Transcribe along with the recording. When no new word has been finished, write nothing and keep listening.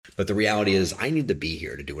But the reality is I need to be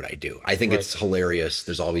here to do what I do. I think Right. it's hilarious.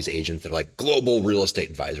 There's all these agents that are like global real estate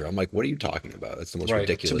advisor. I'm like, what are you talking about? That's the most Right.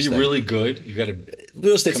 To ridiculous be thing. really good, you got to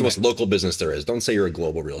Real estate's the most commit. local business there is. Don't say you're a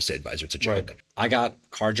global real estate advisor. It's a Right. joke. I got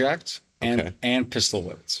carjacked Okay. and pistol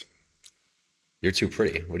whipped. You're too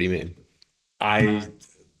pretty. What do you mean? I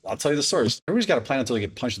I'll tell you the story. Everybody's got a plan until they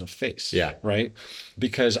get punched in the face, Yeah. right?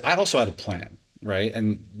 Because I also had a plan, right?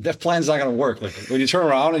 And that plan's not going to work. Like when you turn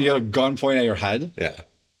around and you have a gun pointing at your head, Yeah.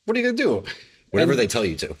 what are you going to do? Whatever they And tell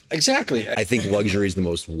you to. exactly. I think luxury is the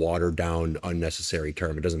most watered down, unnecessary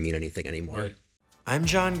term. It doesn't mean anything anymore. Right. I'm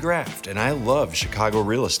John Graft, and I love Chicago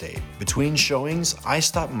real estate. Between showings, I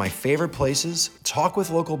stop in my favorite places, talk with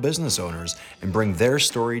local business owners, and bring their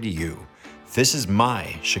story to you. This is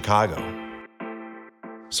my Chicago.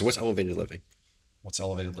 So what's elevated living? What's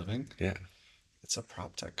elevated living? Yeah. It's a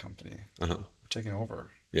prop tech company. Uh-huh. We're taking over.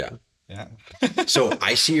 Yeah. Yeah. So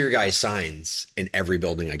I see your guys' signs in every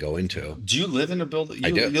building I go into. Do you live in a building?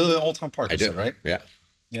 I do. You live in Old Town Park, I you do. said, right? Yeah.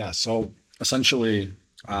 Yeah. So essentially,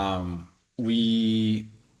 we,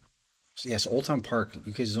 yes, Old Town Park,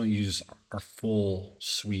 you guys don't use our full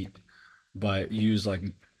suite, but you use like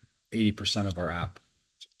 80% of our app.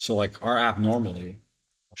 So like our app normally,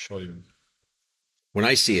 I'll show you. When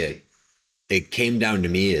I see it, it came down to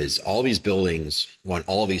me is all these buildings want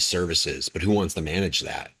all these services, but who wants to manage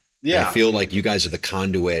that? And I Yeah. feel like you guys are the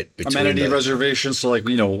conduit between Amenity the, reservations. So like,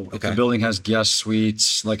 if the okay. building has guest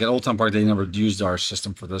suites, like at Old Town Park, they never used our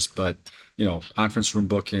system for this, but conference room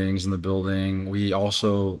bookings in the building. We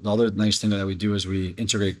also, the other nice thing that we do is we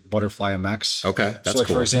integrate Butterfly MX. Okay, So that's like,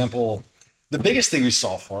 for cool. example, the biggest thing we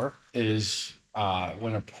solve for is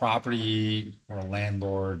when a property or a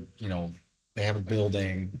landlord, they have a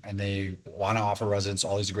building and they want to offer residents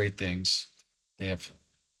all these great things. They have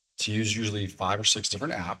to use usually 5 or 6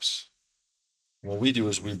 different apps. What we do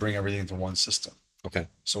is we bring everything into one system. Okay.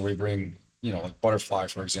 So we bring, like Butterfly,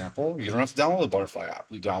 for example. You don't have to download the Butterfly app.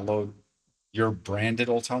 You download your branded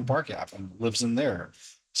Old Town Park app and it lives in there.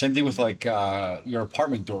 Same thing with like your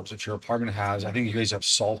apartment doors. If your apartment has, I think you guys have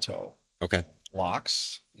Salto Okay.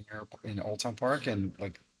 locks in Old Town Park, and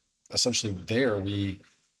like essentially there we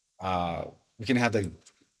can have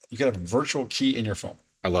you can have a virtual key in your phone.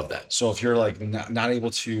 I love that. So if you're like not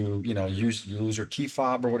able to, you lose your key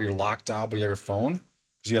fob or what, you're locked out, but you have your phone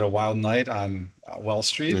because you had a wild night on Well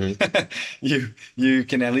Street, Mhm. you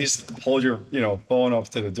can at least hold your, phone up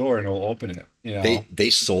to the door and it'll open it, They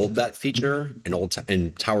sold that feature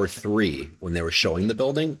in Tower 3 when they were showing the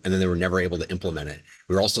building, and then they were never able to implement it.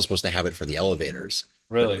 We were also supposed to have it for the elevators,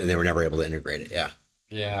 Really. and they were never able to integrate it. Yeah.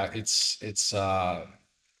 Yeah, it's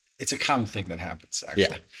a common thing that happens Yeah.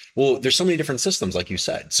 actually. Well, there's so many different systems, like you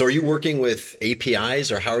said. So are you working with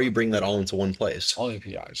APIs, or how are you bringing that all into one place? All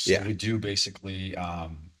APIs. So Yeah. we do basically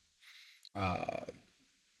a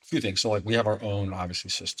few things. So like we have our own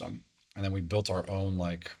obviously system, and then we built our own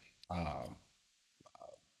like uh,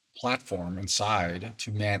 platform inside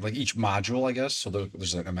to man like each module, I guess. So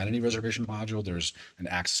there's an amenity reservation module, there's an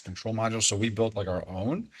access control module. So we built like our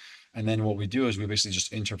own, and then what we do is we basically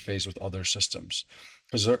just interface with other systems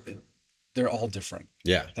because they're all different.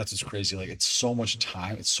 Yeah. That's what's crazy. Like it's so much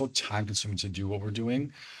time. It's so time consuming to do what we're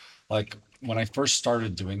doing. Like when I first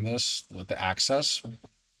started doing this with the access,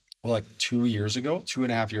 well, like 2 years ago,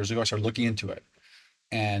 2.5 years ago, I started looking into it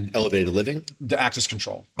and Elevated living? the access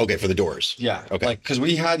control. Okay, for the doors. Yeah. Okay. Like, cause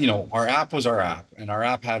we had, our app was our app and our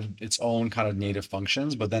app had its own kind of native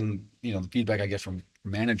functions. But then, the feedback I get from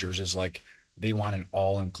managers is like, they want an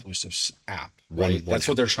all-inclusive app, right? That's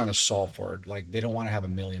what they're trying to solve for. Like, they don't want to have a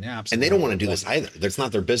million apps. And they don't want to do this either. That's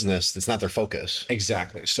not their business. That's not their focus.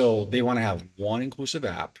 Exactly. So they want to have one inclusive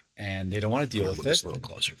app and they don't want to deal with Move this it. a little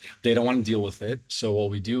closer. They don't want to deal with it. So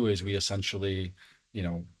what we do is we essentially,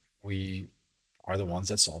 we are the ones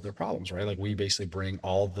that solve their problems, right? Like we basically bring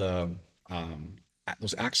all the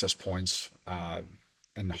those access points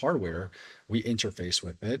and the hardware, we interface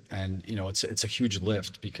with it, and it's a huge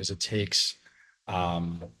lift because it takes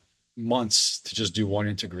months to just do one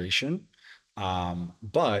integration.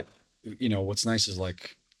 But what's nice is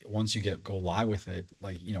like once you go live with it,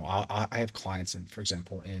 like I have clients in, for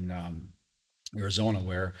example, in Arizona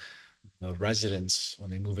where the residents when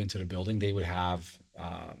they move into the building they would have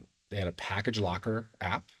they had a package locker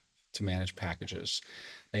app to manage packages.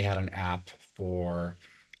 They had an app for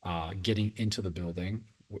getting into the building,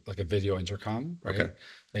 like a video intercom, right? Okay.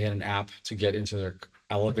 They had an app to get into their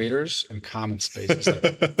elevators and common spaces,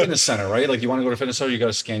 like fitness center, right? Like you want to go to fitness center, you got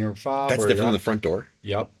to scan your fob. That's or different your than the app. front door.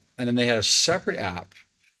 Yep. And then they had a separate app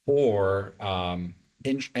for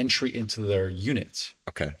entry into their unit.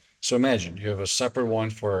 Okay. So imagine you have a separate one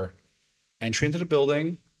for entry into the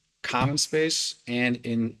building, common space, and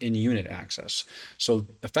in unit access. So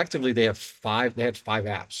effectively, they had five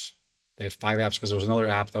apps. They had five apps because there was another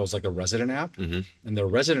app that was like a resident app, and the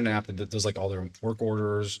resident app that does like all their work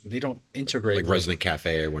orders. They don't integrate Like with, Resident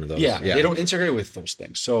Cafe or one of those. yeah, they don't integrate with those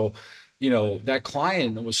things. So, that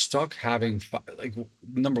client was stuck having like,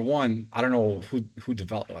 number one, I don't know who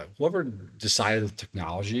developed, like, whoever decided the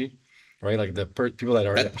technology, right? Like the people that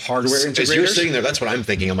are hardware integrators. As you're sitting there, that's what I'm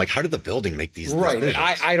thinking. I'm like, how did the building make these Right.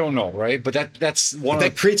 decisions? I don't know, right? But that's one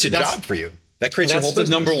That creates a that's- job for you. That creates a That's whole the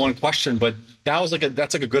business. number one question. But that's like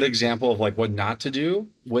a good example of like what not to do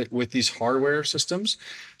with these hardware systems.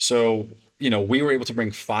 So, we were able to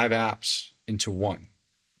bring five apps into one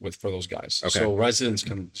for those guys. Okay. So residents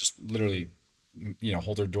can just literally,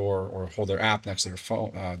 hold their door or hold their app next to their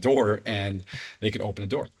phone door, and they could open the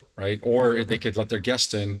door, right? Or they could let their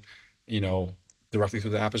guest in, directly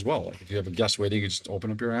through the app as well. Like if you have a guest waiting, you just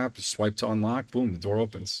open up your app, swipe to unlock, boom, the door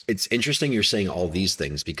opens. It's interesting you're saying all these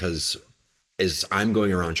things because as I'm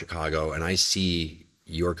going around Chicago and I see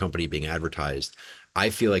your company being advertised, I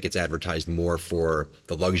feel like it's advertised more for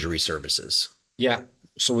the luxury services. Yeah.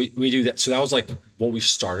 So we do that. So that was like what we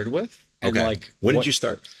started with. And Okay. like When did you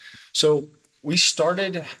start? So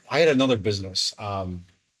I had another business.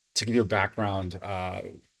 To give you a background, I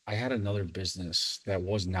had another business that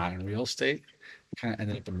was not in real estate. Kind of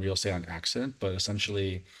ended up in real estate on accident, but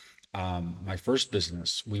essentially, my first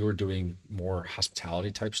business, we were doing more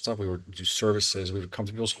hospitality type stuff. We would do services. We would come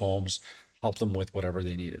to people's homes, help them with whatever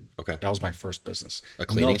they needed. Okay. That was my first business. A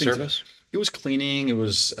cleaning Nothing to- service? It was cleaning. It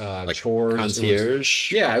was Like chores. It was-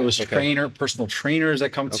 concierge? yeah, it was Okay. personal trainers that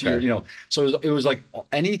come to Okay. your. So it was like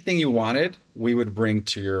anything you wanted, we would bring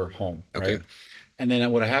to your home, Okay. right? And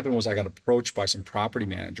then what happened was I got approached by some property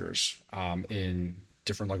managers in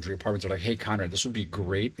different luxury apartments. They're like, "Hey, Conrad, this would be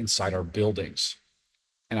great inside our buildings."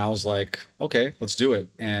 And I was like, "Okay, let's do it."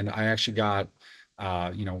 And I actually got,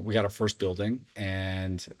 we got our first building,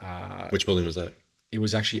 and Which building was that? it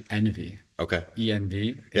was actually Envy, Okay.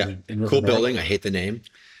 ENV. Yeah. in River Cool North. building. I hate the name.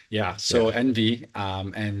 Yeah. So Envy,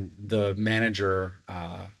 and the manager,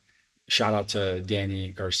 shout out to Danny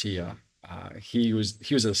Garcia. He was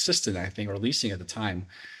an assistant, I think, or leasing at the time.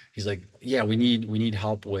 He's like, "Yeah, we need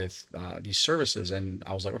help with these services." And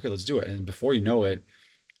I was like, "Okay, let's do it." And before you know it,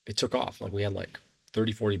 it took off. Like we had like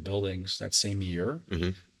 30, 40 buildings that same year.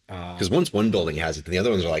 Because once one building has it, then the other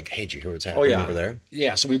ones are like, hey, did you hear what's happening over there?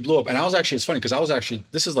 Yeah. So we blew up. And it's funny because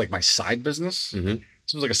this is like my side business.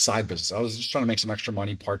 This was like a side business. I was just trying to make some extra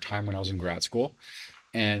money part-time when I was in grad school.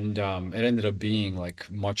 And it ended up being like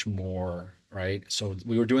much more, right? So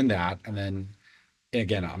we were doing that. And then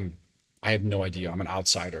again, I have no idea. I'm an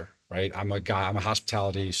outsider, right? I'm a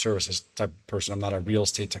hospitality services type of person. I'm not a real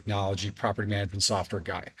estate technology, property management software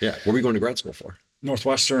guy. Yeah. What were you going to grad school for?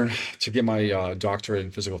 Northwestern to get my doctorate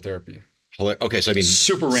in physical therapy. Okay, so I mean,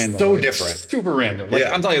 Super random. so like, different. Super random. Like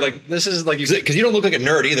Yeah. I'm telling you, like this is like Because you don't look like a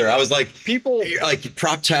nerd either. I was like, people. you're like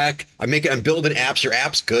prop tech. I'm building apps. Your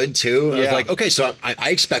app's good too. I was Yeah. like, okay, so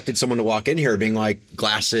I expected someone to walk in here being like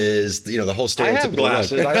glasses, the whole I stereotypical have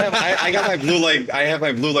glasses. look. I got my blue light. I have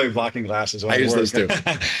my blue light blocking glasses. When I use work. those too.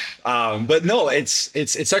 But no,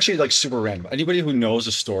 it's actually like super random. Anybody who knows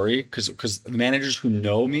the story, because the managers who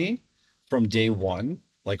know me from day one,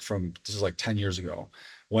 like this is like 10 years ago,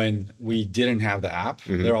 when we didn't have the app,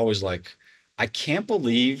 they're always like, "I can't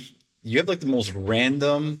believe you have like the most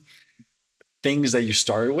random things that you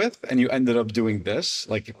started with and you ended up doing this."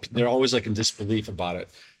 Like they're always like in disbelief about it.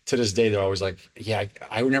 To this day, they're always like, "Yeah,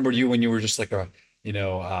 I remember you when you were just like a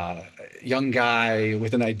young guy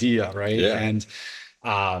with an idea, right?" Yeah. And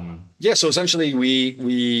so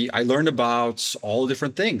essentially I learned about all the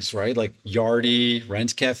different things, right? Like Yardi,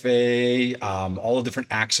 Rent Cafe, all the different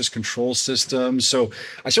access control systems. So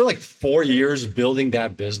I spent like 4 years building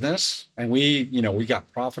that business, and we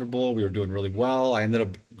got profitable. We were doing really well. I ended up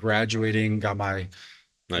graduating, got my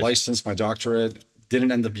license, my doctorate.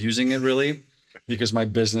 Didn't end up using it really because my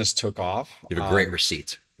business took off. You have a great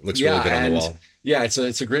receipt. It looks really good on the wall. Yeah, it's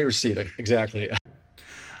a great receipt. Exactly.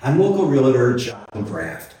 I'm local realtor John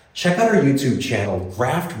Graft. Check out our YouTube channel,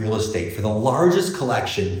 Graft Real Estate, for the largest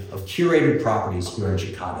collection of curated properties here in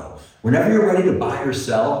Chicago. Whenever you're ready to buy or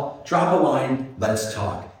sell, drop a line, let's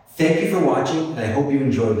talk. Thank you for watching, and I hope you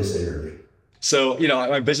enjoyed this interview. So,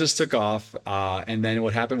 my business took off. And then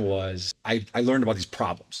what happened was I learned about these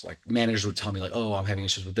problems. Like managers would tell me like, "Oh, I'm having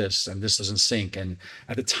issues with this and this doesn't sync." And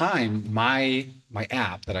at the time, my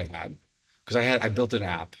app that I had, because I built an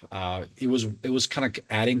app, it was kind of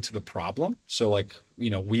adding to the problem. So like,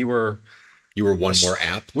 you were one more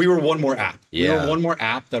app. We were one more app. Yeah. We were one more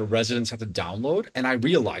app that residents have to download. And I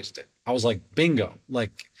realized it. I was like, bingo.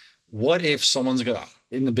 Like, what if someone's gonna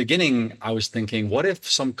in the beginning, I was thinking, what if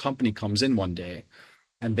some company comes in one day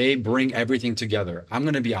and they bring everything together? I'm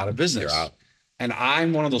going to be out of business. You're out. And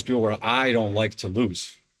I'm one of those people where I don't like to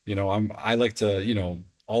lose. I like to,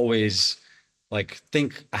 always like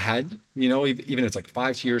think ahead, even if it's like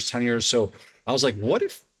 5 years, 10 years. So I was like, what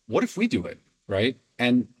if we do it? Right.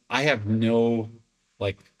 And I have no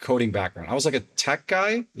like coding background. I was like a tech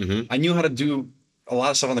guy. I knew how to do a lot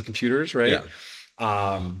of stuff on the computers. Right.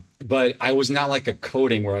 Yeah. But I was not like a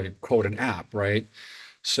coding where I could code an app. Right.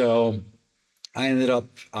 So I ended up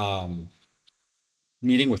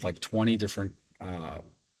meeting with like 20 different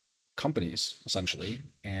companies essentially.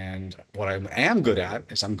 And what I am good at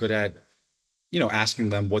is I'm good at, asking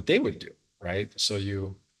them what they would do, right? So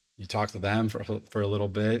you talk to them for a little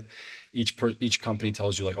bit. Each company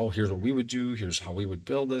tells you like, oh, here's what we would do, here's how we would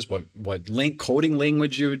build this, what coding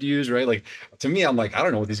language you would use, right? Like to me, I'm like, I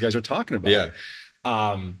don't know what these guys are talking about. Yeah.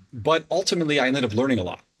 But ultimately I ended up learning a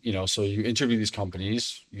lot, so you interview these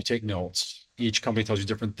companies, you take notes, each company tells you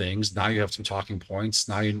different things. Now you have some talking points.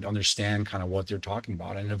 Now you understand kind of what they're talking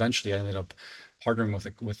about. And eventually I ended up partnering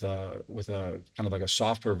with a kind of like a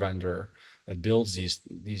software vendor that builds these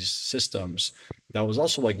systems that was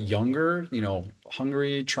also like younger,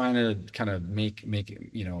 hungry, trying to kind of make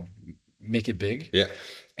it big. Yeah.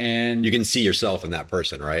 And You can see yourself in that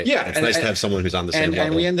person, right? Yeah, It's nice to have someone who's on the same level.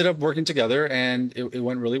 and we ended up working together, and it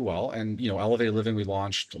went really well. And Elevated Living we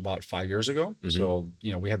launched about 5 years ago. So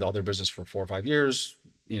we had the other business for 4 or 5 years.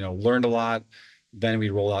 Learned a lot. Then we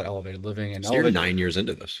rolled out Elevated Living, and So you're 9 years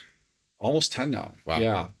into this. almost 10 now. Wow.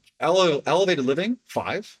 Yeah, Elevated Living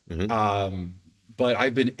 5. But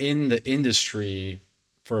I've been in the industry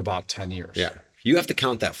for about 10 years. Yeah. You have to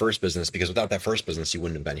count that first business, because without that first business, you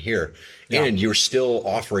wouldn't have been here. Yeah. And you're still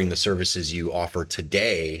offering the services you offer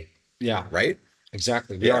today, Yeah. right?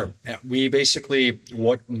 Exactly. Yeah. We basically,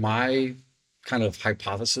 what my kind of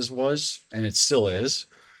hypothesis was, and it still is,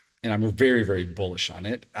 and I'm very, very bullish on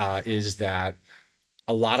it, is that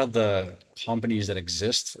a lot of the companies that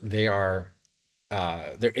exist, they're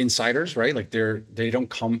insiders, right? Like they don't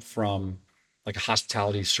come from like a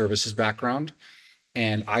hospitality services background.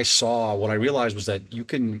 And what I realized was that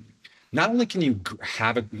not only can you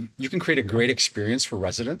you can create a great experience for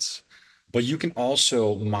residents, but you can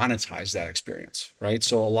also monetize that experience, right?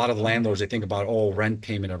 So a lot of landlords, they think about, oh, rent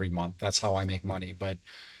payment every month. That's how I make money. But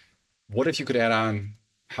what if you could add on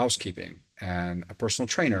housekeeping and a personal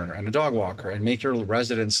trainer and a dog walker and make your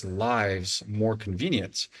residents' lives more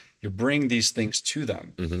convenient? You bring these things to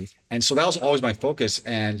them. And so that was always my focus.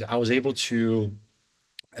 And I was able to,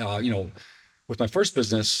 with my first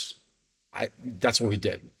business, that's what we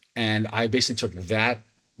did. And I basically took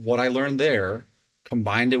what I learned there,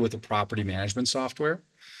 combined it with the property management software.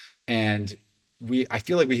 And I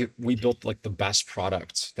feel like we built like the best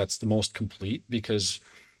product that's the most complete, because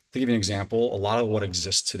to give you an example, a lot of what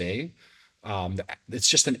exists today, it's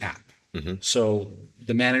just an app. So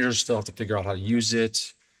the managers still have to figure out how to use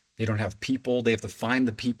it. They don't have people. They have to find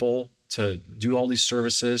the people to do all these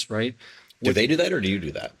services, right? Do they do that, or do you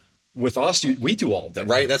do that? With us, we do all of that.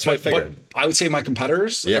 Right. That's what I figured. But I would say my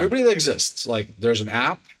competitors, everybody that exists, like there's an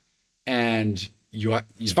app, and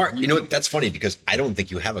Smart. You know what? That's funny, because I don't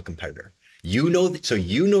think you have a competitor. So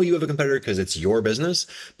you have a competitor because it's your business,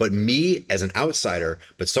 but me as an outsider,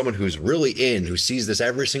 but someone who's really who sees this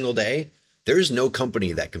every single day, there's no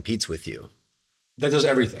company that competes with you. That does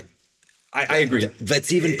everything. I agree.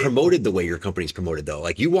 That's even promoted the way your company's promoted, though.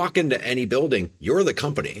 Like you walk into any building, you're the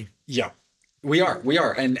company. Yeah, we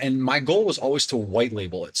are. And my goal was always to white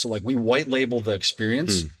label it. So like we white label the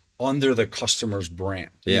experience under the customer's brand,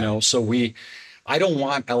 so I don't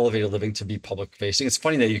want Elevated Living to be public facing. It's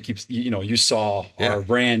funny that you saw our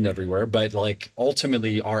brand everywhere, but like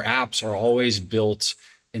ultimately our apps are always built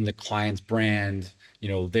in the client's brand,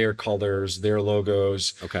 their colors, their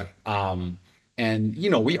logos. Okay. And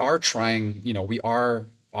we are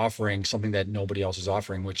offering something that nobody else is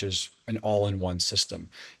offering, which is an all-in-one system.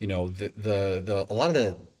 A lot of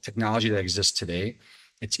the technology that exists today,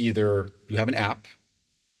 it's either you have an app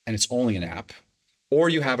and it's only an app, or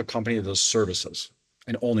you have a company that does services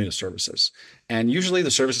and only the services. And usually the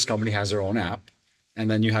services company has their own app, and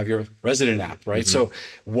then you have your resident app, right? So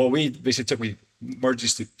what we basically we merged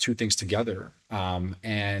these two things together.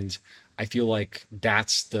 And I feel like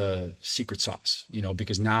that's the secret sauce,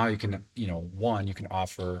 because now you can, you can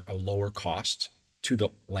offer a lower cost to the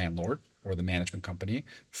landlord or the management company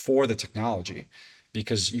for the technology,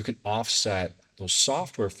 because you can offset those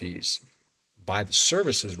software fees by the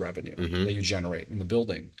services revenue that you generate in the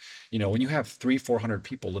building. When you have 300-400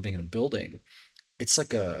 people living in a building, it's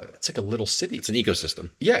like a little city. It's an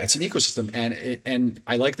ecosystem. Yeah, it's an ecosystem, and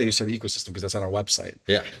I like that you said ecosystem because that's on our website.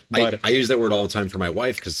 Yeah. But I use that word all the time for my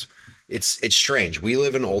wife because it's strange. We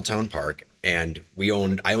live in Old Town Park and I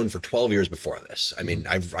owned for 12 years before this. I mean,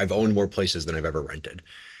 I've owned more places than I've ever rented.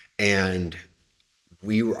 And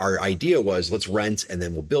our idea was let's rent and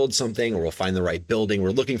then we'll build something or we'll find the right building. We're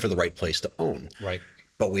looking for the right place to own. right,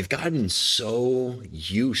 But we've gotten so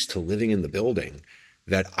used to living in the building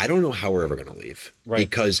that I don't know how we're ever going to leave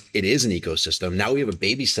because it is an ecosystem. Now we have a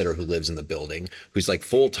babysitter who lives in the building who's like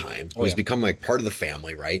full time, who's become like part of the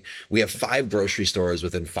family, right? We have 5 grocery stores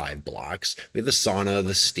within 5 blocks. We have the sauna,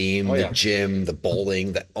 the steam, the gym, the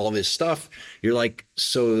bowling, all this stuff. You're like,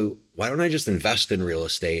 so why don't I just invest in real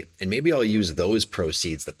estate and maybe I'll use those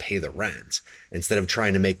proceeds to pay the rent instead of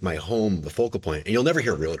trying to make my home the focal point. And you'll never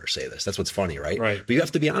hear a realtor say this. That's what's funny, right? Right. But you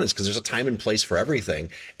have to be honest because there's a time and place for everything.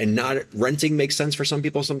 And not renting makes sense for some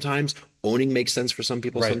people sometimes. Owning makes sense for some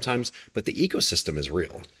people sometimes. But the ecosystem is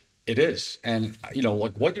real. it is. And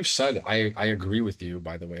like what you said, I agree with you.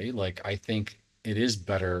 By the way, like I think it is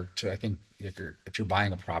better to. I think if you're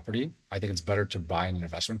buying a property, I think it's better to buy an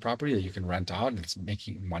investment property that you can rent out and it's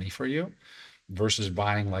making money for you, versus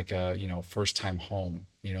buying like a first time home.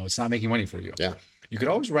 It's not making money for you. Yeah. You could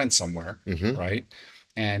always rent somewhere, right?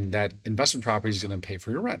 And that investment property is going to pay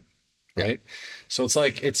for your rent, right? So it's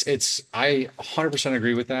like I 100%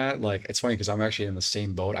 agree with that. Like it's funny because I'm actually in the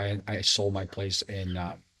same boat. I sold my place in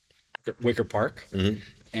Wicker Park,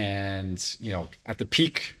 and at the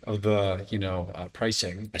peak of the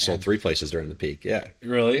pricing, I sold 3 places during the peak. Yeah.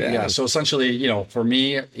 really, yeah. So essentially, for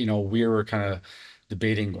me, we were kind of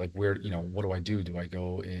debating like where, what do I do? Do I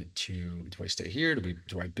do I stay here?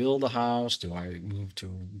 Do I build a house? Do I move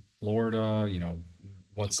to Florida?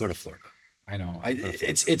 What's Go to Florida. I know.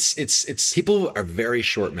 It's People are very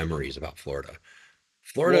short memories about Florida.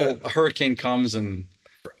 Florida, a hurricane comes and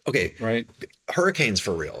okay, right. hurricanes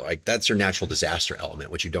for real. Like that's your natural disaster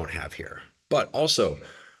element, which you don't have here. But also,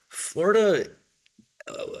 Florida,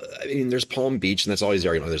 I mean, there's Palm Beach, and that's always the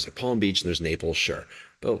argument. There's like Palm Beach and there's Naples, sure.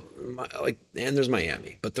 But and there's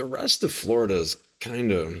Miami. But the rest of Florida is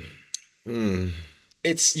kind of,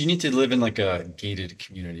 You need to live in like a gated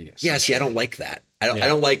community. yeah. See, I don't like that. I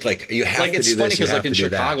don't like you have Like to it's do funny this. You because have like in to do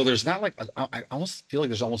Chicago, that. there's not like I almost feel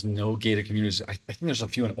like there's almost no gated communities. I think there's a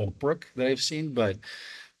few in Oak Brook that I've seen, but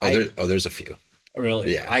There's a few.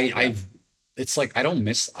 really, Yeah, I've it's like I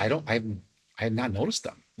have not noticed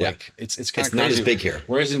them. Yeah. Like it's kind of It's not as big here.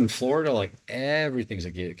 Whereas in Florida, like everything's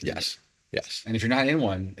a gated community. Yes. Yes. And if you're not in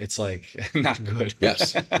one, it's like not good.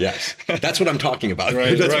 Yes. Yes. That's what I'm talking about.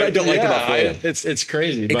 Right, That's what I don't like about Florida. It's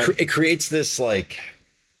crazy.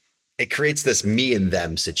 It creates this me and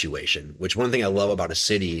them situation, which one thing I love about a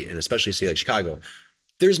city, and especially a city like Chicago,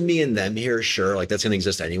 there's me and them here, sure, like that's going to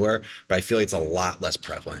exist anywhere, but I feel like it's a lot less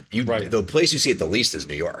prevalent. The place you see it the least is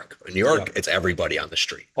New York. In New York, it's everybody on the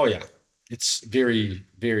street. Oh yeah, it's very,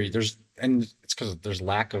 very. It's because there's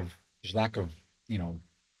lack of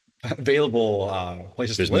available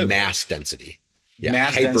places There's to live. mass density. Yeah,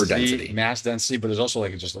 Mass hyper mass density, but there's also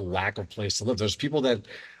like just a lack of place to live. There's people that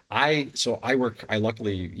I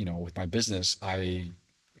luckily, with my business,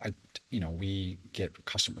 we get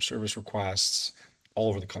customer service requests all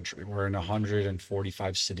over the country. We're in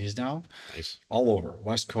 145 cities now, Nice. all over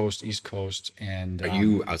West Coast, East Coast, and Are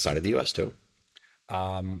you outside of the U.S. too?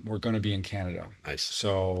 we're going to be in Canada. Nice.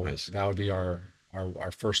 So Nice. that would be our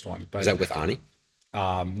first one. But Is that with Ani?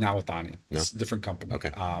 not with Ani. It's a different company.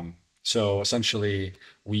 Okay. So essentially,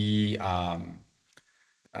 we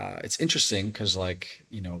it's interesting because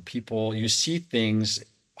people, you see things,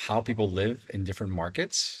 how people live in different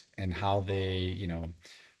markets and how they,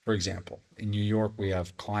 for example, in New York, we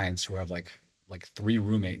have clients who have like 3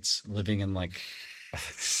 roommates living in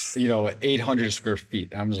 800 square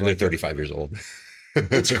feet. I'm just They're like, 35 years old.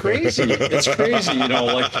 it's crazy. It's crazy,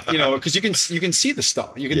 because you can see the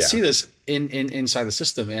stuff. You can see this inside the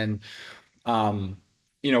system. And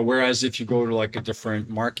whereas if you go to like a different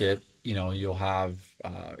market, you'll have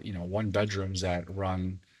 1 bedrooms that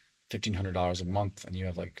run $1,500 a month, and you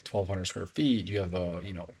have like 1,200 square feet. You have a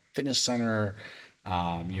fitness center.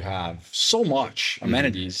 You have so much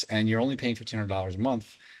amenities, and you're only paying $1,500 a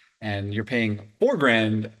month, and you're paying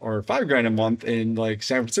 $4,000 or $5,000 a month in like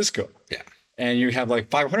San Francisco. Yeah. And you have like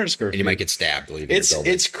 500 square feet. And you might get stabbed leaving your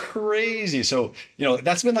building. It's crazy. So,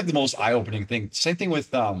 that's been like the most eye-opening thing. Same thing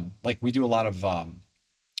with we do a lot of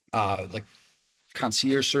like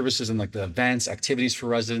concierge services and like the events, activities for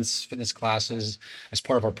residents, fitness classes as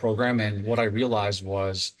part of our program. And what I realized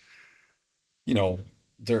was, the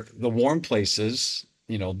warm places,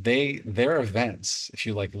 their events, if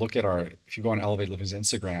you go on Elevate Living's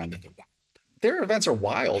Instagram, their events are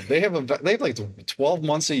wild. They have like 12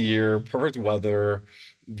 months a year, perfect weather.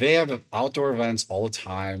 They have outdoor events all the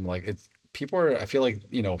time. Like it's people are, I feel like,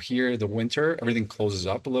 here the winter, everything closes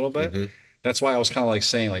up a little bit. Mm-hmm. That's why I was kind of like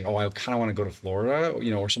saying like, oh, I kind of want to go to Florida,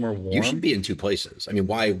 or somewhere warm. You should be in two places. I mean,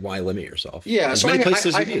 why limit yourself? Yeah, As so many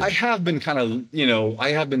places as you need. I have been kind of, I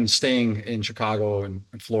have been staying in Chicago and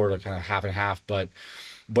Florida kind of half and half, but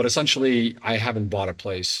essentially I haven't bought a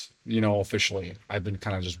place, officially. I've been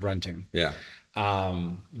kind of just renting. Yeah.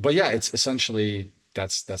 But yeah, it's essentially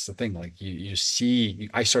that's the thing. Like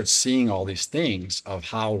I start seeing all these things of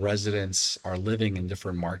how residents are living in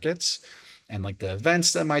different markets and like the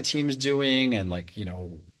events that my team's doing and like,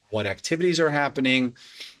 what activities are happening.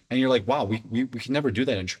 And you're like, wow, we can never do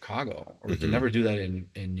that in Chicago, or we can never do that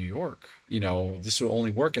in New York. This will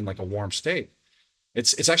only work in like a warm state.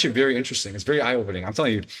 It's actually very interesting. It's very eye-opening. I'm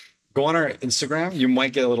telling you, go on our Instagram, you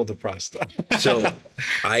might get a little depressed. So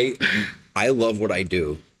I love what I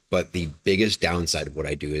do, but the biggest downside of what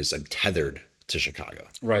I do is I'm tethered to Chicago.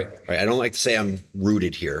 Right. I don't like to say I'm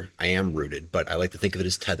rooted here. I am rooted, but I like to think of it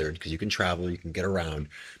as tethered because you can travel, you can get around.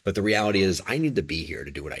 But the reality is I need to be here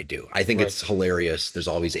to do what I do. I think it's hilarious. There's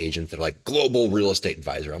all these agents that are like global real estate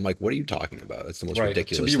advisor. I'm like, what are you talking about? It's the most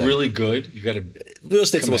ridiculous To be thing. really good, you got to Real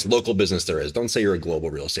estate's the most local business there is. Don't say you're a global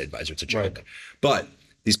real estate advisor. It's a joke. Right. But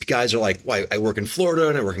these guys are like, well, I work in Florida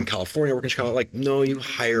and I work in California, I work in Chicago. Like, no, you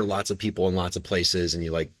hire lots of people in lots of places and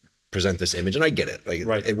you like present this image. And I get it. Like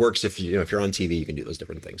it works if if you're on TV, you can do those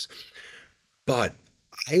different things. But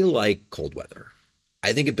I like cold weather.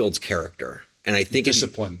 I think it builds character. And I think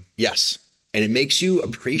discipline. Yes. And it makes you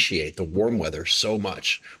appreciate the warm weather so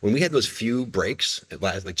much. When we had those few breaks,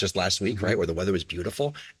 like just last week, right, where the weather was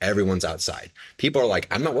beautiful, everyone's outside. People are like,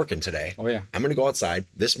 I'm not working today. Oh, yeah. I'm going to go outside.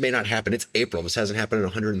 This may not happen. It's April. This hasn't happened in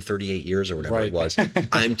 138 years or whatever it was.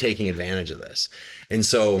 I'm taking advantage of this. And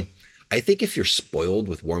so I think if you're spoiled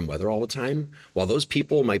with warm weather all the time, while those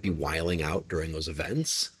people might be wiling out during those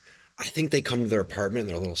events, I think they come to their apartment and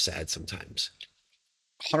they're a little sad sometimes.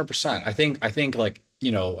 100%. I think like,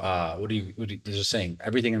 there's a saying,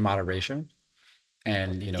 everything in moderation,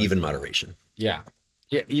 and, even moderation. Yeah,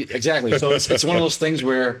 exactly. So it's one of those things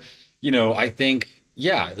where, I think,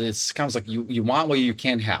 it's kind of like you want what you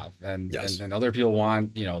can't have. And, and other people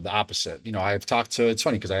want, the opposite. I've talked to, it's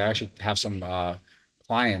funny because I actually have some,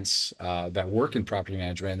 clients that work in property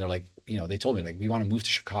management, and they're like, they told me like, we want to move to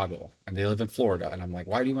Chicago, and they live in Florida. And I'm like,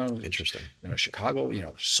 why do you want to? Interesting. Chicago,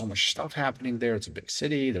 there's so much stuff happening there. It's a big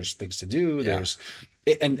city. There's things to do.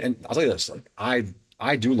 And I'll tell you this, like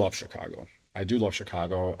I do love Chicago. I do love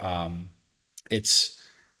Chicago.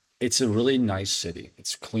 It's a really nice city.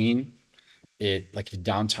 It's clean. Like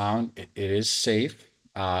downtown, it is safe.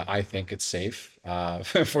 I think it's safe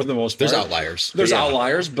for the most part. There's outliers. There's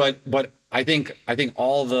outliers, but I think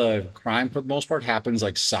all the crime for the most part happens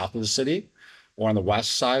like south of the city or on the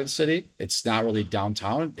west side of the city. It's not really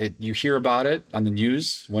downtown. You hear about it on the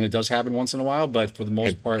news when it does happen once in a while, but for the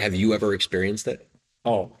most part. Have you ever experienced it?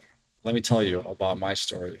 Oh, let me tell you about my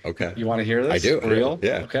story. Okay. You want to hear this? I do. For real?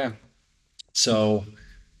 Yeah. Okay. So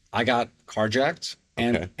I got carjacked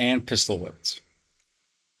and pistol whipped.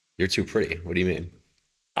 You're too pretty. What do you mean?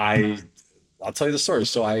 I'll tell you the story.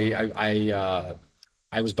 So I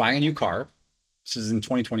was buying a new car. This is in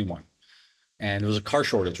 2021, and there was a car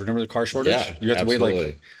shortage. Remember the car shortage? Yeah, you have to absolutely.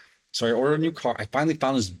 wait so I ordered a new car. I finally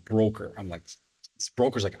found this broker. I'm like, this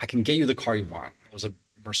broker's like, I can get you the car you want. It was a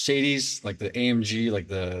Mercedes, like the AMG, like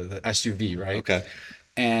the SUV, right? Okay.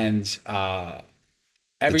 And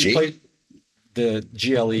The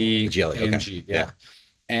GLE, GLE, AMG, okay. Yeah.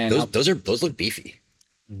 And those look beefy.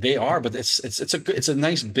 They are, but it's a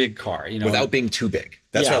nice big car, without being too big.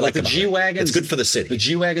 That's what I like the about G-Wagon. It's good for the city. The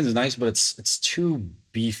G-Wagon is nice, but it's too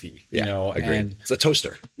beefy, Agreed. And it's a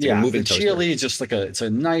toaster. It's yeah, a moving the toaster. GLE is just like it's a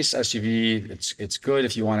nice SUV. It's good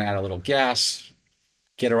if you want to add a little gas,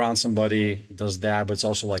 get around somebody. It does that, but it's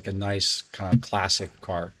also like a nice kind of classic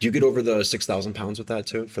car. Do you get over the 6,000 pounds with that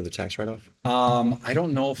too for the tax write-off? I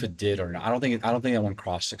don't know if it did or not. I don't think that one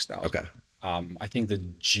crossed 6,000. Okay. I think the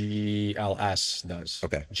GLS does.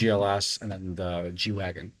 Okay. GLS and then the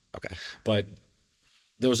G-Wagon. Okay. But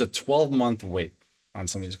there was a 12-month wait on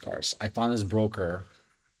some of these cars. I found this broker,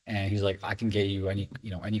 and he's like, I can get you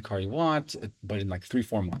any car you want, but in like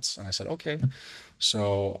 3-4 months. And I said, okay.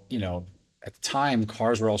 So, at the time,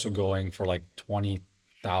 cars were also going for like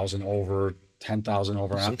 20,000 over, 10,000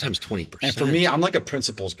 over. Sometimes 20%. And for me, I'm like a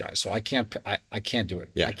principles guy, so I can't do it.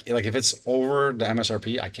 Yeah. Like if it's over the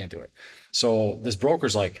MSRP, I can't do it. So this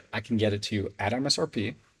broker's like, I can get it to you at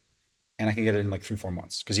MSRP, and I can get it in like 3-4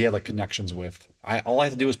 months because he had like connections with. All I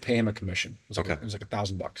had to do was pay him a commission. It was like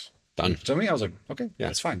 $1,000. Done. So to me, I was like, okay, Yeah,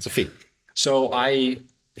 that's fine. It's a fee. So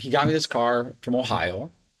he got me this car from Ohio,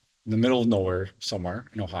 in the middle of nowhere somewhere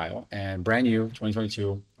in Ohio, and brand new,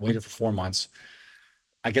 2022. Waited for 4 months.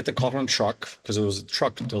 I get the call from the truck because it was a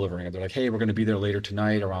truck delivering it. They're like, "Hey, we're going to be there later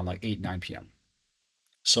tonight around like 8, 9 p.m."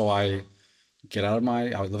 So I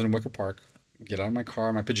live in Wicker Park, get out of my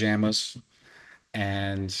car, my pajamas,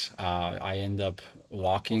 and I end up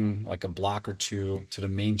walking like a block or two to the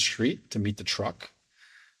main street to meet the truck.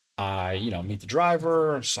 I, meet the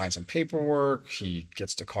driver, sign some paperwork. He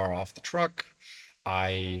gets the car off the truck.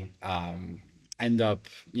 I end up,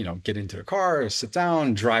 get into the car, sit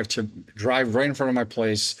down, drive right in front of my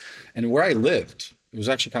place. And where I lived, it was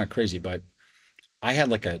actually kind of crazy, but I had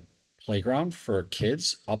like a playground for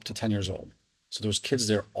kids up to 10 years old. So there was kids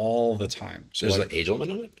there all the time. So There's like, an age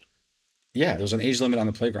limit on it? yeah, there was an age limit on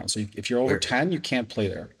the playground. So if you're over Where? 10, you can't play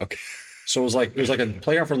there. Okay. So it was like a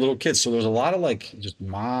playground for little kids. So there was a lot of like just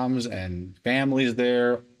moms and families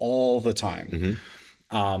there all the time.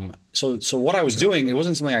 So what I was doing, it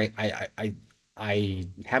wasn't something I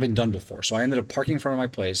haven't done before. So I ended up parking in front of my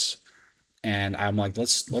place, and I'm like,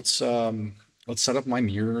 let's set up my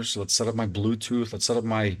mirrors, let's set up my Bluetooth, let's set up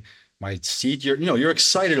my seat. You're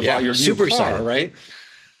excited about Yeah, your super new car, excited. right?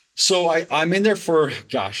 So I'm in there for,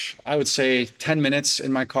 gosh, I would say 10 minutes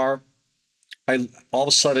in my car. I all of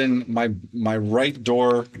a sudden my right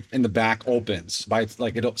door in the back opens by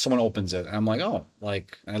like someone opens it, and I'm like, oh,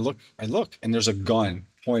 like, and I look and there's a gun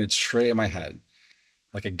pointed straight at my head,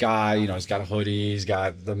 like a guy, he's got a hoodie, he's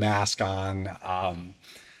got the mask on.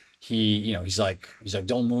 He's like,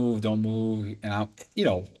 don't move, don't move. And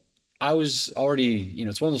I was already,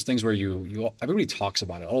 it's one of those things where everybody talks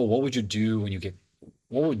about it. Oh, what would you do when you get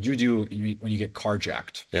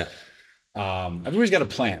carjacked? Yeah. Everybody's got a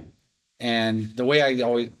plan. And the way I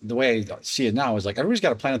see it now is like, everybody's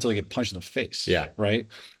got a plan until they get punched in the face. Yeah. Right.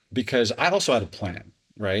 Because I also had a plan.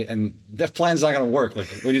 Right. And that plan's not going to work. Like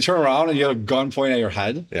when you turn around and you have a gun pointing at your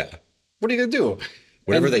head. Yeah. What are you going to do?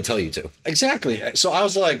 Whatever they tell you to. Exactly. So I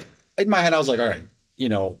was like, in my head, I was like, all right,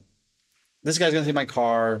 this guy's going to take my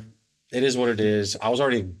car. It is what it is. I was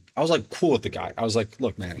like cool with the guy. I was like,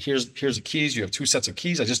 look, man, here's the keys. You have 2 sets of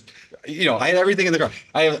keys. I just, I had everything in the car.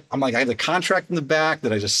 I had the contract in the back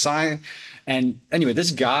that I just signed. And anyway,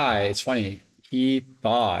 this guy, it's funny. He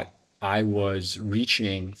thought I was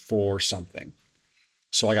reaching for something.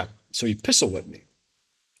 So he pistol whipped me.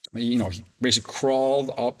 He basically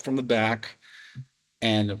crawled up from the back.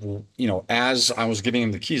 And, as I was giving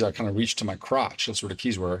him the keys, I kind of reached to my crotch. That's where the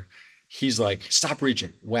keys were. He's like, stop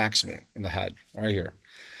reaching, whacks me in the head right here.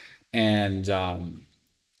 And then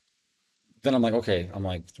I'm like, okay,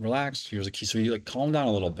 relax. Here's a key. So he like calmed down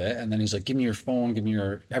a little bit. And then he's like, give me your phone, give me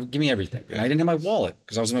everything. And I didn't have my wallet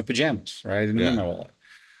because I was in my pajamas, right? I didn't have my wallet.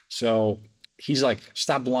 So he's like,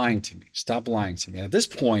 stop lying to me. Stop lying to me. And at this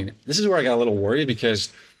point, this is where I got a little worried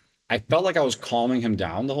because I felt like I was calming him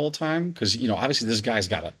down the whole time because, obviously this guy's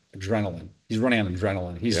got adrenaline. He's running on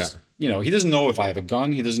adrenaline. He's, he doesn't know if I have a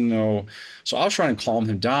gun. He doesn't know. So I was trying to calm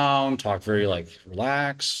him down, talk very like,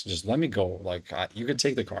 relax, just let me go. Like you could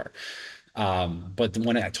take the car. But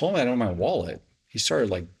when I told him I don't have my wallet, he started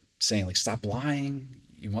like saying like, stop lying,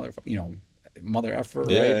 you mother effer.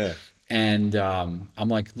 Yeah, right? yeah. And I'm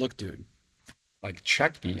like, look, dude, like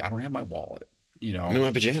check me. I don't have my wallet. I'm in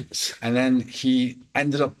my pajamas. And then he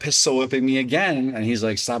ended up pistol whipping me again. And he's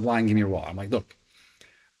like, stop lying, give me your wallet. I'm like, look,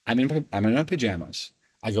 I'm in my pajamas.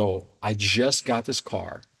 I go, I just got this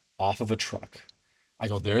car off of a truck. I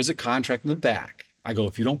go, there's a contract in the back. I go,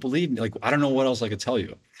 if you don't believe me, like, I don't know what else I could tell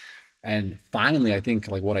you. And finally, I think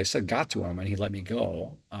like what I said got to him and he let me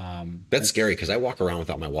go. That's scary because I walk around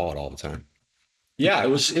without my wallet all the time. Yeah, it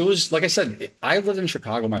was like I said, I lived in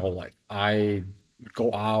Chicago my whole life. I would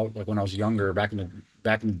go out like when I was younger, back in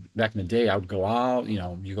the day, I would go out,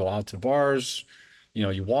 you go out to bars,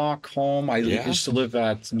 you walk home. I used to live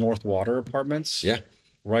at North Water Apartments. Yeah.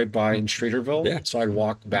 Right by in Streeterville. Yeah. So I'd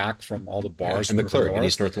walk back from all the bars. And McClure in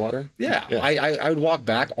East North Water. Yeah. I would walk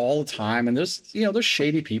back all the time and there's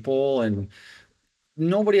shady people and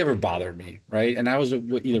nobody ever bothered me. Right. And I was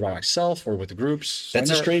either by myself or with the groups. So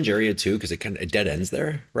That's a strange area too, because it dead ends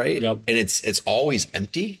there. Right. Yep. And it's always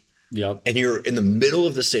empty. Yep. And you're in the middle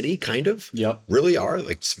of the city, kind of. Yep. Really are.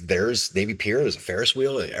 Like there's Navy Pier, there's a Ferris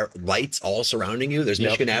wheel, lights all surrounding you. There's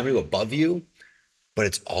Michigan Avenue above you, but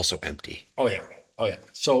it's also empty. Oh yeah. Oh yeah.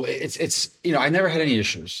 So it's I never had any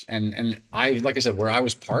issues. And I, like I said, where I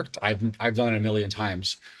was parked, I've done it a million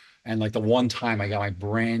times. And like the one time I got my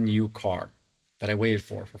brand new car that I waited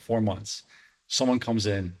for 4 months, someone comes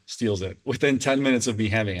in, steals it within 10 minutes of me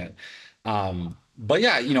having it. But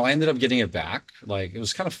yeah, I ended up getting it back. Like it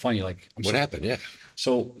was kind of funny. Like What happened? Yeah.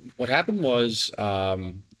 So what happened was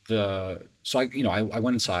so I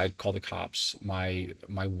went inside, called the cops. My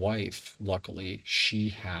wife, luckily, she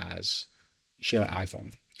had an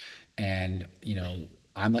iPhone, and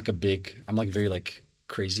I'm like very like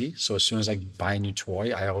crazy. So as soon as I buy a new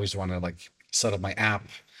toy, I always want to like set up my app.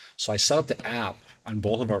 So I set up the app on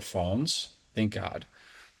both of our phones, thank God,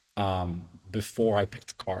 before I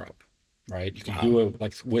picked the car up. Right? You can do it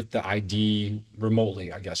like with the ID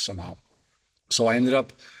remotely, I guess somehow. So I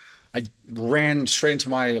ran straight into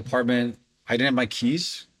my apartment. I didn't have my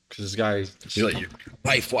keys because this guy. You're like,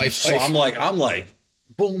 wife. So I'm like,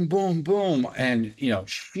 boom, boom, boom, and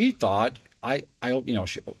she thought she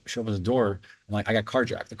opens the door. I'm like, I got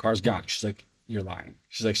carjacked. The car's gone. She's like, you're lying.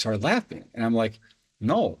 She's like, started laughing, and I'm like,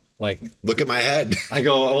 no, like, look at my head. I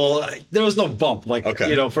go, well, there was no bump, like, okay.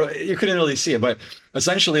 You couldn't really see it, but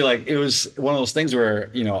essentially, like, it was one of those things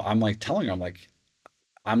where I'm like telling her, I'm like,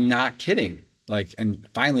 I'm not kidding. Like, and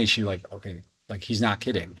finally she like, okay, like he's not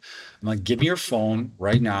kidding. I'm like, give me your phone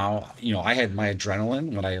right now. I had my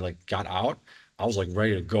adrenaline when I like got out. I was like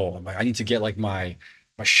ready to go. I'm like, I need to get like my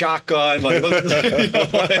shotgun, like,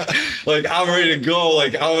 like I'm ready to go.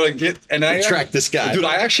 Like I'm gonna get and I track this guy. Dude,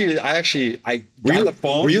 I got the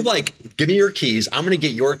phone. Were you like, give me your keys? I'm gonna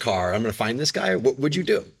get your car. I'm gonna find this guy. What would you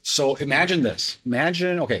do? So imagine this.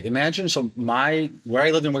 Imagine so where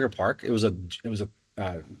I lived in Wicker Park, it was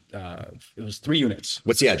 3 units.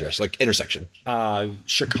 What's the address? Like intersection?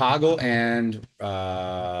 Chicago and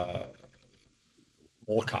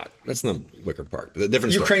Wolcott. That's not Wicker Park. The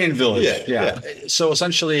different Ukrainian story. village. Yeah. So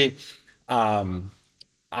essentially,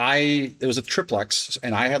 it was a triplex,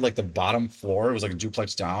 and I had like the bottom floor. It was like a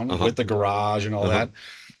duplex down with the garage and all that.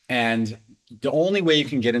 And the only way you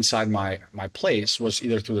can get inside my place was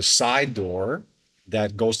either through the side door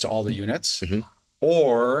that goes to all the units,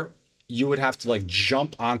 or you would have to like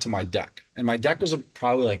jump onto my deck. And my deck was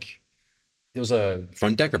probably like, it was a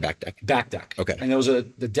front deck or back deck? Back deck. Okay. And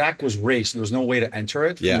the deck was raised. There was no way to enter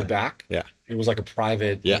it from the back. Yeah. It was like a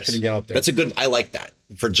private. Yes. You couldn't get up there. That's I like that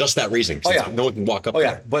for just that reason. Oh yeah. No one can walk up. Oh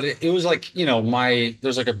yeah. But it was like,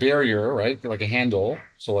 there's like a barrier, right? Like a handle.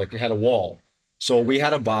 So like it had a wall. So we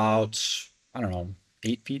had about, I don't know,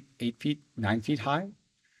 8 feet, 9 feet high.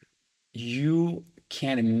 You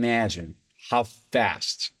can't imagine how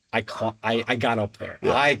fast I got up there.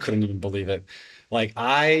 Yeah. I couldn't even believe it. Like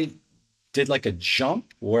I did like a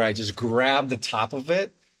jump where I just grabbed the top of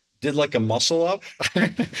it, did like a muscle up,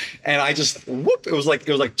 and I just whoop. It was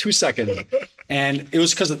like 2 seconds, and it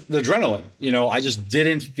was because of the adrenaline. I just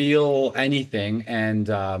didn't feel anything, and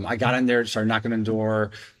I got in there, started knocking on the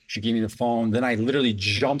door. She gave me the phone. Then I literally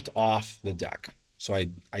jumped off the deck. So I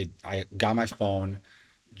got my phone,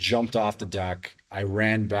 jumped off the deck. I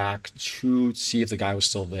ran back to see if the guy was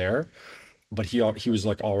still there, but he was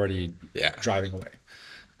like already driving away.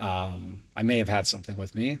 I may have had something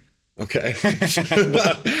with me. Okay.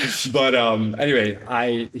 but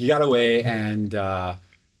anyway, he got away, and that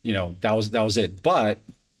was it. But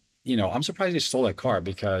I'm surprised he stole that car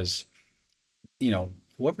because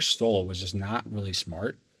whoever stole it was just not really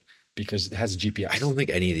smart, because it has a GPS. I don't think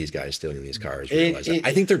any of these guys stealing these cars realize that.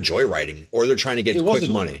 I think they're joyriding, or they're trying to get quick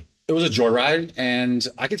money. It was a joyride, and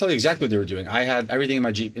I can tell you exactly what they were doing. I had everything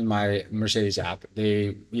in my Mercedes app.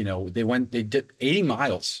 They did 80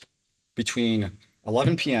 miles between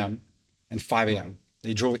 11 p.m. and 5 a.m.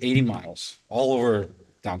 They drove 80 miles all over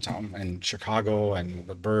downtown and Chicago and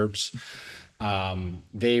the burbs.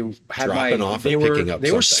 They had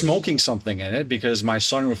they were smoking something in it because my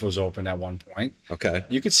sunroof was open at one point. Okay.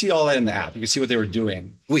 You could see all that in the app. You could see what they were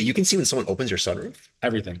doing. Wait, you can see when someone opens your sunroof?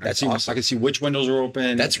 Everything. That's awesome. I could see which windows were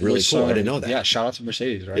open. That's really cool. I didn't know that. Yeah. Shout out to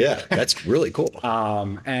Mercedes, right? Yeah. That's really cool.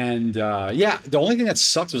 The only thing that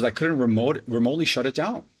sucked was I couldn't remotely shut it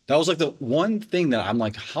down. That was like the one thing that I'm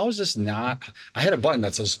like, how is this not? I had a button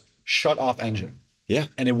that says shut off engine. Yeah.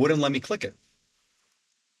 And it wouldn't let me click it.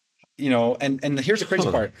 And here's the crazy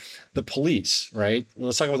part. The police, right?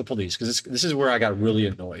 Let's talk about the police, because this is where I got really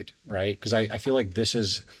annoyed, right? Because I feel like this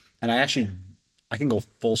is, and I can go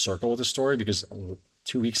full circle with the story, because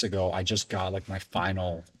 2 weeks ago, I just got like my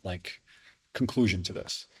final like conclusion to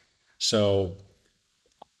this. So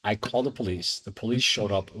I called the police. The police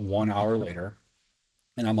showed up 1 hour later,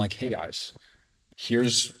 and I'm like, hey guys,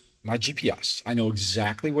 here's my GPS. I know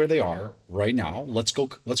exactly where they are right now. Let's go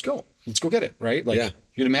get it. Right? Like,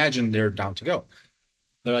 you'd imagine they're down to go.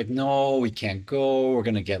 They're like, no, we can't go. We're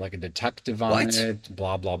going to get like a detective on it,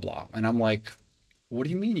 blah, blah, blah. And I'm like, what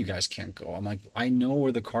do you mean you guys can't go? I'm like, I know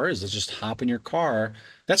where the car is. Let's just hop in your car.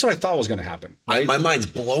 That's what I thought was going to happen. Right? My mind's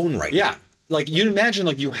blown right now. Yeah. Like, you'd imagine,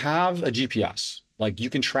 like, you have a GPS. Like you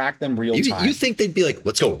can track them real You, time. you think they'd be like,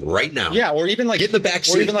 let's go right now? Yeah, or even like Get in the back or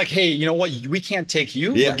seat. even like, hey, you know what? We can't take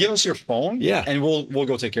you. Yeah. Give us your phone. Yeah. And we'll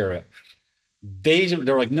go take care of it.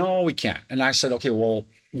 They're like, no, we can't. And I said, okay, well,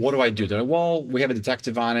 what do I do? They're like, well, we have a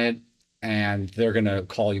detective on it, and they're gonna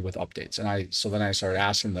call you with updates. And so then I started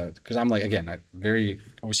asking because I'm like, again, I'm very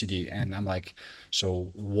OCD, and I'm like,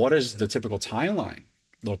 so what does the typical timeline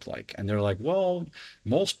look like? And they're like, well,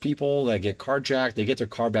 most people that get carjacked, they get their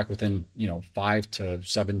car back within 5 to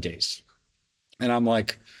 7 days. And I'm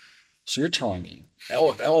like, so you're telling me?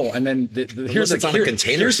 Oh, and then Unless it's on a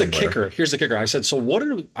container here's the somewhere. kicker. Here's the kicker. I said, so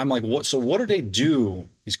I'm like, what? So what do they do?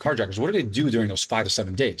 These carjackers, what do they do during those 5 to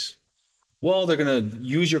 7 days? Well, they're gonna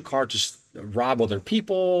use your car to rob other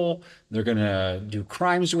people. They're gonna do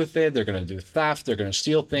crimes with it. They're gonna do theft. They're gonna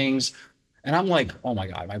steal things. And I'm like, oh my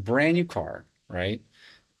God, my brand new car, right?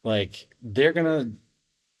 Like they're gonna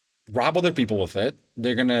rob other people with it.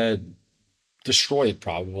 They're gonna destroy it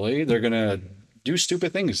probably. They're gonna do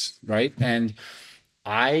stupid things, right? And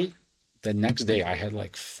the next day I had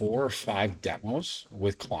like 4 or 5 demos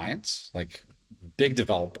with clients, like big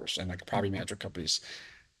developers and like property management companies.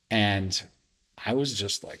 And I was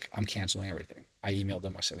just like, I'm canceling everything. I emailed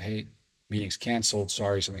them. I said, hey, meeting's canceled.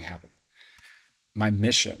 Sorry, something happened. My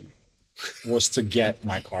mission was to get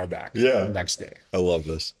my car back the next day. I love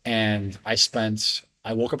this. And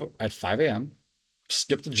I woke up at 5 a.m.,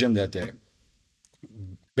 skipped the gym that day,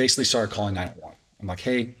 basically started calling 911. I'm like,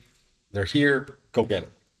 hey, they're here, go get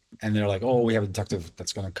it. And they're like, oh, we have a detective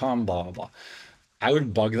that's going to come, blah, blah, blah. I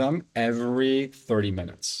would bug them every 30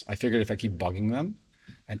 minutes. I figured if I keep bugging them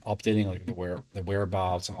and updating like the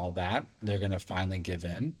whereabouts and all that, they're going to finally give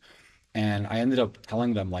in. And I ended up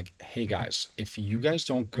telling them like, hey guys, if you guys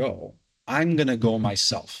don't go, I'm going to go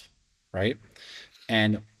myself, right?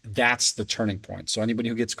 And that's the turning point. So anybody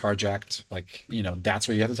who gets carjacked, like, that's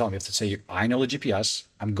what you have to tell them. You have to say, I know the GPS,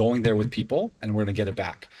 I'm going there with people and we're going to get it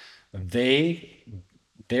back.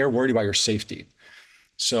 They're worried about your safety.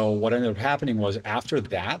 So what ended up happening was after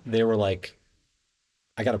that, they were like,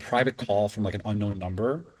 I got a private call from like an unknown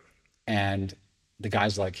number. And the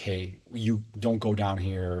guy's like, hey, you don't go down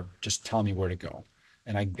here. Just tell me where to go.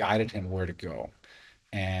 And I guided him where to go.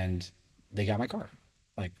 And they got my car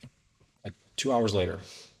like 2 hours later.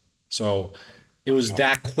 So it was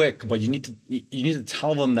that quick, but you need to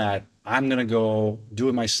tell them that I'm going to go do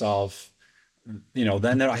it myself. Then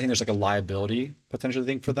I think there's like a liability potential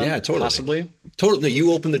thing for them. Yeah, totally. Possibly. Totally. No,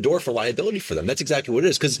 you open the door for liability for them. That's exactly what it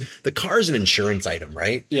is. Because the car is an insurance item,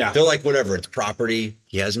 right? Yeah. They're like, whatever, it's property.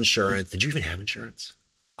 He has insurance. Did you even have insurance?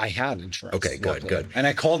 I had insurance. Okay, good, good. And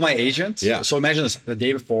I called my agent. Yeah. So imagine this, the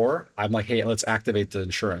day before, I'm like, hey, let's activate the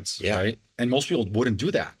insurance. Yeah. Right. And most people wouldn't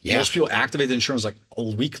do that. Yeah. Most people activate the insurance like a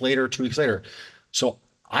week later, 2 weeks later. So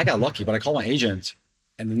I got lucky, but I called my agent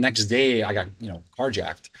and the next day I got,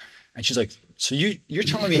 carjacked. And she's like, so you're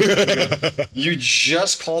telling me you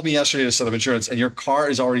just called me yesterday to set up insurance and your car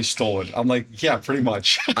is already stolen? I'm like, yeah, pretty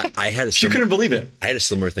much. I had a She couldn't believe it. I had a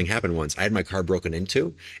similar thing happen once. I had my car broken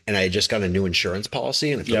into and I had just got a new insurance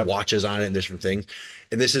policy and it put watches on it and different things.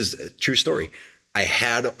 And this is a true story. I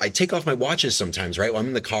take off my watches sometimes, right? When I'm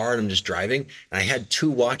in the car and I'm just driving and I had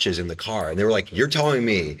 2 watches in the car and they were like, you're telling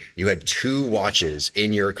me you had 2 watches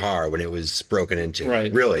in your car when it was broken into.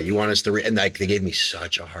 Right. Really? You want us to, and like, they gave me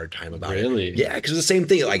such a hard time about it. Really? Yeah. Cause it's the same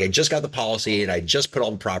thing. Like I just got the policy and I just put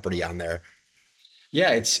all the property on there.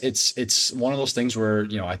 Yeah. It's one of those things where,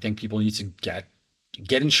 I think people need to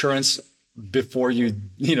get insurance before you,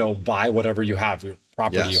 buy whatever you have, your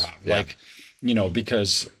property you have. Yeah. Like,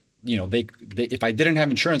 because they if I didn't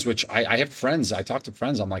have insurance, which I have friends, I talk to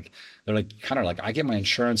friends, I'm like, they're like, kind of like, I get my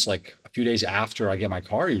insurance like a few days after I get my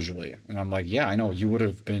car usually. And I'm like, yeah, I know you would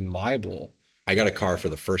have been liable. I got a car for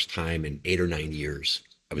the first time in 8 or 9 years.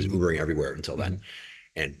 I was Ubering everywhere until then.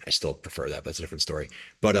 And I still prefer that, but that's a different story.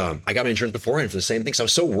 But I got my insurance beforehand for the same thing. So I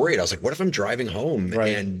was so worried. I was like, what if I'm driving home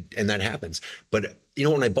and that happens? But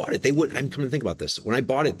when I bought it, I'm coming to think about this. When I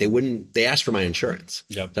bought it, they asked for my insurance.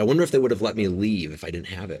 Yep. So I wonder if they would have let me leave if I didn't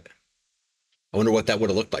have it. I wonder what that would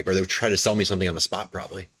have looked like. Or they would try to sell me something on the spot,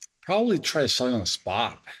 probably. Probably try to sell you on the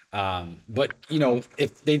spot. But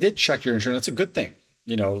if they did check your insurance, that's a good thing.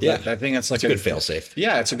 I think that's like it's a good fail safe.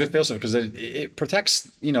 Yeah, it's a good fail safe because it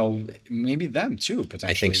protects, maybe them too,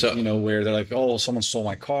 potentially. I think so. Where they're like, oh, someone stole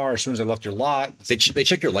my car as soon as I left your lot. They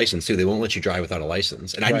check your license too. They won't let you drive without a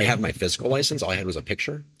license. And I didn't have my physical license. All I had was a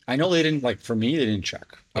picture. I know they didn't, for me, they didn't check.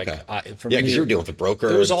 Okay. For yeah, me, because you were dealing with a broker.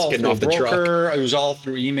 It was all getting through off the broker. truck. It was all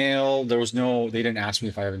through email. They didn't ask me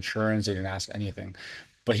if I have insurance. They didn't ask anything.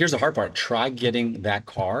 But here's the hard part. Try getting that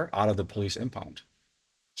car out of the police impound.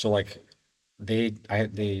 So the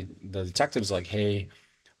detective's like, hey,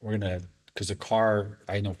 we're gonna because the car,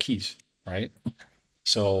 I had no keys, right?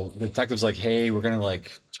 So the detective's like, hey, we're gonna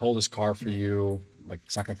like tow this car for you. Like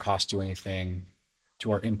it's not gonna cost you anything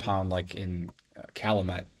to our impound like in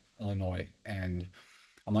Calumet, Illinois. And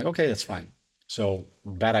I'm like, okay, that's fine. So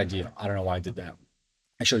bad idea. I don't know why I did that.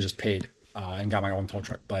 I should have just paid and got my own tow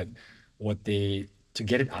truck. But what they to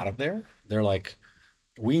get it out of there, they're like,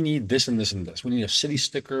 we need this and this and this. We need a city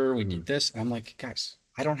sticker. We need this. And I'm like, guys,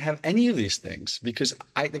 I don't have any of these things because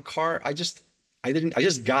I just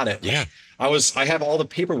got it. Yeah. I have all the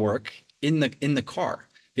paperwork in the car.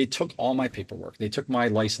 They took all my paperwork. They took my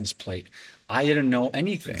license plate. I didn't know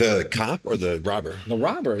anything. The cop or the robber? The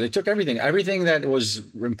robber, they took everything. Everything that was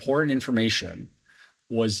important information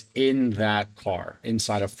was in that car,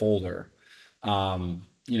 inside a folder.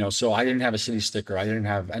 So I didn't have a city sticker. I didn't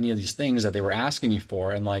have any of these things that they were asking me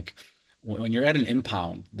for. And like when you're at an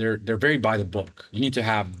impound, they're very by the book. You need to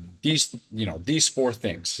have these 4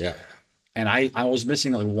 things. Yeah. And I was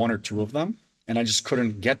missing like 1 or 2 of them. And I just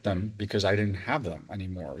couldn't get them because I didn't have them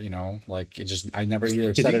anymore. Like I never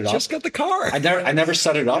either set it up. Just got the car. I never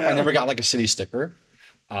set it up. Yeah. I never got like a city sticker.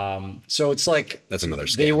 So it's like that's another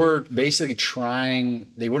scam. They were basically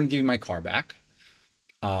they wouldn't give me my car back.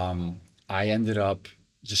 I ended up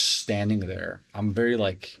just standing there. I'm very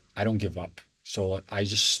like, I don't give up. So I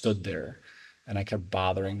just stood there and I kept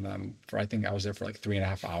bothering them I think I was there for like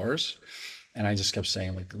 3.5 hours. And I just kept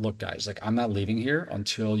saying like, look guys, like I'm not leaving here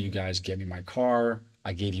until you guys get me my car.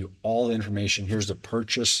 I gave you all the information. Here's the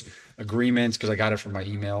purchase agreement because I got it from my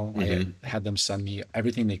email. Mm-hmm. I had them send me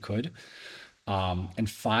everything they could. And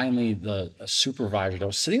finally the supervisor that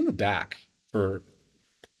was sitting in the back for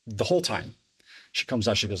the whole time, she comes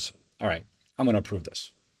out, she goes, all right, I'm going to approve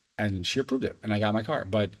this. And she approved it and I got my car.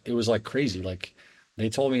 But it was like crazy. Like they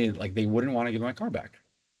told me like they wouldn't want to give my car back.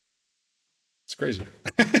 It's crazy.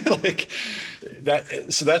 Like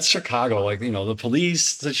that. So that's Chicago. Like, the police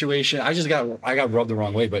situation, I got rubbed the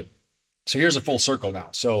wrong way, but so here's a full circle now.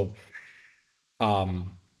 So,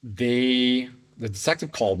 the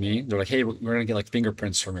detective called me. They're like, hey, we're going to get like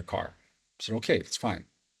fingerprints from your car. I said, okay, it's fine.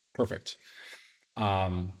 Perfect.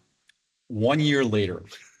 1 year later,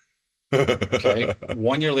 okay.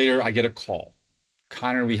 1 year later, I get a call.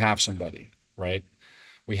 Connor, we have somebody, right?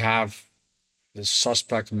 We have the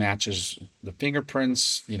suspect matches the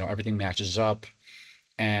fingerprints, everything matches up.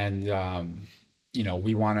 And,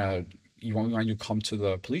 we want you to come to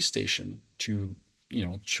the police station to,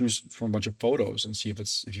 choose from a bunch of photos and see if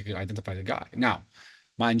you can identify the guy. Now,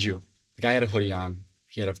 mind you, the guy had a hoodie on,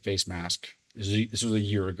 he had a face mask. This was a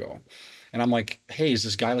year ago. And I'm like, hey, is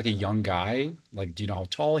this guy like a young guy? Like, do you know how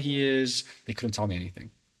tall he is? They couldn't tell me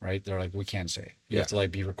anything, right? They're like, we can't say. You have to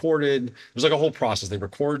like be recorded. There's like a whole process. They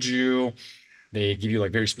record you. They give you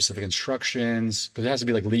like very specific instructions because it has to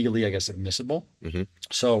be like legally, I guess, admissible. Mm-hmm.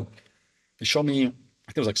 So they showed me, I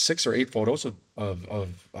think it was like 6 or 8 photos of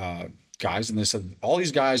guys. And they said, all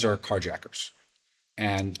these guys are carjackers.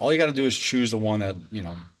 And all you got to do is choose the one that,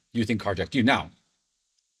 you think carjacked you. Now,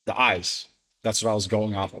 the eyes, that's what I was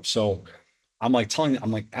going off of. So I'm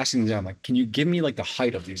asking them, like, can you give me like the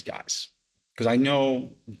height of these guys? Because I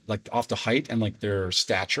know like off the height and like their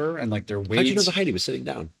stature and like their weight. How'd you know the height? He was sitting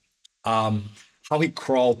down. How he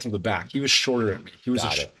crawled through the back. He was shorter than me. He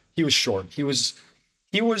was short. He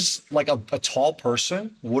was like a tall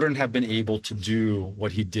person wouldn't have been able to do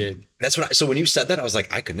what he did. So when you said that, I was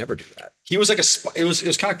like, I could never do that. He was like it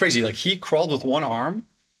was kind of crazy. Like he crawled with one arm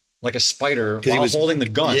like a spider while he was holding the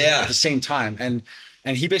gun at the same time.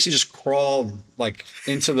 And he basically just crawled like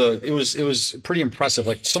into it was pretty impressive.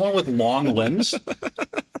 Like someone with long limbs,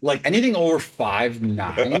 like anything over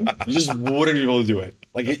 5'9", you just wouldn't be able to do it.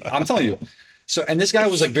 Like I'm telling you. So, and this guy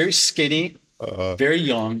was like very skinny, very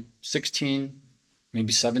young, 16,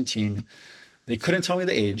 maybe 17. They couldn't tell me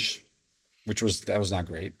the age, that was not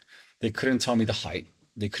great. They couldn't tell me the height.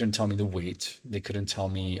 They couldn't tell me the weight. They couldn't tell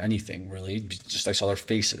me anything really. Just I saw their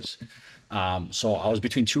faces. So I was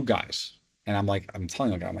between 2 guys. And I'm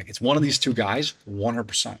telling the guy, it's one of these 2 guys,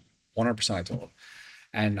 100%. 100% I told him.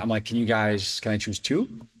 And I'm like, can I choose 2?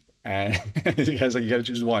 And the guy's like, you got to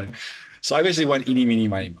choose 1. So I basically went eeny, meeny,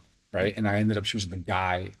 miny, right? And I ended up choosing the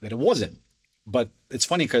guy that it wasn't. But it's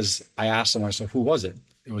funny because I asked him, I said, who was it?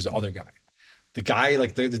 It was the other guy. The guy,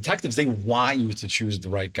 like the detectives, they want you to choose the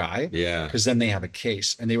right guy. Yeah. Because then they have a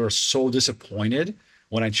case. And they were so disappointed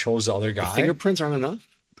when I chose the other guy. The fingerprints aren't enough?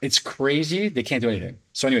 It's crazy. They can't do anything.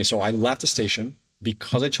 So anyway, so I left the station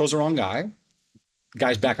because I chose the wrong guy. The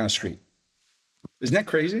guy's back on the street. Isn't that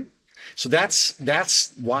crazy? So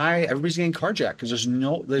that's why everybody's getting carjacked, because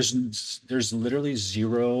there's literally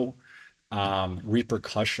zero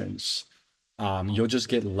repercussions You'll just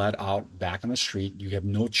get let out back on the street. You have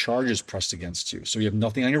no charges pressed against you. So you have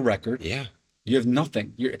nothing on your record. Yeah. You have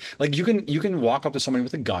nothing. You're like you can walk up to somebody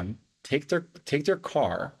with a gun, take their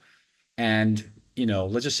car, and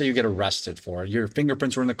let's just say you get arrested for it. Your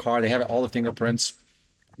fingerprints were in the car. They have all the fingerprints.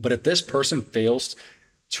 But if this person fails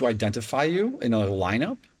to identify you in a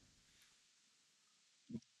lineup,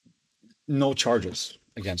 no charges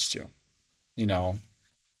against you, you know.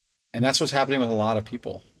 And that's what's happening with a lot of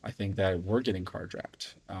people. I think that we're getting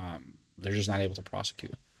carjacked. They're just not able to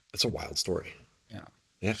prosecute. That's a wild story. Yeah.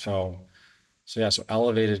 Yeah. So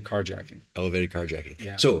elevated carjacking. Elevated carjacking.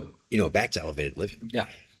 Yeah. So, back to elevated living. Yeah.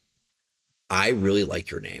 I really like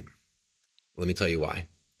your name. Let me tell you why.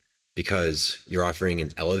 Because you're offering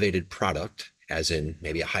an elevated product, as in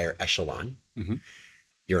maybe a higher echelon. Mm-hmm.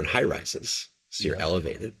 You're in high rises, so you're Yeah.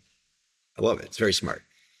 elevated. I love it. It's very smart.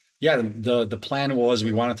 Yeah, the plan was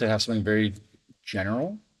we wanted to have something very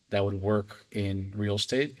general that would work in real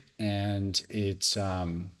estate, and it's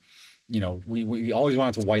we always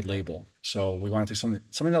wanted to white label, so we wanted to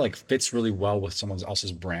something that like fits really well with someone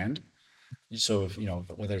else's brand. So if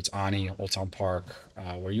whether it's Ani, Old Town Park,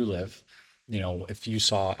 where you live, if you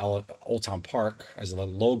saw Old Town Park as a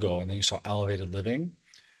logo and then you saw Elevated Living,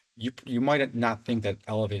 you might not think that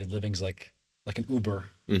Elevated Living is like an Uber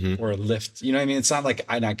or a Lyft. You know what I mean? It's not like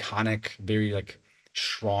an iconic, very like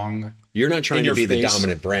strong. You're not trying in to your be the face.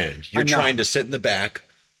 dominant brand. You're I'm not. trying to sit in the back,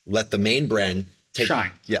 let the main brand take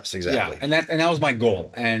Shine. Yes, exactly. Yeah, and that was my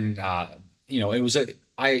goal. And it was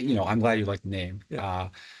I'm glad you like the name. Yeah.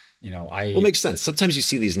 I Well, it makes sense. Sometimes you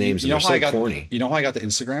see these names and they're so corny. You know how I got the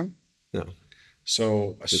Instagram? No.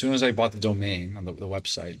 So as soon as I bought the domain on the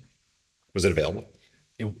website, Was it available?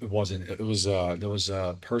 it wasn't. It was there was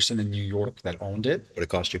a person in New York that owned it. What it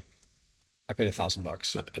cost you? I paid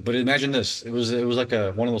 $1,000. But imagine this. It was like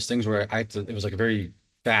one of those things where it was like a very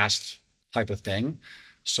fast type of thing.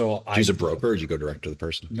 So Did you use a broker or did you go direct to the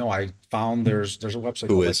person? no, I found there's a website.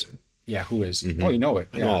 Who called, is? Yeah, who is? Mhm. Oh, you know it.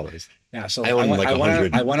 I Yeah. know all these. Yeah. So I own like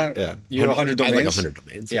 100. I went on. Yeah. You have 100 I have domains? like 100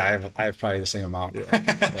 domains. Yeah, I have probably the same amount.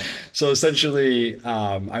 So essentially,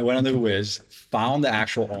 I went on the Whois, found the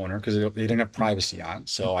actual owner because they didn't have privacy on.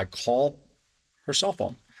 So I called her cell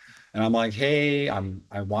phone, and I'm like, "Hey,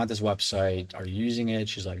 I want this website. Are you using it?"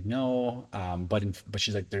 She's like, "No," but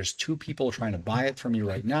she's like, "There's two people trying to buy it from you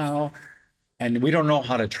right now, and we don't know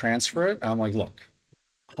how to transfer it." And I'm like, "Look,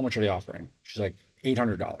 how much are they offering?" She's like,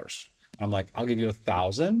 $800. I'm like, "I'll give you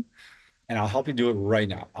 1,000, and I'll help you do it right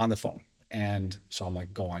now on the phone." And so I'm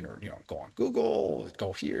like, go on Google,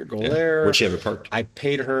 go here, go there. Where'd she have it parked? I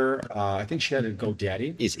paid her, I think she had to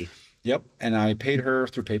GoDaddy. Easy. Yep. And I paid her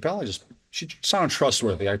through PayPal. She sounded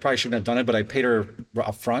trustworthy. I probably shouldn't have done it, but I paid her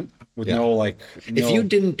up front with Yeah. no. If you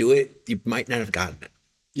didn't do it, you might not have gotten it.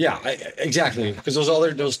 Yeah, exactly. Because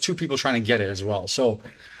those two people trying to get it as well. So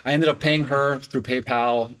I ended up paying her through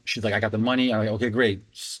PayPal. She's like, "I got the money." I'm like, "Okay, great."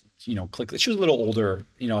 Click. She was a little older,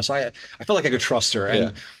 so I felt like I could trust her.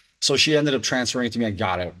 And so she ended up transferring it to me. I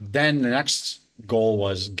got it. Then the next goal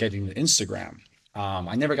was getting the Instagram.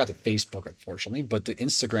 I never got the Facebook, unfortunately, but the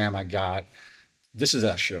Instagram I got. This is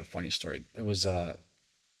actually a funny story. It was like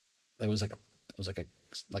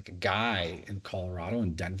a guy in Colorado,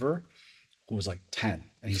 in Denver, who was like 10,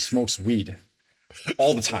 and he smokes weed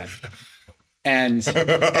all the time. And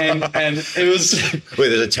it was Wait,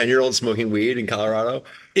 there's a 10-year-old smoking weed in Colorado?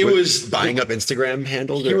 It was buying up Instagram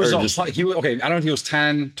handles? he was or just okay, I don't know if he was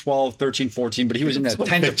 10, 12, 13, 14, but he was in that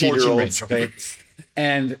 10 to 14 range, okay?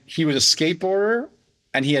 And he was a skateboarder,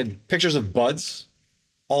 and he had pictures of buds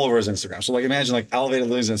all over his Instagram. So like imagine like Elevated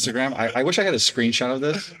Living's Instagram. I wish I had a screenshot of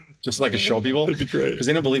this just so I could show people. That'd be great. Because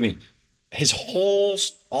they don't believe me.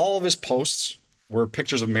 All of his posts were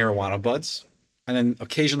pictures of marijuana buds. And then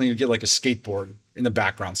occasionally you get like a skateboard in the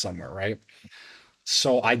background somewhere, right?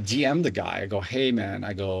 So I DM'd the guy. I go, "Hey man,"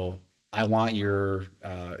 "I want your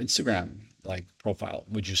Instagram like profile.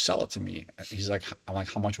 Would you sell it to me?" He's like, I'm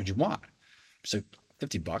like, "How much would you want?" He's like,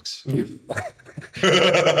 $50.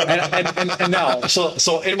 and now,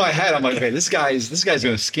 so in my head, I'm like, "Okay, this guy's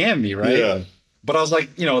gonna scam me, right?" Yeah. But I was like,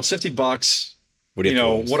 it's $50. What do you have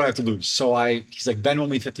to lose? What do I have to lose? So he's like, "Venmo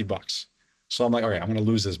me $50. So I'm like, "Okay, I'm gonna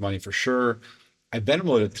lose this money for sure." I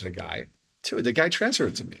Venmoed it to the guy. The guy transferred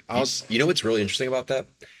it to me. You know what's really interesting about that?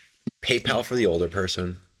 PayPal for the older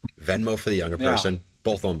person, Venmo for the younger person,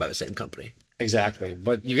 both owned by the same company. Exactly.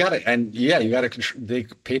 But you gotta control.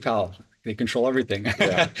 PayPal, they control everything.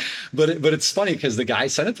 Yeah. but it's funny because the guy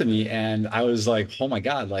sent it to me, and I was like, "Oh my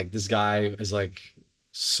god! Like this guy is like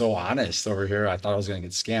so honest over here." I thought I was gonna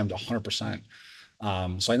get scammed 100%.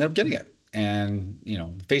 So I ended up getting it, and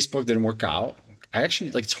Facebook didn't work out. I actually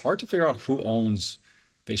it's hard to figure out who owns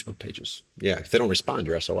Facebook pages. Yeah, if they don't respond,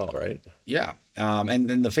 you're SOL, right? Yeah. And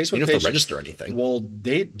then the Facebook You don't page, have to register anything. well,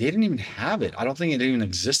 they didn't even have it. I don't think it even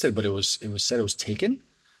existed, but it was said it was taken,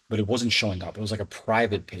 but it wasn't showing up. It was like a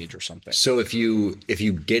private page or something. So if you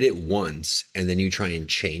get it once and then you try and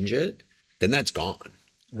change it, then that's gone.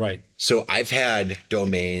 Right. So I've had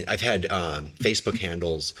Facebook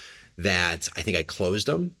handles that I think I closed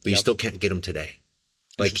them, but you still can't get them today.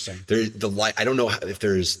 Like I don't know if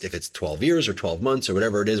it's 12 years or 12 months or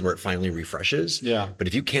whatever it is where it finally refreshes. Yeah. But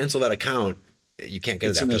if you cancel that account, you can't get it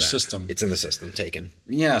It's after in the that. system. It's in the system taken.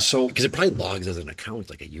 Yeah. So Because it probably logs as an account,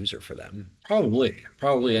 like a user for them. probably,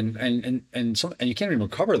 and you can't even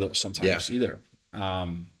recover those sometimes either. I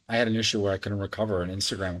had an issue where I couldn't recover an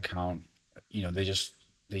Instagram account. You know, they just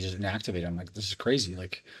inactivate. I'm like, this is crazy.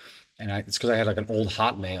 Like, it's because I had like an old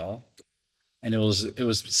Hotmail, and it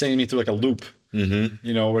was sending me through like a loop. Mm-hmm.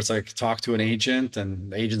 You know, where it's like talk to an agent, and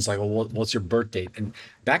the agent's like, well, what's your birth date? And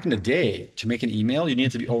back in the day, to make an email, you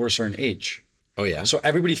needed to be over a certain age. Oh yeah. So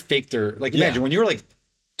everybody faked their, like, imagine when you were like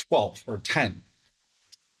 12 or 10,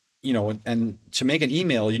 you know, and to make an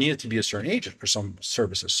email, you needed to be a certain age for some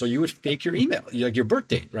services. So you would fake your email, like your birth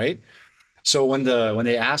date, right? So when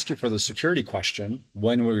they ask you for the security question,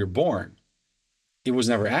 when were you born? It was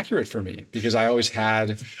never accurate for me because I always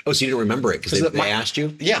had. Oh, so you didn't remember it because they asked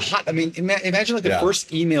you? Yeah. I mean, imagine like the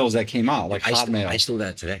first emails that came out, like Hotmail. I still do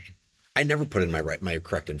that today. I never put in my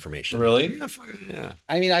correct information. Really? Yeah.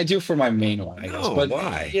 I mean, I do for my main one, I guess. No, But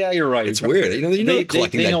why? Yeah, you're right. It's weird. You know they're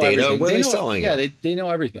collecting that know data. everything. What are they know, selling? Yeah, they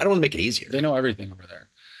know everything. I don't want to make it easier. They know everything over there.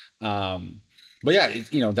 But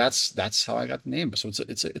yeah, that's how I got the name. So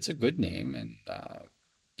it's a good name, and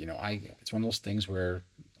it's one of those things where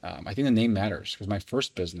I think the name matters because my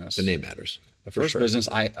first business, The name matters. the first business,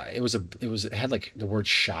 it had like the word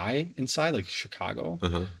shy inside, like Chicago.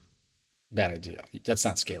 Uh-huh. Bad idea. That's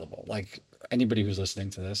not scalable. Like anybody who's listening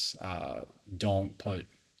to this, don't put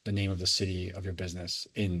the name of the city of your business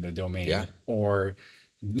in the domain or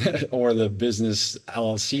the business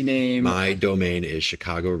LLC name. My domain is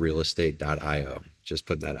chicagorealestate.io. Just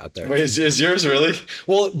putting that out there. Wait, is yours really?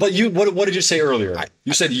 Well, but what did you say earlier?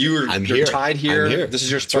 You said you're tied here. I'm here. This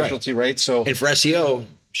is your specialty, right? So and for SEO,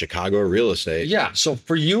 Chicago real estate. Yeah. So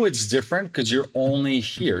for you, it's different because you're only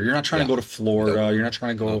here. You're not trying to go to Florida. No. You're not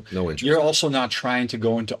trying to go. No interest. You're also not trying to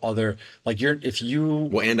go into other, like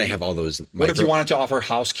Well, and I have all those. What if you wanted to offer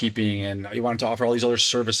housekeeping and you wanted to offer all these other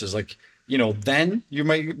services? Like, then you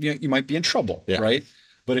might be in trouble, right?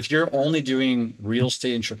 But if you're only doing real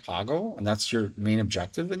estate in Chicago and that's your main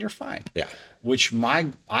objective, then you're fine. Yeah. Which my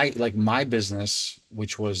business,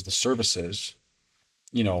 which was the services,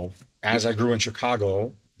 as I grew in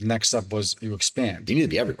Chicago, the next step was you expand. You need to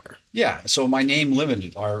be everywhere. Yeah. So my name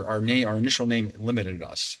limited our initial name limited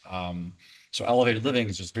us. So Elevated Living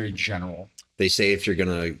is just very general. They say if you're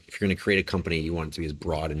gonna create a company, you want it to be as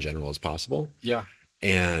broad and general as possible. Yeah.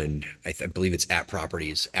 And I believe it's at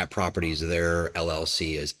Properties. At Properties, their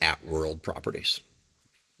LLC is at World Properties.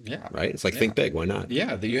 Yeah. Right. It's like think big. Why not?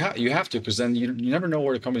 Yeah. You have to, because then you never know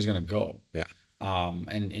where the company's going to go. Yeah.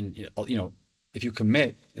 And if you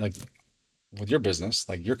commit, like with your business,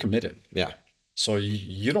 like you're committed. Yeah. So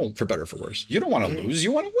you don't, for better or for worse, you don't want to lose.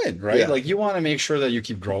 You want to win, right? Yeah. Like you want to make sure that you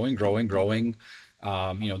keep growing. Doing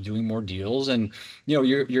more deals, and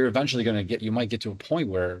you're eventually going to you might get to a point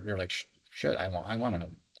where you're like, shit, I want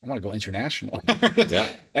to go international. Yeah.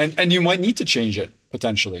 And you might need to change it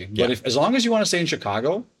potentially. But as long as you want to stay in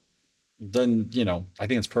Chicago, then I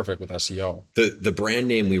think it's perfect with SEO. The brand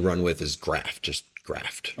name we run with is Graft, just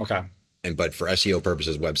Graft. Okay. But for SEO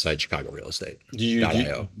purposes, website Chicago Real Estate. Do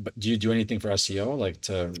you do anything for SEO, like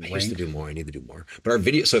to rank? I used to do more. I need to do more. But our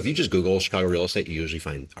video. So if you just Google Chicago Real Estate, you usually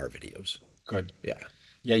find our videos. Good. Yeah.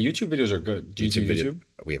 Yeah. YouTube videos are good. Do you do YouTube?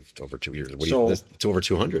 We have over 2 years. It's over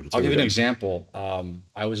 200. I'll give you an example.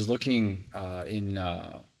 I was looking in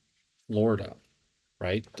Florida,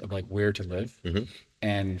 right, of like where to live. Mm-hmm.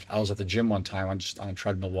 And I was at the gym one time. I'm just on a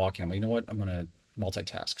treadmill walking. I'm like, you know what? I'm gonna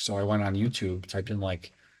multitask. So I went on YouTube, typed in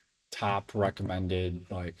like top recommended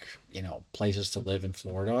places to live in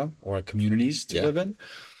Florida or communities to live in.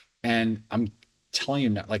 And I'm telling you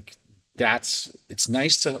now, like it's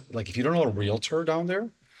nice to, like, if you don't know a realtor down there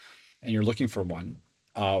and you're looking for one,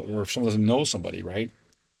 or if someone doesn't know somebody, right?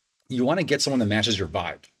 You want to get someone that matches your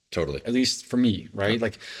vibe. Totally. At least for me, right?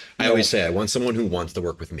 Like I always say, I want someone who wants to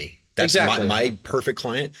work with me. That's exactly my perfect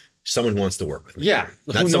client. Someone who wants to work with me. Yeah.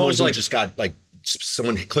 Not someone who just got like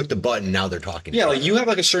someone clicked a button. Now they're talking. Yeah. Like you have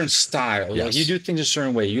like a certain style. Yes. Like you do things a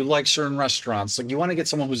certain way. You like certain restaurants. Like you want to get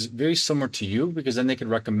someone who's very similar to you, because then they could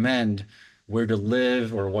recommend where to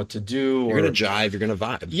live or what to do. You're going to jive. You're going to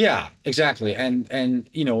vibe. Yeah, exactly. And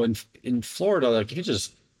in Florida, like you can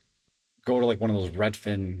just go to like one of those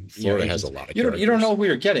Redfin. Florida has a lot of you don't characters. know who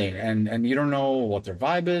you're getting, and you don't know what their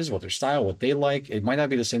vibe is, what their style, what they like. It might not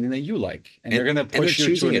be the same thing that you like, and they're gonna And they're push you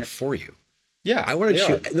choosing to it for you. Yeah, I want to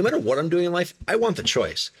they are. choose, no matter what I'm doing in life, I want the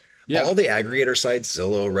choice. Yeah. All the aggregator sites,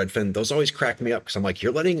 Zillow, Redfin, those always crack me up because I'm like,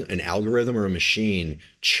 you're letting an algorithm or a machine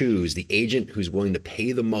choose the agent who's willing to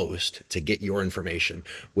pay the most to get your information,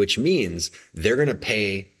 which means they're going to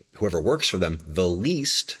pay whoever works for them the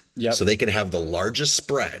least. Yep. So they can have the largest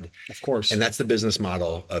spread. Of course. And that's the business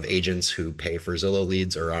model of agents who pay for Zillow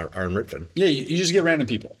leads or are on Redfin. Yeah, you just get random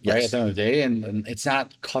people, right? Yes. At the end of the day, and it's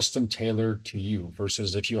not custom tailored to you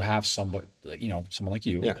versus if you have somebody, someone like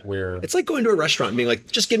you, Yeah. where It's like going to a restaurant and being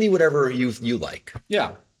like, just give me whatever you like.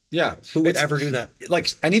 yeah, Who would It's ever do that? like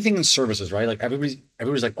anything in services, right? Like everybody's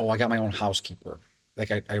like, oh, I got my own housekeeper,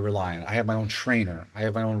 like I rely on. I have my own trainer. I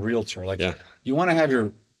have my own realtor. Like Yeah. you want to have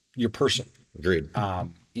your person. Agreed.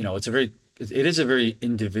 It is a very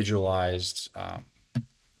individualized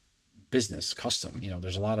business custom.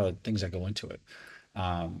 There's a lot of things that go into it.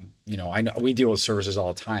 I know we deal with services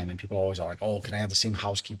all the time, and people always are like, oh, can I have the same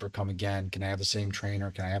housekeeper come again? Can I have the same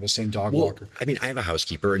trainer? Can I have the same dog walker? I mean, I have a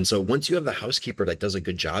housekeeper, and so once you have the housekeeper that does a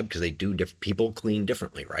good job, because they do people clean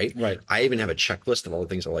differently, right? Right. I even have a checklist of all the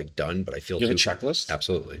things I like done, but I feel You have a too- checklist?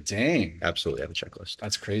 Absolutely, Dang, absolutely, I have a checklist.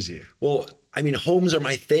 that's crazy. Well, I mean, homes are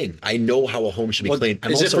my thing. I know how a home should be Well, cleaned.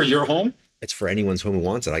 is it for your home? It's for anyone's home who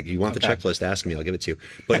wants it. You want the Okay. checklist? Ask me. I'll give it to you.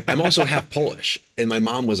 But I'm also half Polish, and my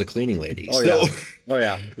mom was a cleaning lady. Oh so yeah. Oh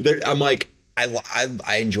yeah. I'm like,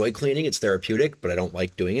 I enjoy cleaning. It's therapeutic, but I don't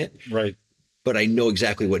like doing it. Right. But I know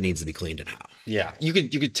exactly what needs to be cleaned and how. Yeah. You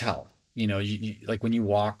could tell. You like when you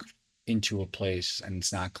walk into a place and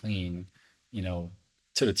it's not clean, to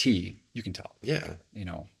the T, you can tell. Yeah.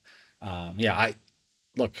 I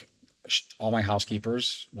look, all my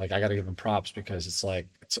housekeepers, like I got to give them props because it's like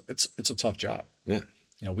it's a tough job. Yeah.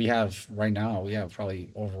 We have right now probably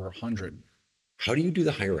over 100. How do you do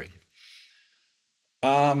the hiring?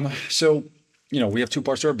 So we have two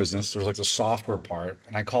parts to our business. There's like the software part,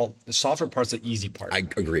 and I call the software part's the easy part. I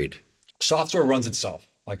agreed. Software runs itself,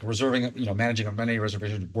 like reserving, managing amenity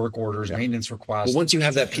reservations, work orders, maintenance requests. Well, once you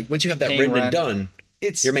have that Paying written and rent. done,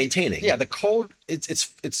 you're maintaining. Yeah, the code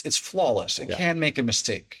it's flawless. It can make a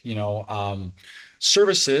mistake.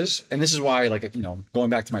 Services, and this is why, like, going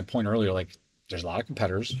back to my point earlier, like there's a lot of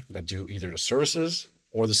competitors that do either the services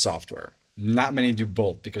or the software. Not many do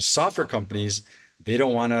both because software companies, they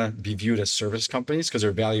don't want to be viewed as service companies because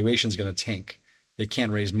their valuation is going to tank. They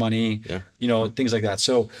can't raise money, things like that.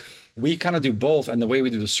 So we kind of do both. And the way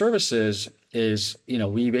we do the services is,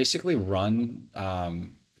 we basically run.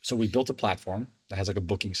 So we built a platform that has like a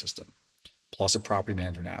booking system plus a property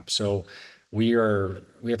management app. So we have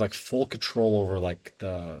like full control over like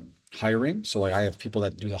the hiring. So like I have people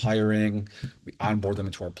that do the hiring, we onboard them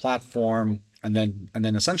into our platform. And then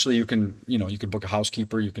essentially you can book a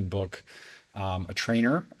housekeeper, you can book a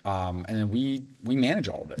trainer, and then we manage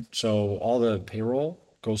all of it. So all the payroll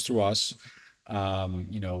goes through us. Are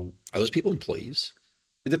those people employees?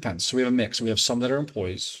 It depends. So we have a mix. We have some that are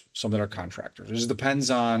employees, some that are contractors. It just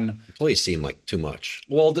depends on. Employees seem like too much.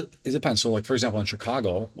 Well, it depends. So like, for example, in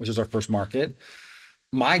Chicago, which is our first market,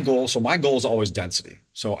 my goal is always density.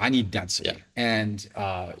 So I need density. Yeah. And,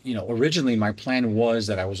 originally my plan was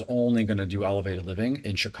that I was only going to do elevated living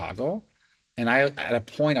in Chicago. And at a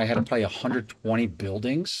point I had probably 120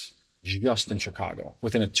 buildings just in Chicago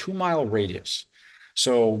within a 2-mile radius.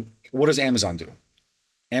 So what does Amazon do?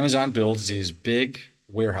 Amazon builds these big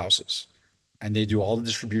warehouses and they do all the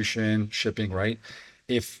distribution, shipping, right?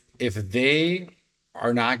 If they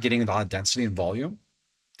are not getting a lot of density and volume,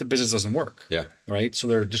 the business doesn't work. Yeah. Right. So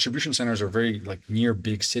their distribution centers are very like near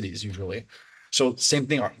big cities usually. So same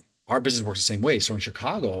thing. Our business works the same way. So in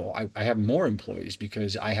Chicago, I have more employees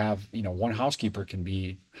because I have, one housekeeper can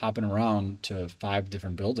be hopping around to 5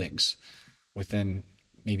 different buildings within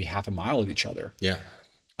maybe half a mile of each other. Yeah.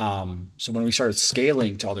 So when we started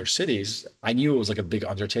scaling to other cities, I knew it was like a big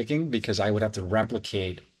undertaking because I would have to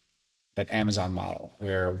replicate that Amazon model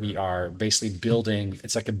where we are basically building.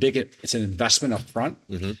 It's an investment up front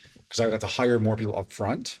because I would have to hire more people up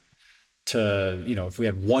front to, if we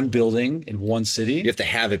had one building in one city. You have to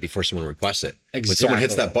have it before someone requests it. When Exactly. someone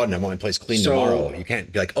hits that button, I want my place clean tomorrow. You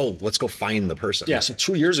can't be like, oh, let's go find the person. Yeah. So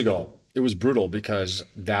 2 years ago, it was brutal because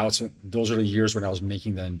those are the years when I was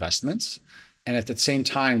making the investments. And at the same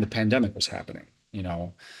time, the pandemic was happening,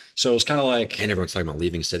 So it was kind of like. And everyone's talking about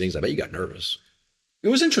leaving cities. I bet you got nervous. It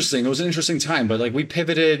was interesting. It was an interesting time, but like we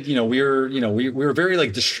pivoted, we were very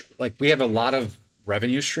like we have a lot of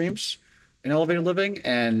revenue streams in elevated living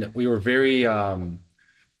and we were very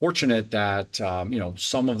fortunate that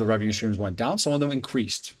some of the revenue streams went down, some of them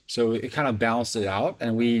increased, so it kind of balanced it out,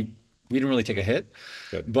 and we didn't really take a hit.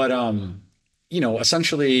 Good. But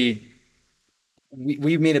essentially,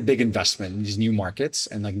 we made a big investment in these new markets,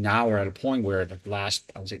 and like now we're at a point where the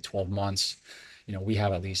last, I would say, 12 months, we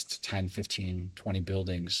have at least 10, 15, 20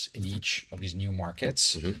 buildings in each of these new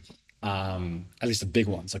markets. At least the big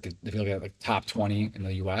ones. Like if you look at like top 20 in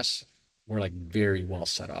the US, we're like very well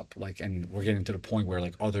set up. Like, and we're getting to the point where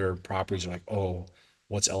like other properties are like, oh,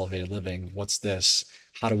 what's elevated living? What's this?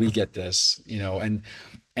 How do we get this?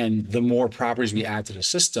 And the more properties we add to the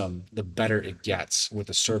system, the better it gets with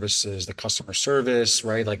the services, the customer service,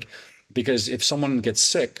 right? Like, because if someone gets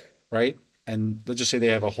sick, right, and let's just say they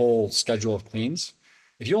have a whole schedule of cleans,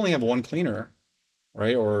 if you only have one cleaner,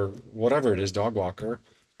 right, or whatever it is, dog walker,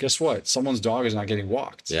 guess what? Someone's dog is not getting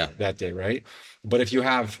walked that day, right? But if you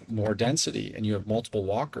have more density and you have multiple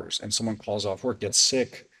walkers and someone calls off work, gets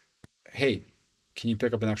sick, hey, can you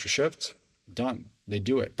pick up an extra shift? Done. They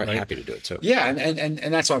do it. But right? happy to do it too. Yeah,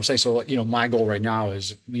 and that's what I'm saying. So my goal right now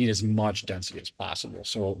is need as much density as possible.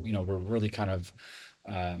 So we're really kind of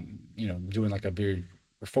doing like we're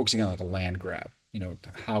focusing on like a land grab.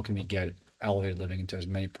 How can we get elevated living into as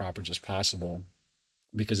many properties as possible?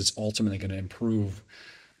 Because it's ultimately going to improve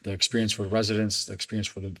the experience for the residents, the experience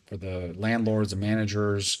for the landlords, the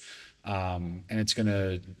managers, and it's going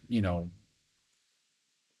to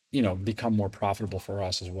become more profitable for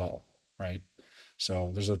us as well, right?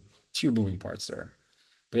 So there's a few moving parts there,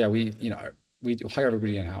 but yeah, we hire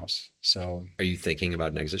everybody in house. So Are you thinking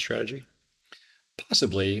about an exit strategy?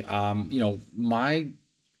 possibly,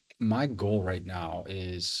 my goal right now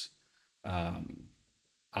is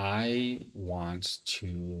I want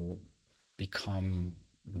to become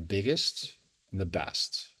the biggest and the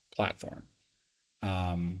best platform.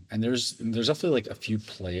 And there's definitely like a few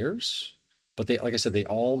players, but they, like I said, they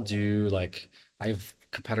all do like, I have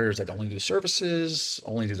competitors that only do services,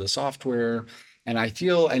 only do the software. And I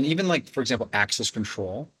feel, and even like, for example, access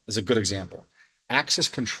control is a good example. Access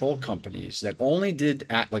control companies that only did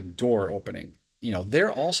at like door opening,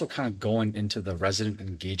 they're also kind of going into the resident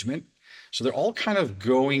engagement. So they're all kind of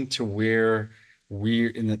going to where we're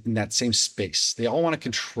in that same space. They all want to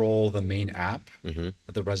control the main app that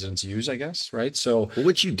the residents use, I guess, right? So Well,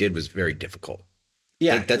 what you did was very difficult.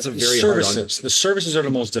 yeah, Like, that's a the very services. The services are the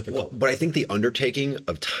most difficult. But I think the undertaking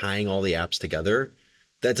of tying all the apps together,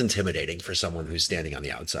 that's intimidating for someone who's standing on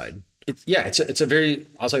the outside. It's a very,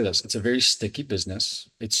 I'll tell you this, it's a very sticky business.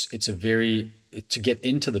 To get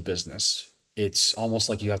into the business, it's almost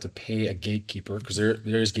like you have to pay a gatekeeper because there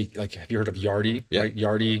is like, have you heard of Yardi? Yeah. Right?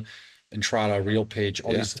 Yardi, Entrada, RealPage,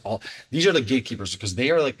 these are the gatekeepers because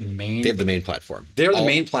they are like the main. They have the main platform. They're the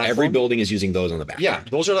main platform. Every building is using those on the back. Yeah,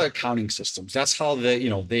 those are the accounting systems. That's how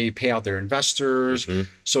they pay out their investors.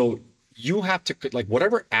 So you have to, like,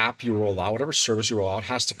 whatever app you roll out, whatever service you roll out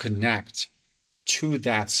has to connect to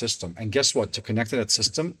that system. And guess what? To connect to that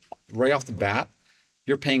system, right off the bat,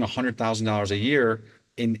 you're paying $100,000 a year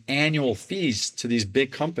in annual fees to these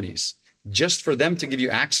big companies just for them to give you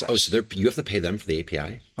access. Oh, so you have to pay them for the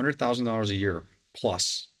API? $100,000 a year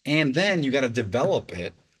plus. And then you got to develop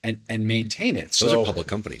it and maintain it. Those are public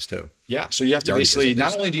companies too. Yeah. So you have to Yardi basically,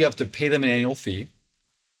 does not only do you have to pay them an annual fee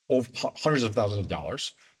of hundreds of thousands of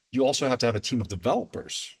dollars, you also have to have a team of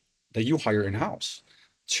developers that you hire in-house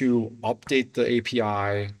to update the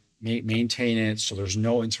API, maintain it so there's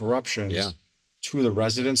no interruptions to the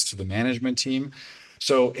residents, to the management team.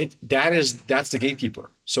 So that's the gatekeeper.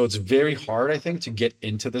 So it's very hard, I think, to get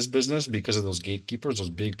into this business because of those gatekeepers,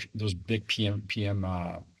 those big PM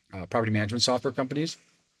property management software companies,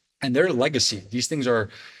 and their legacy. These things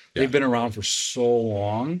they've been around for so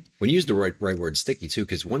long. When you use the right word, sticky too,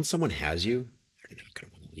 because once someone has you, they're not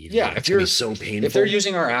going to want to leave. Yeah, it's going to be so painful. If they're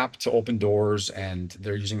using our app to open doors and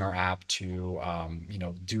they're using our app to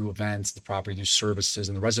do events, the property do services,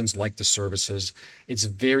 and the residents like the services, it's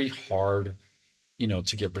very hard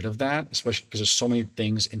to get rid of that, especially because there's so many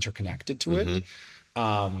things interconnected to it.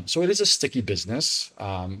 So it is a sticky business.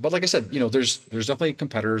 But like I said, there's definitely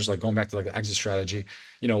competitors, like going back to like the exit strategy.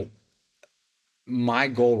 My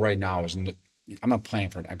goal right now is, I'm not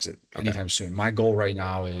planning for an exit anytime soon. My goal right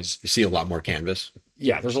now is, you see a lot more canvas.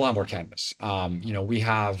 Yeah, there's a lot more canvas. We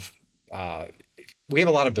have a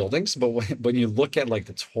lot of buildings, but when you look at like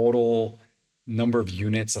the total number of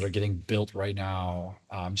units that are getting built right now,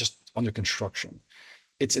 just under construction,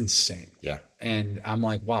 it's insane. Yeah. And I'm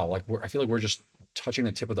like, wow, like I feel like we're just touching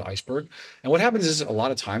the tip of the iceberg. And what happens is a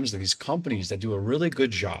lot of times these companies that do a really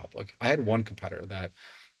good job, like I had one competitor that,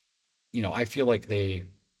 I feel like they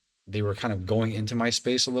were kind of going into my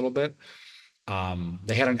space a little bit.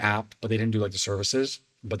 They had an app, but they didn't do like the services.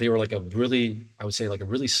 but they were like I would say like a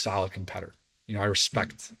really solid competitor. You know, I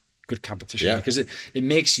respect good competition because it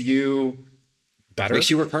makes you better. Makes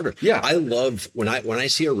you work harder. Yeah. I love when I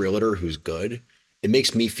see a realtor who's good, it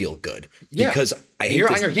makes me feel good because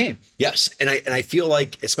you're on your game. Yes. And I feel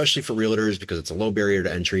like, especially for realtors, because it's a low barrier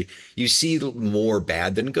to entry, you see more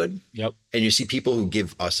bad than good. Yep. And you see people who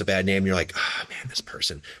give us a bad name, and you're like, oh man, this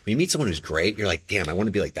person. When you meet someone who's great, you're like, damn, I want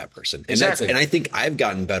to be like that person. And exactly. And I think I've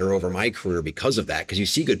gotten better over my career because of that. Because you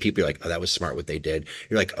see good people, you're like, oh, that was smart what they did.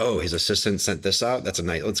 You're like, oh, his assistant sent this out. That's a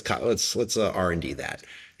nice. Let's R&D that.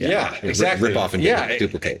 Yeah, exactly. Rip off and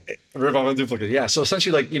duplicate. Rip off and duplicate. Yeah. So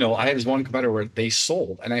essentially, like, you know, I had this one competitor where they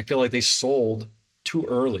sold, and I feel like they sold too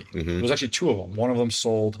early. Mm-hmm. It was actually two of them. One of them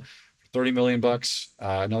sold for $30 million.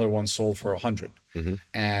 Another one sold for 100. Mm-hmm.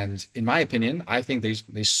 And in my opinion, I think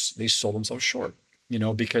they sold themselves short. You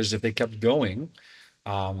know, because if they kept going,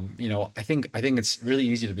 you know, I think it's really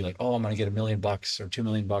easy to be like, oh, I'm going to get $1 million or $2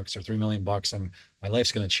 million or $3 million, and my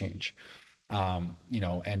life's going to change. You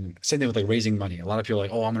know, and same thing with like raising money. A lot of people are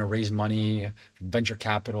like, oh, I'm going to raise money from venture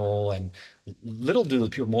capital, and little do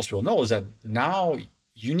most people know is that now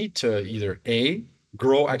you need to either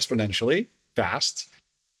grow exponentially fast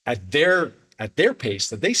at their pace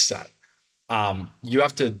that they set. You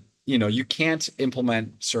have to, you know, you can't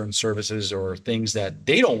implement certain services or things that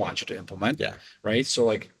they don't want you to implement. Yeah. Right. So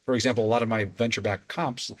like, for example, a lot of my venture-backed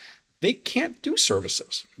comps, they can't do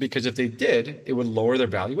services because if they did, it would lower their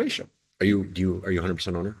valuation. Are you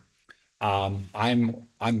 100% owner?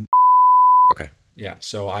 I'm Okay. Yeah.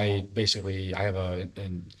 So I have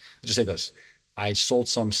and just say this, I sold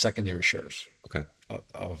some secondary shares. Okay.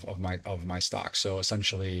 Of my stock. So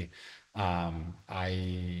essentially,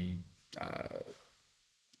 I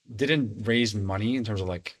didn't raise money in terms of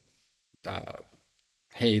like,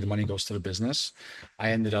 hey, the money goes to the business.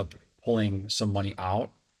 I ended up pulling some money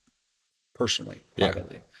out personally,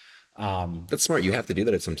 privately. That's smart. You have to do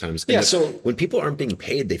that at sometimes. And so when people aren't being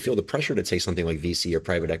paid, they feel the pressure to take something like VC or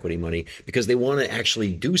private equity money because they want to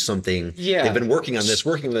actually do something. Yeah. They've been working on this.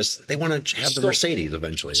 They want to have the Mercedes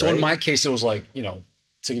eventually. So right? in my case, it was like, you know,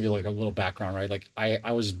 to give you like a little background, right? Like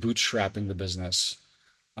I was bootstrapping the business.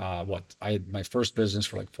 I had my first business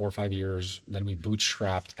for like 4 or 5 years. Then we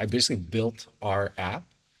bootstrapped. I basically built our app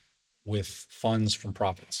with funds from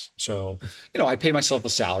profits. So, you know, I paid myself a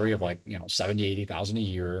salary of like, you know, 70, 80,000 a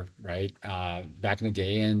year, right? Back in the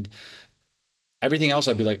day. And everything else,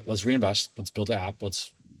 I'd be like, let's reinvest, let's build an app,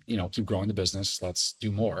 let's, you know, keep growing the business, let's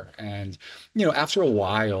do more. And, you know, after a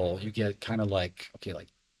while, you get kind of like, okay, like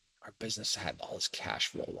our business had all this cash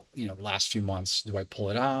flow, you know, the last few months, do I pull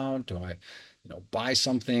it out? Do I, you know, buy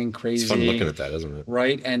something crazy? It's fun looking at that, isn't it?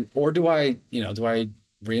 Right. And, or do I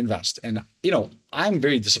reinvest? And, you know, I'm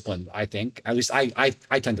very disciplined, I think, at least I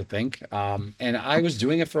tend to think, and I was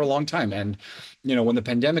doing it for a long time. And, you know, when the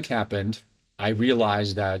pandemic happened, I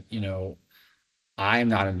realized that, you know, I'm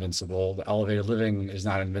not invincible. The elevated living is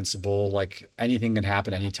not invincible. Like anything can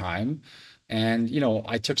happen anytime. And, you know,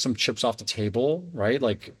 I took some chips off the table, right?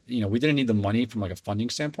 Like, you know, we didn't need the money from like a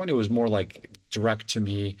funding standpoint. It was more like direct to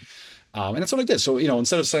me. And that's what I did. So, you know,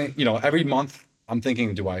 instead of saying, you know, every month I'm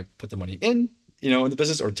thinking, do I put the money in, you know, in the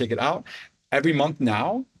business or take it out every month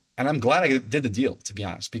now? And I'm glad I did the deal, to be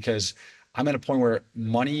honest, because I'm at a point where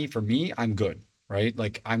money for me, I'm good, right?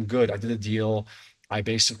 Like I'm good. I did a deal. I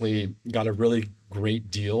basically got a really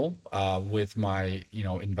great deal with my, you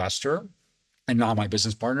know, investor and now my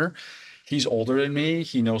business partner. He's older than me.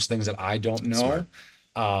 He knows things that I don't know.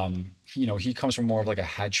 You know, he comes from more of like a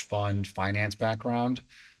hedge fund finance background.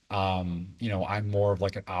 You know, I'm more of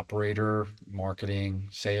like an operator, marketing,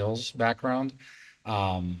 sales background.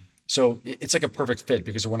 So it's like a perfect fit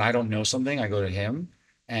because when I don't know something, I go to him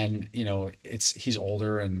and, you know, he's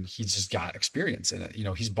older and he's just got experience in it. You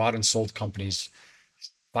know, he's bought and sold companies,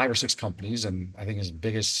 5 or 6 companies. And I think his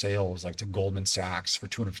biggest sale was like to Goldman Sachs for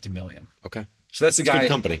 250 million. Okay. So that's the guy. Good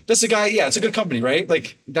company. That's the guy. Yeah, it's a good company, right?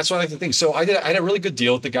 Like that's what I like to think. So I had a really good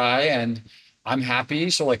deal with the guy, and I'm happy.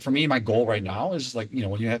 So like for me, my goal right now is like, you know,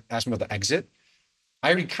 when you asked me about the exit, I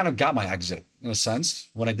already kind of got my exit in a sense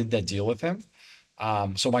when I did that deal with him.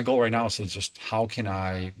 So my goal right now is to just how can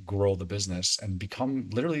I grow the business and become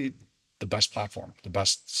literally the best platform, the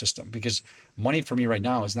best system? Because money for me right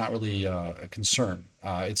now is not really a concern.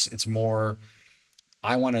 It's more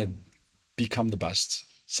I want to become the best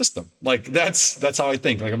system. Like that's how I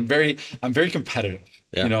think. Like I'm very competitive,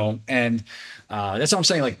 you know, and that's what I'm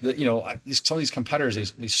saying. Like you know, some of these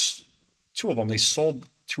competitors, these 2 of them, they sold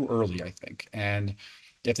too early, I think. And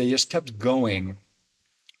if they just kept going,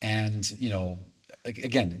 and you know, like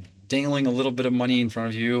again, dangling a little bit of money in front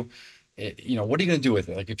of you, you know, what are you going to do with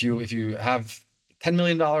it? Like if you have $10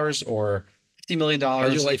 million or $50 million.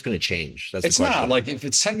 How's your life going to change? That's It's the question. not like if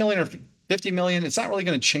it's 10 million or 50 million, it's not really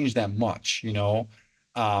going to change that much, you know?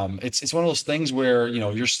 It's one of those things where, you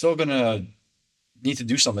know, you're still going to need to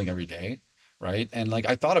do something every day. Right. And like,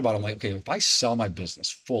 I thought about it, I'm like, okay, if I sell my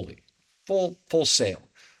business fully, full sale,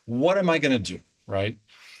 what am I going to do? Right.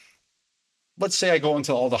 Let's say I go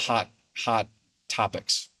into all the hot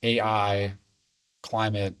topics, AI,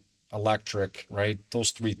 climate, electric, right?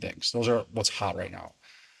 Those three things. Those are what's hot right now.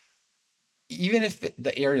 Even if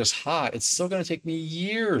the area is hot, it's still going to take me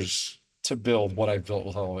years to build what I've built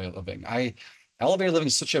with Elevated Living. Elevated Living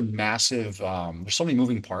is such a massive, there's so many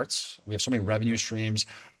moving parts. We have so many revenue streams.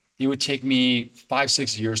 It would take me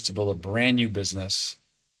 5-6 years to build a brand new business.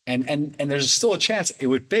 And there's still a chance it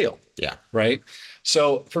would fail. Yeah. Right.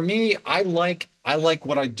 So for me, I like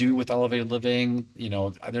what I do with Elevated Living. You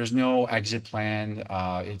know, there's no exit plan.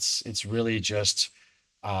 It's really just,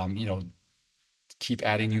 you know, keep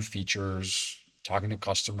adding new features, talking to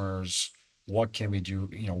customers. What can we do?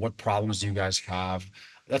 You know, what problems do you guys have?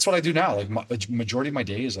 That's what I do now. Like majority of my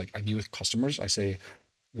day is like I meet with customers. I say,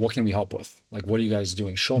 what can we help with? Like, what are you guys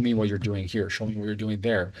doing? Show me what you're doing here. Show me what you're doing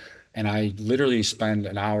there. And I literally spend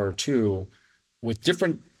an hour or two with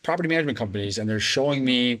different property management companies, and they're showing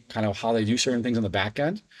me kind of how they do certain things on the back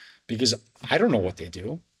end, because I don't know what they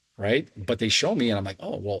do, right? But they show me, and I'm like,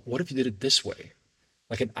 oh, well, what if you did it this way?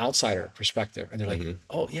 Like an outsider perspective. And they're like,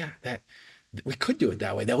 oh yeah, we could do it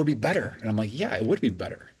that way. That would be better. And I'm like, yeah, it would be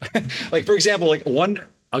better. Like, for example,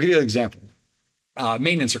 I'll give you an example.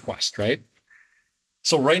 Maintenance request, right?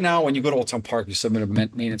 So right now, when you go to Old Town Park, you submit a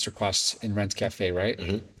maintenance request in Rent Cafe, right?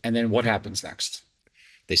 And then what happens next?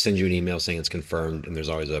 They send you an email saying it's confirmed, and there's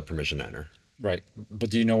always a permission to enter. Right. But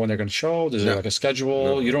do you know when they're going to show? Is there like a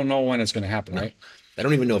schedule? No. You don't know when it's going to happen, right? I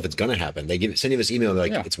don't even know if it's going to happen. They send you this email, they're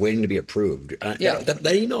like, it's waiting to be approved.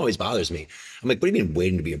 That email always bothers me. I'm like, what do you mean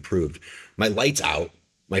waiting to be approved? My light's out.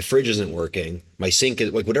 My fridge isn't working. My sink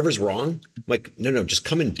is like, whatever's wrong. I'm like, no, just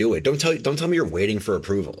come and do it. Don't tell me you're waiting for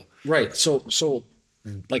approval. Right. So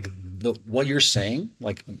like what you're saying,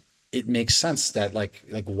 like it makes sense that like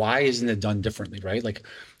why isn't it done differently, right? Like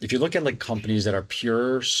if you look at like companies that are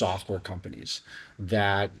pure software companies,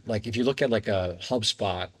 that like if you look at like a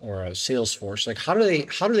HubSpot or a Salesforce, like how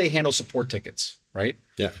do they handle support tickets, right?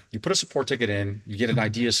 Yeah. You put a support ticket in, you get an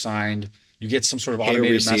ID assigned, you get some sort of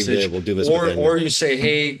automated message, we'll do this or you say,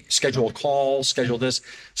 hey, schedule a call, schedule this.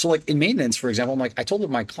 So like in maintenance, for example, I'm like, I told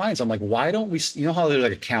my clients, I'm like, why don't we, you know how there's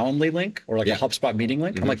like a Calendly link or like a HubSpot meeting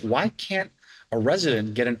link? I'm like, why can't a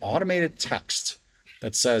resident get an automated text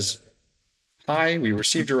that says, hi, we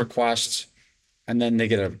received your request, and then they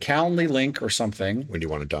get a Calendly link or something. When do you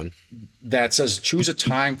want it done? That says choose a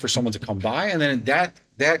time for someone to come by, and then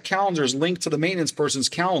that calendar is linked to the maintenance person's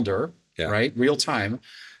calendar, right, real time,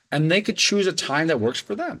 and they could choose a time that works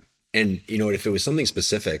for them. And you know what? If it was something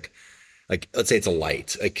specific, like let's say it's a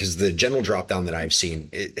light, because the general drop down that I've seen,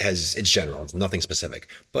 it's general, it's nothing specific.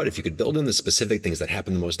 But if you could build in the specific things that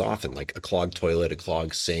happen the most often, like a clogged toilet, a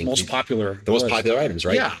clogged sink, the most popular items,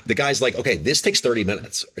 right? Yeah. The guy's like, okay, this takes 30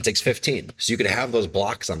 minutes, or it takes 15. So you could have those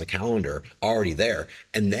blocks on the calendar already there,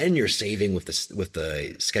 and then you're saving with the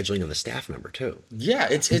scheduling of the staff member too. Yeah,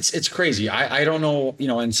 it's crazy. I don't know, you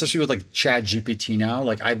know, and especially with like Chat GPT now,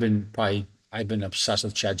 like I've been obsessed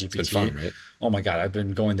with Chat GPT. It's fun, right? Oh my God, I've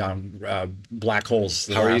been going down black holes.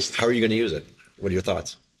 How are you going to use it? What are your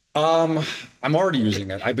thoughts? I'm already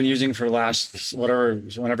using it. I've been using it for the last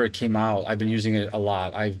whenever it came out. I've been using it a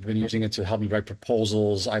lot. I've been using it to help me write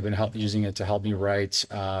proposals. I've been using it to help me write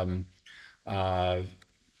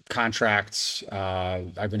contracts.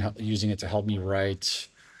 I've been using it to help me write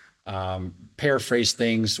paraphrase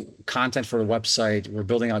things, content for the website. We're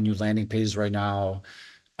building out new landing pages right now.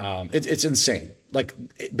 It's insane. Like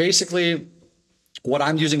basically what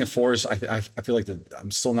I'm using it for is I feel like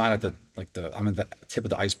I'm still not at I'm at the tip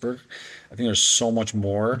of the iceberg. I think there's so much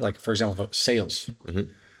more, like for example, sales.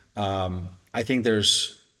 I think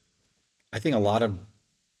a lot of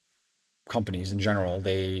companies in general,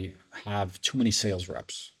 they have too many sales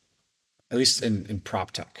reps, at least in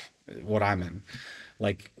prop tech, what I'm in.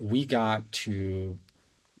 Like we got to,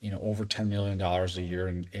 you know, over $10 million a year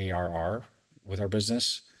in ARR with our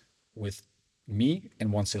business, with me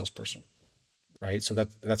and one salesperson, right? So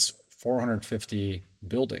that's 450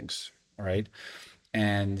 buildings, right?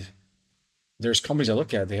 And there's companies I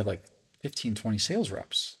look at, they have like 15, 20 sales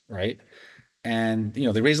reps, right? And, you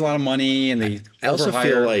know, they raise a lot of money and they I also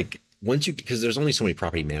feel like because there's only so many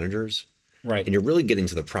property managers, right? And you're really getting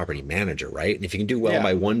to the property manager, right? And if you can do well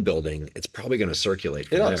by one building, it's probably going to circulate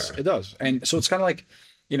from there. It does. And so it's kind of like,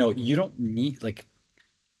 you know, you don't need, like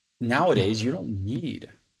nowadays, you don't need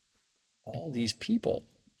all these people.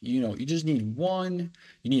 you just need one.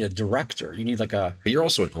 You need a director. You need like a. But you're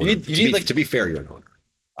also an owner. To be fair, you're an owner.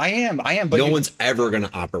 I am. But no one's ever going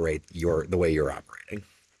to operate the way you're operating.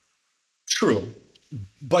 True,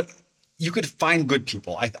 but you could find good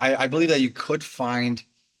people. I believe that you could find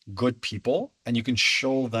good people, and you can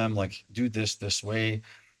show them like do this way,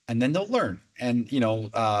 and then they'll learn. And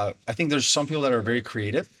I think there's some people that are very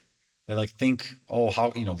creative. They like think, oh,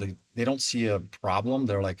 how they don't see a problem.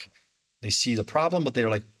 They're like they see the problem, but they're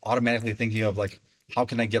like automatically thinking of like how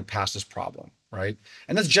can I get past this problem, right?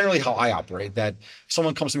 And that's generally how I operate. That if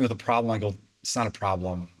someone comes to me with a problem, I go, it's not a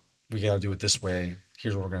problem. We got to do it this way.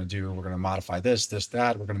 Here's what we're going to do. We're going to modify this,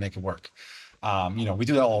 that. We're going to make it work. We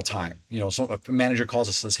do that all the time. So if a manager calls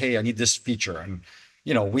us and says, hey, I need this feature. And,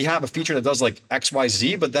 we have a feature that does like X, Y,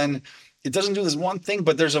 Z, but then it doesn't do this one thing,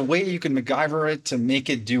 but there's a way you can MacGyver it to make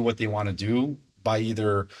it do what they want to do by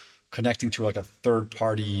either connecting to like a third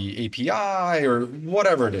party API or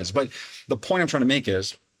whatever it is. But the point I'm trying to make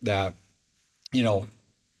is that,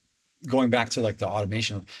 going back to like the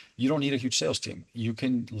automation, you don't need a huge sales team. You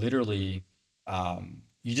can literally,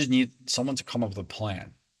 you just need someone to come up with a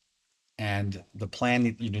plan. And the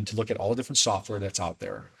plan, you need to look at all the different software that's out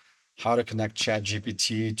there, how to connect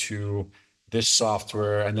ChatGPT to this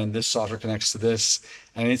software, and then this software connects to this.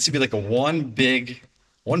 And it needs to be like a one big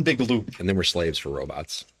loop. And then we're slaves for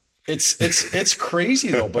robots. It's crazy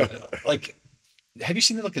though, but like, have you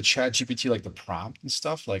seen like the ChatGPT, like the prompt and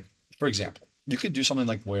stuff? Like, for example, you could do something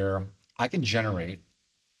like where I can generate,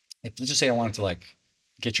 let's just say I wanted to like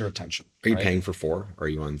get your attention. Are you paying for 4 or are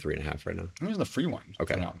you on 3.5 right now? I'm using the free one.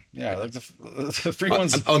 Okay. Yeah, like the free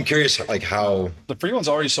ones. I'm curious like how the free one's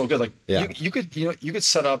already so good. Like yeah. you could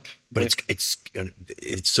set up. But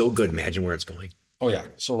it's so good. Imagine where it's going. Oh yeah.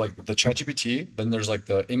 So like the ChatGPT, then there's like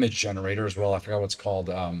the image generator as well. I forgot what it's called.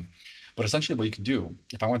 But essentially what you can do,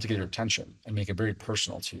 if I want to get your attention and make it very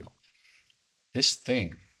personal to you, this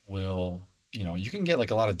thing will, you can get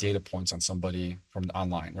like a lot of data points on somebody from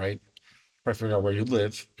online, right? Try to figure out where you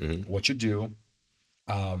live, what you do,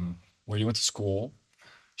 where you went to school.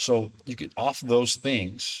 So you could off those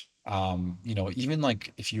things, even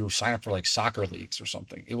like if you sign up for like soccer leagues or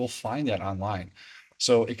something, it will find that online.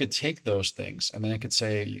 So it could take those things and then you could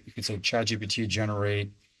say ChatGPT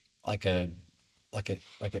generate like an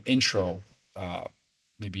intro,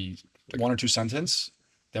 maybe 1 or 2 sentence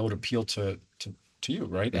that would appeal to you,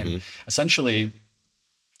 right? And essentially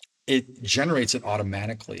it generates it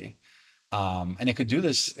automatically. And it could do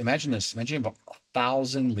this. Imagine about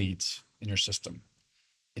 1,000 leads in your system.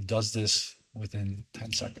 It does this within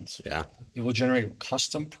 10 seconds. Yeah. It will generate a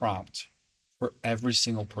custom prompt for every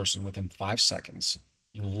single person within 5 seconds.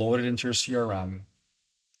 You load it into your CRM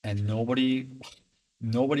and nobody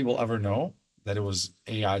will ever know that it was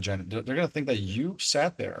AI generated. They're going to think that you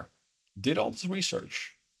sat there, did all this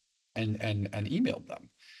research and emailed them.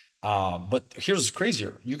 But here's what's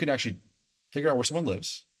crazier. You can actually figure out where someone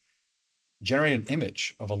lives, generate an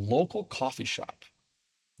image of a local coffee shop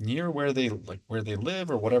near where they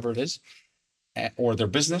live or whatever it is, or their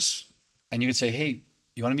business. And you could say, hey,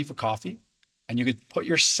 you want to meet for coffee? And you could put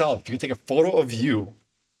yourself, you could take a photo of you,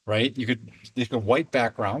 right? You could take a white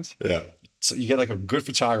background. Yeah. So you get like a good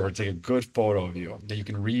photographer, take a good photo of you that you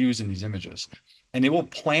can reuse in these images. And it will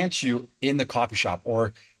plant you in the coffee shop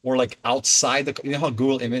or like outside how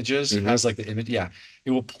Google Images has like the image. Yeah.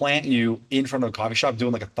 It will plant you in front of a coffee shop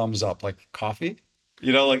doing like a thumbs up, like coffee, and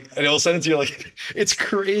it'll send it to you. Like, it's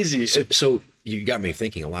crazy. So you got me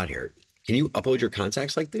thinking a lot here. Can you upload your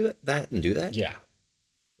contacts like that and do that? Yeah.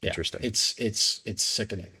 Interesting. It's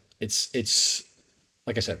sickening. It's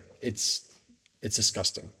like I said, it's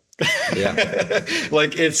disgusting. Yeah.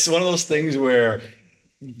 Like it's one of those things where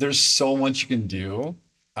there's so much you can do.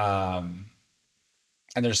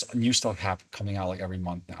 And there's new stuff coming out like every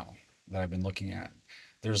month now that I've been looking at.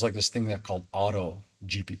 There's like this thing that called Auto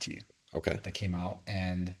GPT. Okay. That came out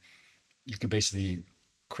and you could basically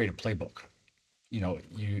create a playbook.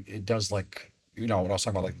 It does like, what I was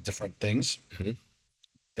talking about, like different things.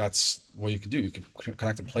 That's what you could do. You could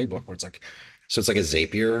connect a playbook where it's like. So it's like a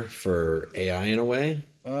Zapier for AI in a way?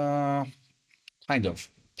 Kind of,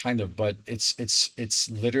 but it's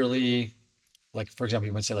literally like, for example,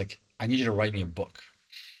 you might say like, I need you to write me a book.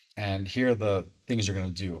 And here are the things you're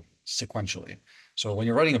going to do sequentially. So when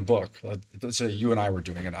you're writing a book, let's say you and I were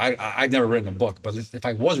doing it. I've never written a book, but if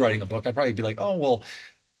I was writing a book, I'd probably be like, oh, well,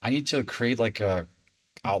 I need to create like a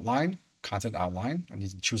content outline. I need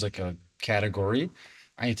to choose like a category.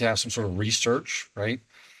 I need to have some sort of research, right?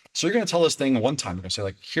 So you're going to tell this thing one time. You're going to say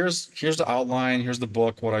like, here's the outline. Here's the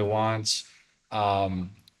book, what I want.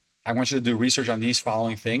 I want you to do research on these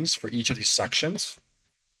following things for each of these sections.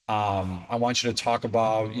 I want you to talk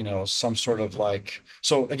about, some sort of like,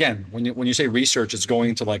 so again, when you say research, it's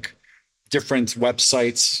going to like different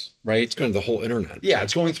websites, right? It's kind of the whole internet. Yeah,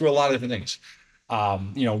 it's going through a lot of different things.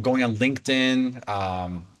 Going on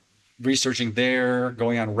LinkedIn, researching there,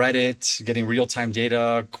 going on Reddit, getting real-time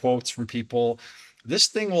data, quotes from people. This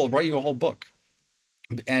thing will write you a whole book.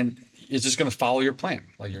 And it's just going to follow your plan.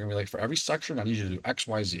 Like you're going to be like, for every section, I need you to do X,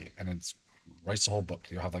 Y, Z. And it writes the whole book.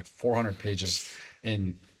 You'll have like 400 pages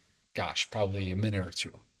in, gosh, probably a minute or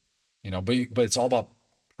two. But it's all about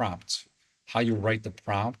prompts, how you write the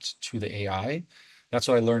prompt to the AI. That's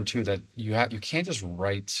what I learned too, that you can't just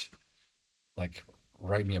write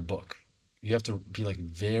me a book. You have to be like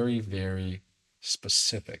very, very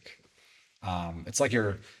specific. It's like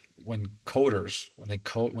when they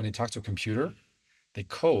talk to a computer, they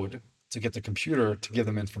code to get the computer to give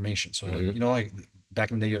them information. So like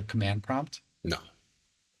back in the day, you had command prompt No.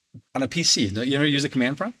 on a PC. You ever use a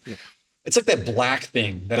command prompt? Yeah. It's like that black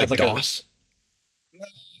thing that Like has like DOS? I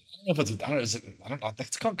don't know. I don't know.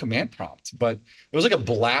 It's called command prompt, but it was like a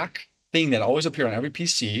black thing that always appeared on every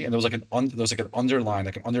PC, and there was like an underline,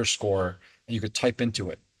 like an underscore, and you could type into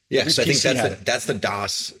it. Yes, I Every think PC that's the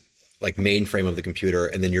DOS like mainframe of the computer,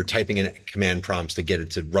 and then you're typing in command prompts to get it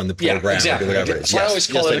to run the program exactly. or whatever it is. So I always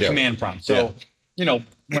call it a do. command prompt. So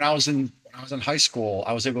when I was in high school,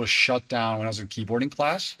 I was able to shut down when I was in keyboarding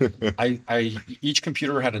class. Each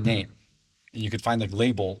computer had a name. And you could find like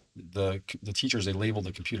label the teachers, they labeled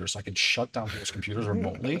the computer, so I could shut down those computers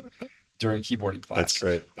remotely during keyboarding class. That's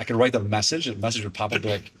great. I could write the message. The message would pop up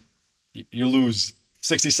like, "You lose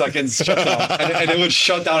 60 seconds, shut down," and it would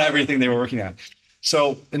shut down everything they were working on.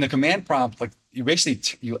 So in the command prompt, like you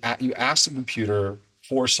basically you ask the computer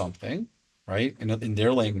for something, right, in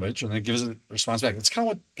their language, and it gives a response back. That's kind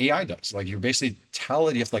of what AI does. Like you basically tell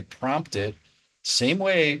it, you have to like prompt it, same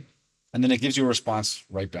way. And then it gives you a response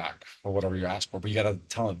right back for whatever you ask for, but you got to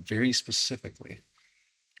tell it very specifically.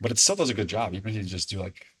 But it still does a good job. Even if you just do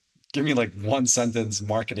like, give me like one sentence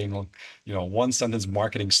marketing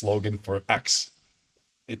slogan for X.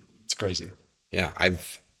 It's crazy. Yeah,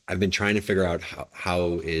 I've been trying to figure out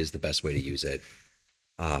how is the best way to use it.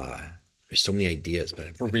 There's so many ideas,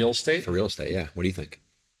 but For real estate? For real estate, yeah. What do you think?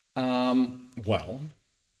 Well,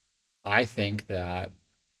 I think that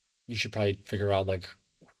you should probably figure out like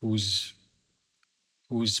who's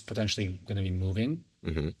potentially going to be moving.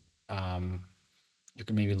 You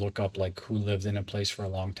can maybe look up like who lived in a place for a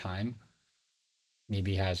long time,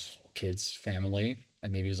 maybe has kids, family,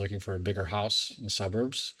 and maybe is looking for a bigger house in the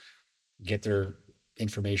suburbs. Get their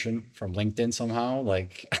information from LinkedIn somehow,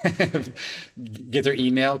 like get their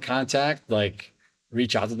email contact, like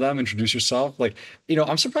reach out to them, introduce yourself. Like,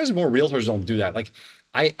 I'm surprised more realtors don't do that. Like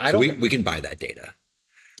I don't. We can buy that data.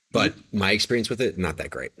 But my experience with it, not that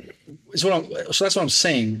great. So that's what I'm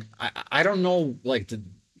saying. I don't know,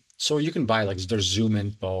 so you can buy like there's Zoom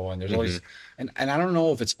info and there's always, and I don't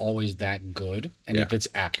know if it's always that good and if it's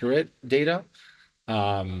accurate data.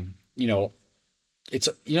 It's,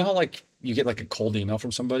 how like you get like a cold email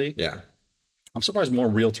from somebody. Yeah. I'm surprised more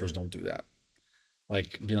realtors don't do that.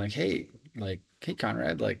 Like being like, hey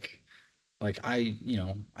Konrad, I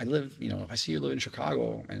live, I see you live in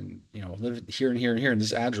Chicago and, live here and here and here in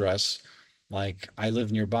this address. Like I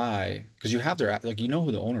live nearby, because you have their, like,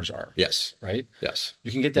 who the owners are. Yes. Right. Yes.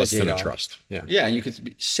 You can get that data. Trust. Yeah. Yeah. And you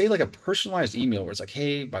could say like a personalized email where it's like,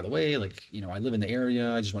 hey, by the way, like, I live in the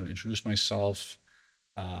area. I just want to introduce myself.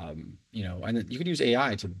 And then you could use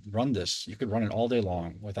AI to run this. You could run it all day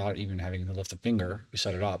long without even having to lift a finger. You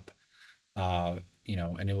set it up, and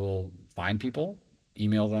it will find people,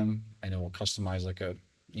 email them, and it will customize like a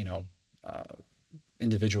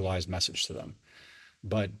individualized message to them.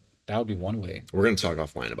 But that would be one way. We're going to talk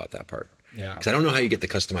offline about that part. Yeah. Because I don't know how you get the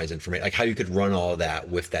customized information, like how you could run all that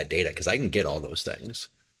with that data, because I can get all those things.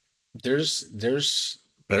 There's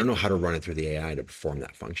But I don't know how to run it through the AI to perform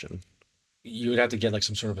that function. You would have to get like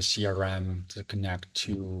some sort of a CRM to connect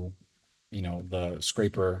to, the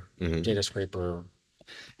scraper, data scraper.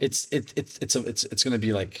 It's going to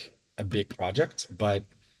be like a big project, but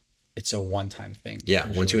it's a one-time thing. Yeah.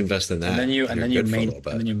 usually. Once you invest in that, and then you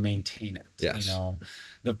maintain it. Yes.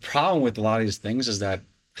 The problem with a lot of these things is that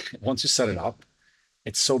once you set it up,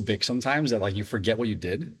 it's so big sometimes that like you forget what you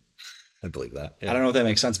did. I believe that. Yeah. I don't know if that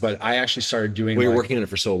makes sense, but I actually started doing. Well, you're working on it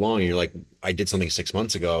for so long, and you're like, I did something 6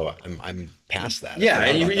 months ago. I'm past that. Yeah,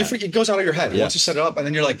 and you forget, it goes out of your head. Yeah. Once you set it up, and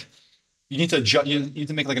then you're like, you need to adjust. You need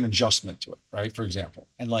to make like an adjustment to it, right? For example,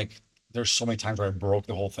 and like, there's so many times where I broke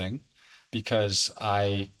the whole thing because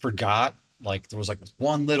I forgot. Like there was like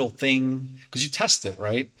one little thing, because you test it,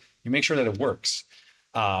 right? You make sure that it works.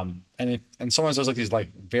 And sometimes there's like these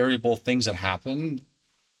like variable things that happen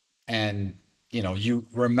And you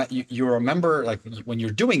remember, like, when you're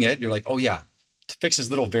doing it, you're like, oh yeah, to fix this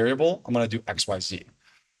little variable, I'm going to do X, Y, Z.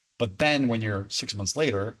 But then when you're 6 months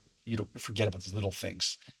later, you don't forget about these little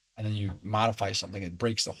things. And then you modify something, it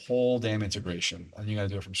breaks the whole damn integration, and you got to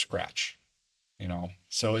do it from scratch,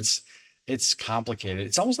 So it's complicated.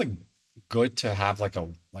 It's almost like good to have like a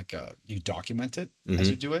you document it as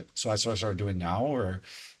you do it. So that's what I started doing now, or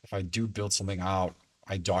if I do build something out,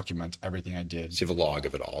 I document everything I did. So you have a log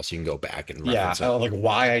of it all, so you can go back and Yeah, reference it. like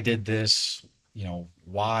why I did this,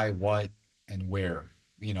 why, what, and where.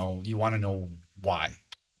 You want to know why.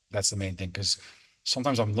 That's the main thing, because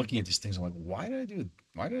sometimes I'm looking at these things, I'm like, why did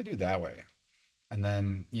I do that way? And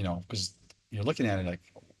then, because you're looking at it like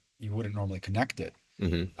you wouldn't normally connect it.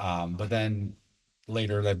 But then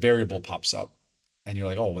later that variable pops up and you're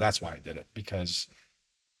like, oh, well, that's why I did it, because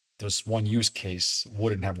this one use case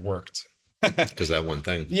wouldn't have worked. Because that one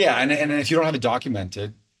thing. Yeah, and if you don't have it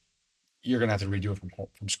documented, you're gonna have to redo it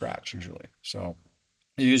from scratch usually. So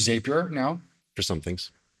you use Zapier now. For some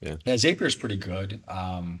things. Yeah. Yeah, Zapier is pretty good.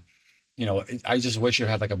 I just wish it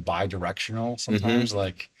had like a bi-directional sometimes.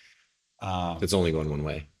 Like, It's only going one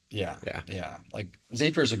way. yeah, Yeah. yeah. Like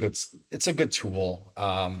Zapier is it's a good tool.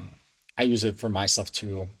 I use it for my stuff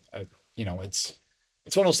too.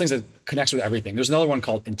 It's one of those things that connects with everything. There's another one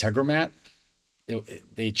called Integromat.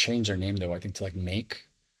 They changed their name though, I think, to like Make,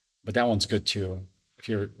 but that one's good too.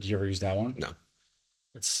 Do you ever use that one? No.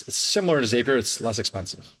 It's similar to Zapier. It's less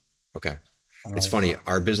expensive. Okay. I It's don't know. funny.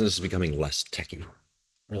 Our business is becoming less techy.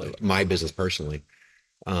 Really? My business personally.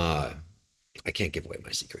 I can't give away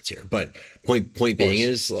my secrets here, but point being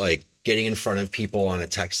is, like, getting in front of people on a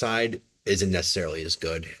tech side isn't necessarily as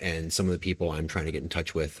good. And some of the people I'm trying to get in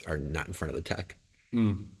touch with are not in front of the tech.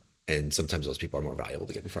 Mm. And sometimes those people are more valuable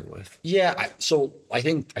to get in front with. Yeah. So I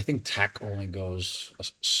think tech only goes.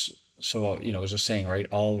 So there's a saying, right?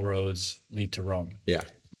 All roads lead to Rome. Yeah.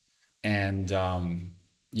 And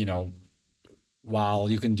while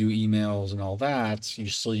you can do emails and all that, you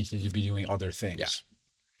still need to be doing other things. Yeah.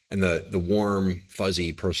 And the warm,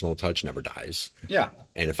 fuzzy personal touch never dies. Yeah.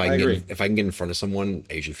 And if I I can agree. get, if I can get in front of someone,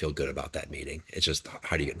 I usually feel good about that meeting. It's just,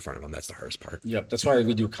 how do you get in front of them? That's the hardest part. Yep. That's why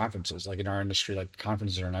we do conferences. Like in our industry, like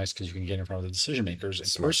conferences are nice because you can get in front of the decision makers in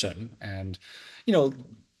Smart. person. And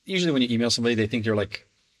usually when you email somebody, they think you're like,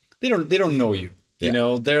 they don't know you.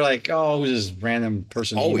 Yeah. They're like, oh, who's this random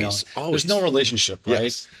person Always, emailing? There's no relationship, right?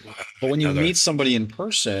 Yes. But when you Another- meet somebody in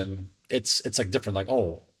person, it's like different. Like,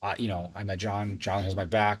 oh, I met John. John has my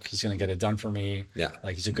back. He's gonna get it done for me. Yeah.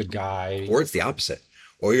 Like he's a good guy. Or it's the opposite.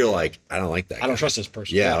 Or you're like, I don't like that I don't guy. trust this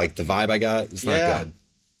person. Yeah, like the vibe I got, it's not Yeah. good.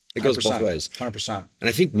 It goes both ways. 100%. And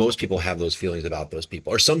I think most people have those feelings about those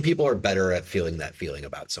people, or some people are better at feeling that feeling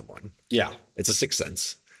about someone. Yeah. It's a sixth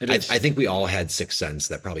sense. It I is. think we all had sixth sense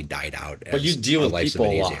that probably died out. But you as deal our with lives have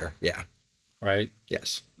people been a lot. easier. Yeah. Right.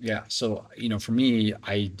 Yes. Yeah. So, for me,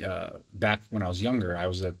 I back when I was younger,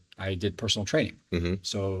 I did personal training. Mm-hmm.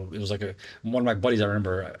 So it was like one of my buddies, I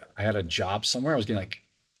remember I had a job somewhere. I was getting like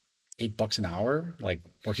 $8 an hour, like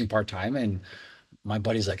working part-time. And my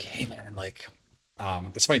buddy's like, hey man, like,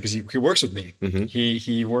 it's funny because he works with me. Mm-hmm.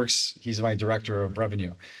 He's my director of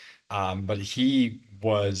revenue. But he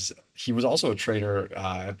was also a trainer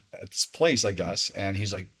at this place, I guess. And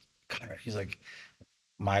he's like,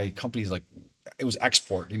 my company's like, it was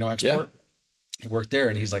Export, Export. Yeah. He worked there,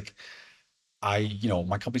 and he's like,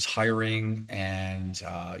 my company's hiring, and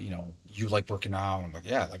you like working out. I'm like,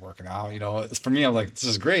 yeah, I like working out. It's for me. I'm like, this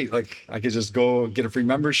is great. Like, I could just go get a free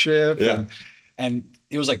membership. Yeah. And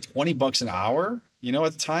it was like $20 an hour,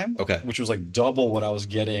 at the time. Okay. Which was like double what I was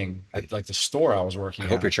getting at like the store I was working I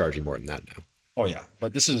hope at. you're charging more than that now. Oh yeah,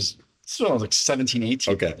 but this is when I was like 17,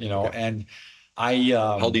 18. Okay. Okay. And I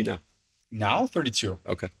How old are you now? now 32.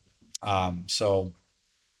 Okay. So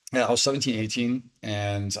yeah, I was 17, 18,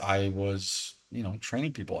 and I was,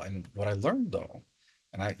 training people. And what I learned though,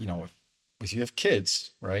 and if you have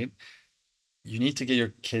kids, right, you need to get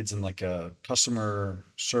your kids in like a customer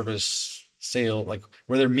service sale, like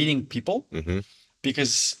where they're meeting people, Mm-hmm.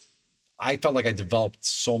 because I felt like I developed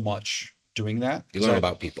so much doing that. You learn So-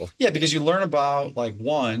 about people. Yeah, because you learn about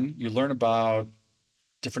you learn about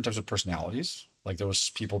different types of personalities. Like there was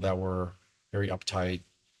people that were very uptight,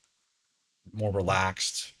 more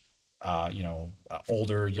relaxed,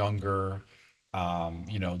 older, younger,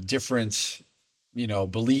 different,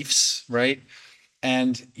 beliefs, right?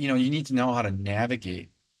 And you need to know how to navigate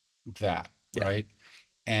that, Yeah. right?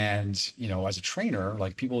 And as a trainer,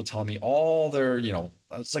 like people would tell me all their,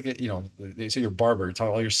 it's like they say you're a barber, you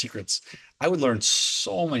tell all your secrets. I would learn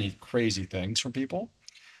so many crazy things from people.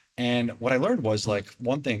 And what I learned was like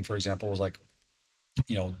one thing, for example, was like,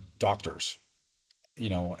 doctors.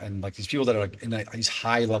 and like these people that are like in these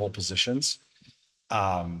high level positions,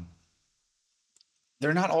 um,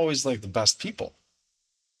 they're not always like the best people,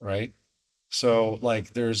 right? So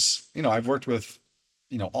like there's, I've worked with,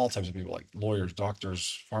 all types of people like lawyers,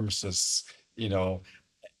 doctors, pharmacists, you know,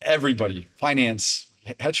 everybody, finance,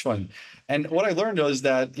 hedge fund. And what I learned was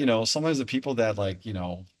that, sometimes the people that like,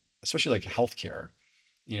 especially like healthcare,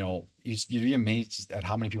 you'd be amazed at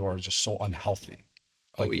how many people are just so unhealthy.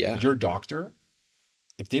 Oh Like yeah. your doctor,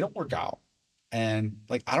 if they don't work out, and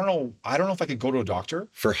like I don't know if I could go to a doctor,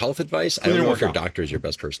 For health advice, I Who don't didn't know work if your out? doctor is your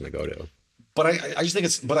best person to go to. but I just think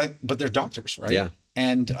but they're doctors, right? Yeah.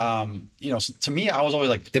 And so to me, I was always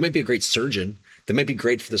like, They might be a great surgeon. They might be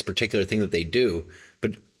great for this particular thing that they do,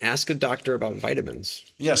 but ask a doctor about vitamins.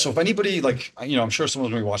 yeah. So if anybody like, I'm sure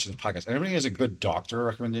someone's going to be watching this podcast. Anybody has a good doctor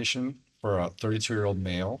recommendation for a 32-year-old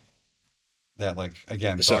male that like,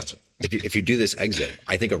 again, So doctor, if you do this exit,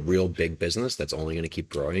 I think a real big business that's only going to keep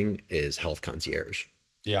growing is health concierge.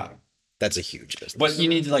 yeah. That's a huge business. But you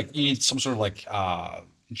need some sort of like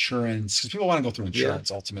insurance, because people want to go through insurance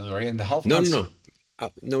ultimately, right? And the health No.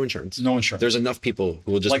 No insurance. No insurance. There's enough people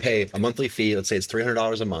who will just Like- pay a monthly fee. Let's say it's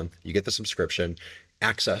 $300 a month. You get the subscription,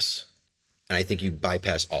 access, and I think you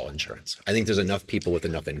bypass all insurance. I think there's enough people with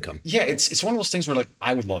enough income. Yeah, it's one of those things where like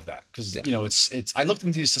I would love that because Yeah. it's I looked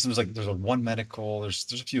into these systems like there's a One Medical, there's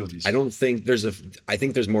a few of these. I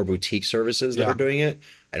think there's more boutique services that Yeah. are doing it.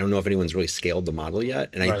 I don't know if anyone's really scaled the model yet.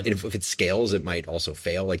 And Right. if it scales, it might also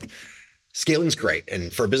fail. Like scaling's great.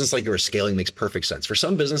 And for a business like yours, scaling makes perfect sense. For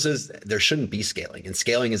some businesses, there shouldn't be scaling. And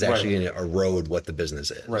scaling is actually going to erode what the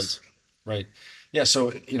business is. Right. Yeah.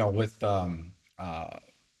 So with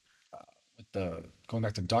the going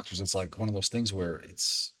back to doctors, it's like one of those things where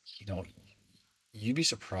it's you'd be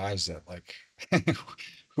surprised at like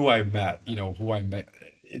who I met.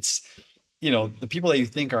 It's the people that you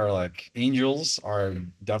think are like angels are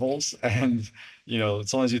devils, and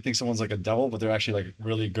sometimes you think someone's like a devil, but they're actually like a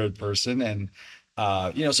really good person. And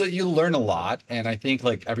so you learn a lot. And I think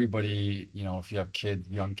like everybody, if you have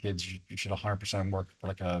young kids, you should 100% work for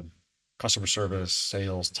like a customer service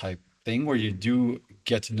sales type thing where you do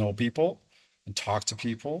get to know people and talk to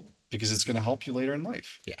people, because it's going to help you later in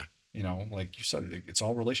life. Yeah. Like you said, it's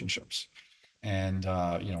all relationships. And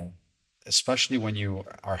especially when you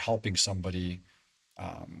are helping somebody,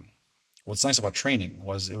 what's nice about training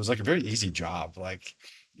was it was like a very easy job. Like,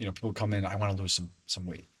 people come in, I want to lose some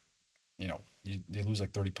weight. They lose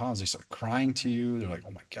like 30 pounds. They start crying to you. They're like,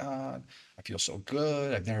 oh my God, I feel so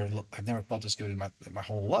good. I've never felt this good in my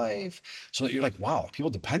whole life. So you're like, wow,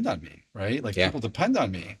 people depend on me, right? Like people depend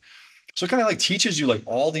on me. So it kind of like teaches you like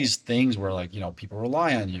all these things where like, people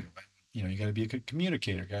rely on you. You got to be a good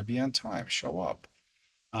communicator, got to be on time, show up.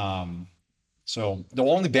 So the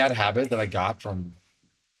only bad habit that I got from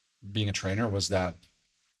being a trainer was that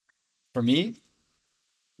for me,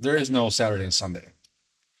 there is no Saturday and Sunday.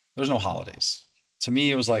 There's no holidays. To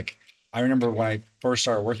me, it was like, I remember when I first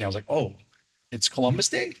started working, I was like, oh, it's Columbus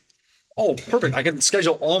Day. Oh, perfect. I can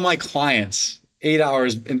schedule all my clients 8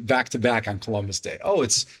 hours back to back on Columbus Day. Oh,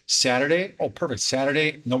 it's Saturday. Oh, perfect.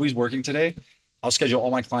 Saturday, nobody's working today. I'll schedule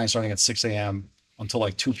all my clients starting at 6 a.m. until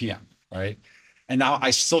like 2 p.m. Right. And now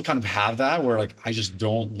I still kind of have that where like I just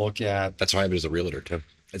don't look at. That's why I was a realtor too.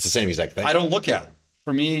 It's the same exact thing. I don't look at it.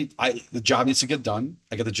 For me, the job needs to get done.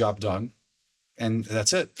 I get the job done, and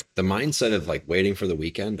that's it. The mindset of like waiting for the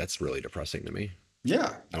weekend, that's really depressing to me.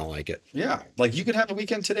 Yeah. I don't like it. Yeah. Like you could have a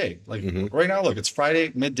weekend today. Like right now, look, it's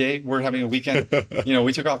Friday, midday. We're having a weekend.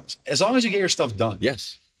 We took off. As long as you get your stuff done.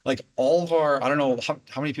 Yes. Like all of our, I don't know,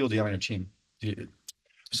 how many people do you have on your team?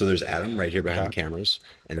 So there's Adam right here behind the cameras,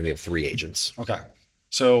 and then we have 3 agents. Okay.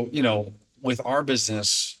 So, with our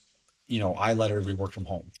business, I let everybody work from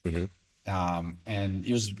home. And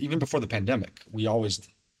it was even before the pandemic,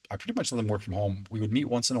 I pretty much let them work from home. We would meet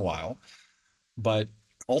once in a while, but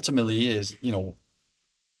ultimately is,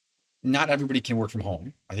 not everybody can work from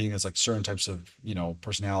home. I think there's like certain types of,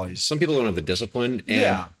 personalities. Some people don't have the discipline.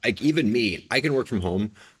 And like even me, I can work from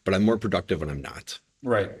home, but I'm more productive when I'm not.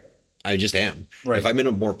 Right. I just am. Right. If I'm in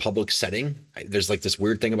a more public setting, there's like this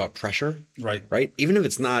weird thing about pressure. Right. Even if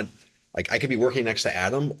it's not like I could be working next to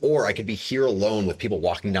Adam, or I could be here alone with people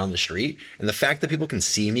walking down the street. And the fact that people can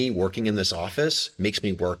see me working in this office makes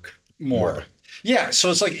me work more. Yeah. So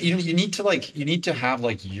it's like, you need to have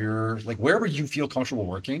like your, like wherever you feel comfortable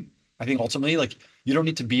working. I think ultimately, like you don't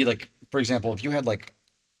need to be like, for example, if you had like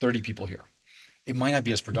 30 people here, it might not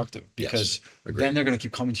be as productive because then they're going to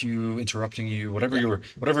keep coming to you, interrupting you, whatever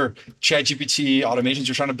ChatGPT automations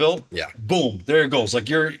you're trying to build. Yeah. Boom, there it goes. Like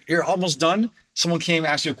you're almost done, someone came,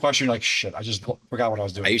 asked you a question, you're like, shit, I just forgot what I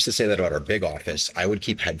was I doing. used to say that about our big office. I would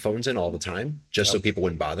keep headphones in all the time just so people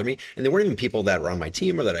wouldn't bother me. And they weren't even people that were on my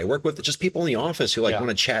team or that I work with. It's just people in the office who like want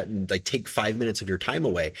to chat and like take 5 minutes of your time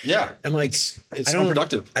away. Yeah. I'm like, it's I don't,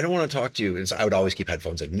 unproductive. I don't want to talk to you. And so I would always keep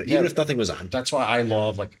headphones in, even if nothing was on. That's why I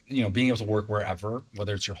love like, you know, being able to work wherever,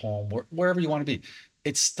 whether it's your home, wherever you want to be.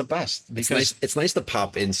 It's the best because It's nice to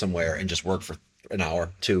pop in somewhere and just work for an hour,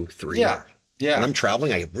 2, 3. Yeah. When I'm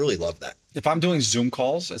traveling, I really love that. if I'm doing Zoom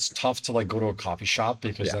calls, it's tough to like go to a coffee shop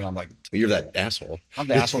because then I'm like, You're that asshole. I'm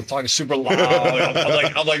the asshole talking super loud.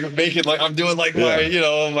 I'm like making like I'm doing like my, you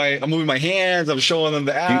know, I'm moving my hands. I'm showing them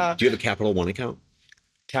the app. Do you have a Capital One account?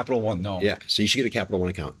 Capital One, no. Yeah. So you should get a Capital One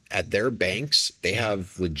account. At their banks, they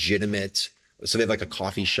have legitimate, so they have like a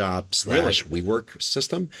coffee shop / WeWork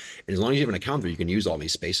system. And as long as you have an account there, you can use all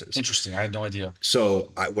these spaces. Interesting. I had no idea.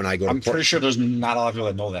 So when I go to I'm pretty sure there's not a lot of people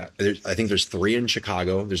that know that. I think there's 3 in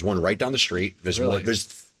Chicago. There's one right down the street. There's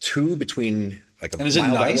there's 2 between like a And is it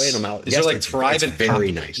mile that way nice? and a mile. Is there like private? It's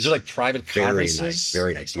very nice. Is there like private Very conferences? nice.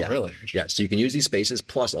 Very nice. Yeah. Oh, really? Yeah. So you can use these spaces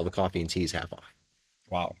plus all the coffee and teas half off.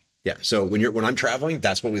 Wow. Yeah. So when I'm traveling,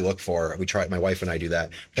 that's what we look for. We try. My wife and I do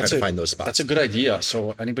that. Try to find those spots. That's a good idea.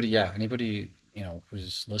 So anybody, you know,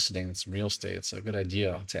 who's listening, it's real estate. It's a good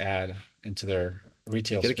idea to add into their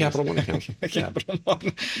retail. Get a Capital One account. Capital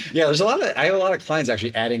One. Yeah, I have a lot of clients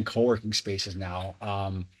actually adding co-working spaces now.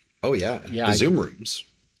 Oh yeah. The Zoom rooms.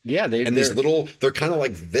 Yeah, they're kind of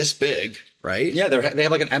like this big, right? Yeah, they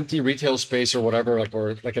have like an empty retail space or whatever,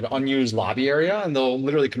 or like an unused lobby area, and they'll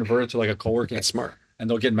literally convert it to like a co-working. That's smart. And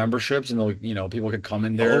they'll get memberships, and they'll, you know, people can come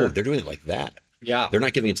in there. Oh, they're doing it like that. Yeah. They're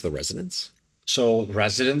not giving it to the residents. So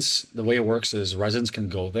residents, the way it works is residents can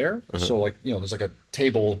go there. So like, you know, there's like a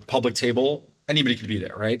table, public table, anybody could be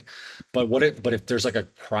there, right? But if there's like a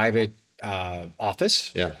private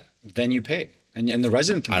office, then you pay, and the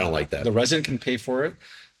resident can. I don't like that. The resident can pay for it.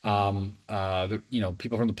 You know,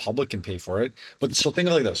 people from the public can pay for it. But so think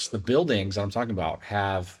of it like this: the buildings that I'm talking about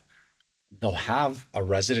they'll have a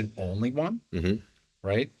resident only one,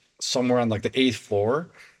 right? Somewhere on like the 8th floor,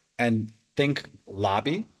 and think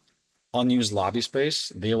lobby. Unused lobby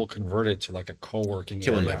space, they will convert it to like a co-working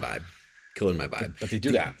Killing area. my vibe. But they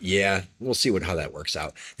do that. Yeah, we'll see how that works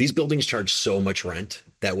out. These buildings charge so much rent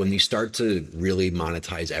that when you start to really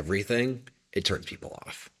monetize everything, it turns people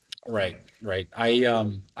off. Right.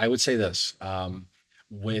 I would say this,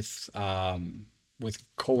 with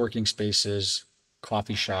co-working spaces,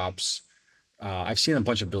 coffee shops, I've seen a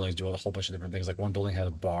bunch of buildings do a whole bunch of different things. Like one building had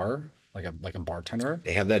a bar, like a bartender.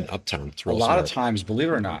 They have that in Uptown. It's A lot of times, believe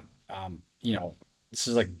it or not, you know, this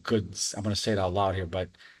is like good. I'm going to say it out loud here, but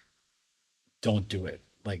don't do it.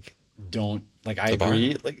 Like, don't, like, I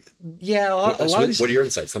agree. Like, yeah, a lot of these, what are your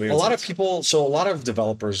insights? a lot of people, so a lot of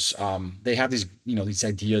developers, they have these, you know, these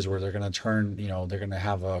ideas where they're going to turn, you know, they're going to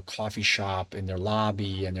have a coffee shop in their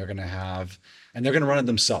lobby, and they're going to run it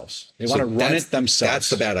themselves. They want to run it themselves. That's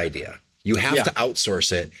the bad idea. You have to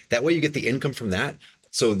outsource it. That way you get the income from that.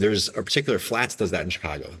 So there's a particular Flats does that in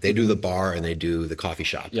Chicago. They do the bar and they do the coffee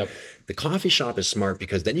shop. Yep. The coffee shop is smart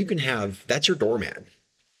because then you can that's your doorman.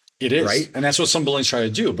 It is. Right. And that's what some buildings try to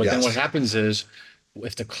do. But then what happens is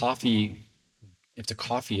if the coffee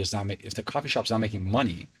shop's not making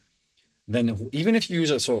money, then even if you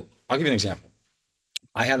use it, so I'll give you an example.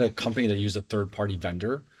 I had a company that used a third-party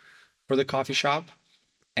vendor for the coffee shop.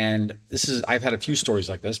 And I've had a few stories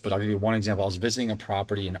like this, but I'll give you one example. I was visiting a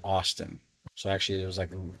property in Austin. So actually it was like,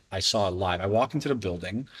 I saw it live. I walked into the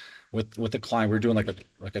building with the client. We were doing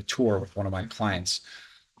like a tour with one of my clients.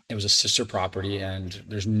 It was a sister property, and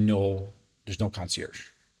there's no concierge.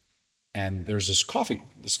 And there's this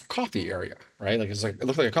coffee area, right? Like it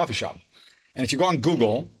looked like a coffee shop. And if you go on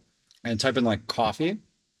Google and type in like coffee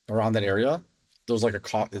around that area, there was like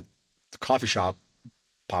the coffee shop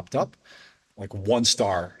popped up, like 1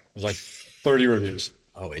 star. It was like 30 reviews.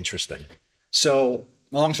 Oh, interesting. So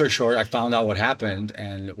long story short, I found out what happened,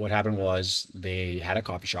 and what happened was they had a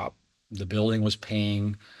coffee shop. The buildings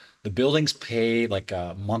pay like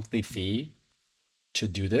a monthly fee to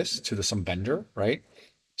do this to some vendor, right?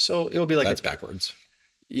 So it will be like that's backwards.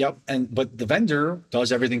 Yep. But the vendor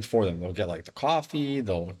does everything for them. They'll get like the coffee,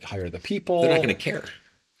 they'll hire the people. They're not going to care.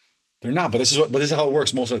 They're not, but this is how it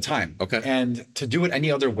works most of the time. Okay. And to do it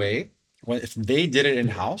any other way, if they did it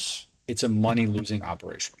in-house, it's a money-losing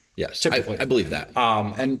operation. Yes, I believe that.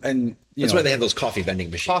 And that's why they have those coffee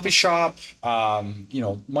vending machines. Coffee shop, you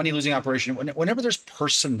know, money-losing operation. Whenever there's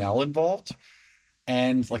personnel involved,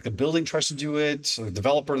 and like the building tries to do it, so the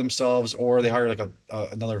developer themselves, or they hire like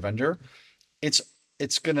another vendor,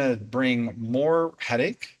 it's gonna bring more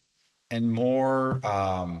headache and more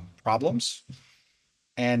problems,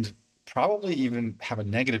 and probably even have a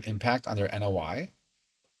negative impact on their NOI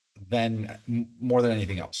than more than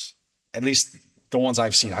anything else. At least the ones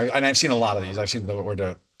I've seen. And I've seen a lot of these. I've seen where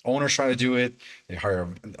the owners try to do it. They hire,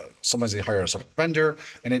 sometimes they hire a vendor,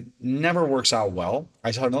 and it never works out well.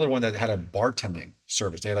 I saw another one that had a bartending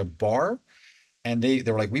service. They had a bar, and they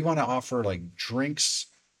were like, we want to offer like drinks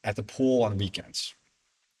at the pool on weekends.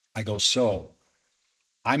 I go, so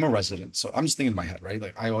I'm a resident. So I'm just thinking in my head, right?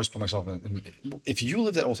 Like I always put myself in, if you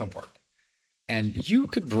lived at Old Town Park and you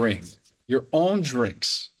could bring your own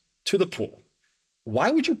drinks to the pool,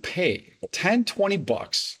 why would you pay 10, 20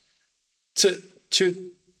 bucks to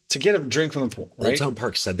get a drink from the pool, right? Old Town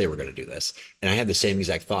Park said they were going to do this. And I had the same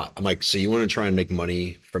exact thought. I'm like, so you want to try and make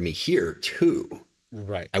money from me here too?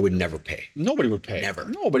 Right. I would never pay. Nobody would pay. Never.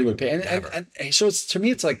 Nobody would pay. Never. And so it's, to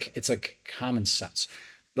me, it's like common sense.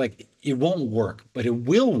 Like it won't work, but it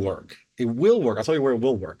will work. It will work. I'll tell you where it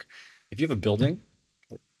will work. If you have a building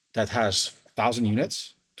that has 1,000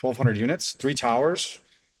 units, 1,200 units, 3 towers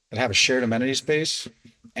that have a shared amenity space,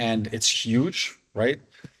 and it's huge, right?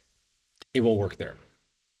 It will work there.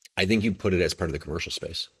 I think you put it as part of the commercial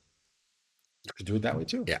space. You could do it that way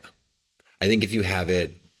too. Yeah. I think if you have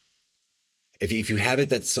it, if you have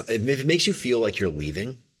it, if it makes you feel like you're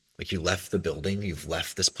leaving, like you left the building, you've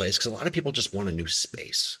left this place, because a lot of people just want a new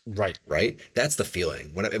space. Right. Right. That's the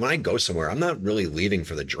feeling. When I go somewhere, I'm not really leaving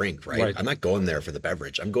for the drink, right? I'm not going there for the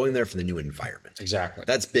beverage. I'm going there for the new environment. Exactly.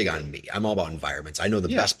 That's big on me. I'm all about environments. I know the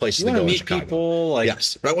best places to You go want in meet Chicago. people, like,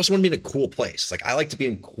 yes, but I also want to be in a cool place. Like I like to be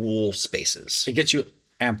in cool spaces. it gets you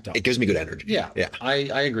amped up. It gives me good energy. Yeah. Yeah. I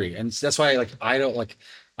agree. And that's why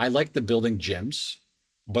I like the building gyms,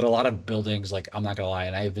 but a lot of buildings, like I'm not gonna lie,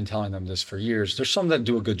 and I've been telling them this for years, there's some that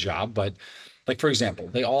do a good job, but like for example,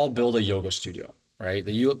 they all build a yoga studio, right?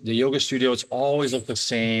 The yoga studio, it's always look the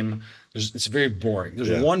same. It's very boring.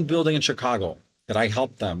 There's one building in Chicago that I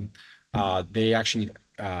helped them. They actually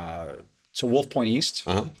so Wolf Point East.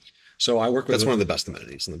 So I work with That's one of the best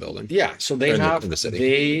amenities in the building. Yeah. So they have in the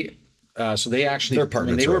city. so they actually, Their when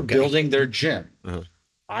apartments they are were okay. building their gym,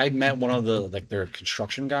 I met one of the their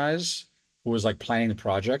construction guys who was like planning the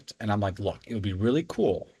project, and I'm like, look, it would be really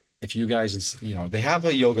cool if you guys, they have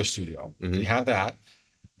a yoga studio, they have that,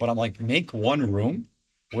 but I'm like, make one room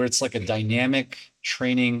where it's like a dynamic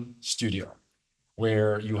training studio,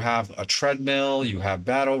 where you have a treadmill, you have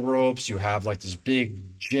battle ropes, you have like this big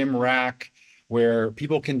gym rack where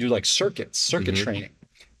people can do like circuit training,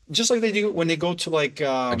 just like they do when they go to like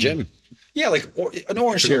A gym. yeah, like an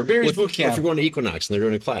Orange here, Barry's Boot If Camp. you're going to Equinox and they're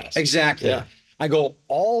doing a class. Exactly. Yeah. I go,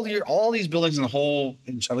 all these buildings in the whole,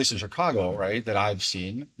 at least in Chicago, right, that I've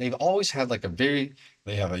seen, they've always had like they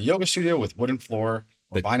have a yoga studio with wooden floor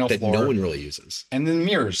or vinyl that floor. no one really uses. And then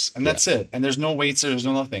mirrors, and that's it. And there's no weights, there's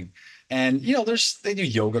no nothing. And they do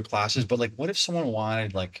yoga classes, but like, what if someone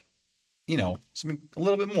wanted like, something a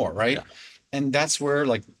little bit more, right? Yeah. And that's where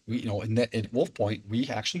like, at Wolf Point, we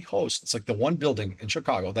actually host, it's like the one building in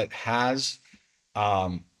Chicago that has a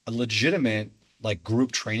legitimate like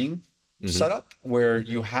group training setup where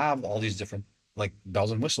you have all these different like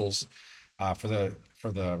bells and whistles for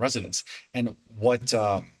the residents. And what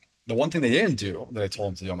the one thing they didn't do that I told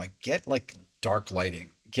them to do, I'm like, get like dark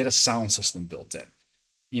lighting, get a sound system built in,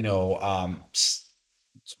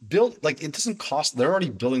 build, like, it doesn't cost, they're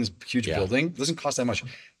already building this huge building, it doesn't cost that much.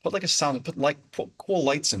 Put like a sound, put cool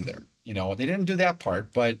lights in there. They didn't do that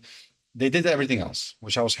part, but they did everything else,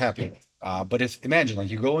 which I was happy with. But imagine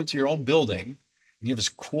like you go into your own building and you have this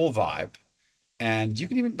cool vibe, and you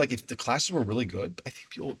can even, like, if the classes were really good, I think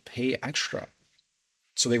people would pay extra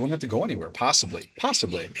so they wouldn't have to go anywhere. Possibly.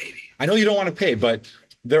 Maybe. I know you don't want to pay, but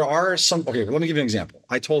there are some. Okay, let me give you an example.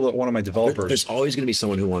 I told one of my developers, There's always going to be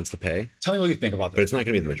someone who wants to pay, tell me what you think about but this. it's not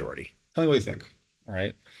going to be the majority. Tell me what you think. All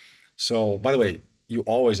right. So, by the way, you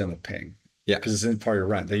always end up paying. Yeah. Because it's in part of your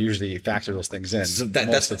rent. They usually factor those things in. So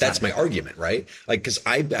most of the that's time. my argument, right? Like, because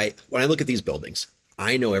I when I look at these buildings,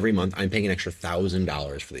 I know every month I'm paying an extra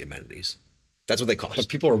 $1,000 for the amenities. That's what they cost. But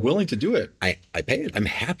people are willing to do it. I pay it. I'm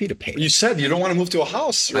happy to pay it. You said you don't want to move to a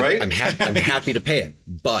house, right? I'm happy to pay it.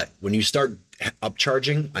 But when you start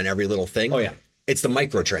upcharging on every little thing, it's the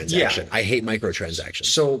microtransaction. Yeah. I hate microtransactions.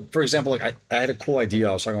 So, for example, like I had a cool idea.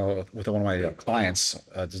 I was talking with one of my clients,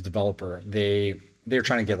 this developer. They're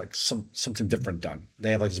trying to get like something different done.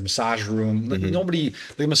 They have like this massage room. Like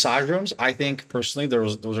the massage rooms, I think personally,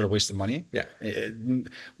 those are a waste of money. Yeah.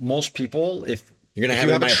 Most people, if you're gonna if have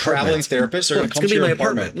you it in have a my traveling apartment. therapist, they're No, gonna it's come gonna to be your my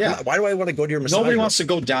apartment. apartment. Yeah. Why do I want to go to your massage Nobody room? wants to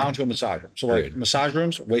go down to a massage room. So like Agreed. massage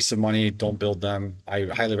rooms, waste of money. Don't build them. I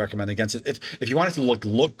highly recommend against it. If you want it to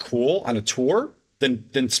look cool on a tour,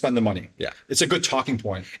 then spend the money. Yeah. It's a good talking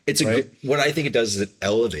point. It's right? what I think it does is it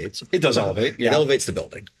elevates. It does elevate. It elevates the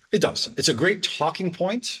building. It does. It's a great talking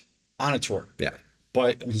point on a tour. Yeah.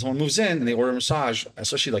 But when someone moves in and they order a massage,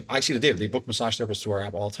 especially like I see the data, they book massage therapists through our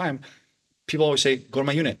app all the time. People always say, go to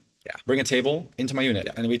my unit. Yeah. Bring a table into my unit.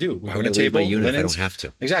 Yeah. And we do. We Why bring would a I leave my table, unit if I linens. don't have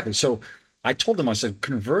to? Exactly. So I told them, I said,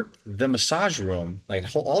 convert the massage room, like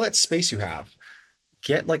all that space you have,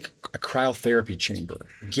 get like a cryotherapy chamber,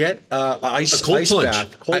 get ice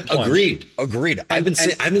bath, cold plunge. Agreed. I've been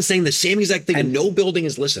saying the same exact thing. And no building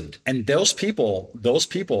has listened. And those people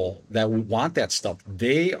that want that stuff,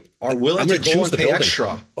 they are willing I'm to going to go choose and the pay building.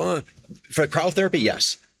 extra. For cryotherapy,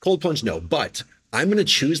 yes. Cold plunge, no. But I'm going to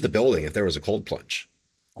choose the building if there was a cold plunge.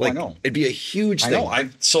 Oh, I know. It'd be a huge thing. I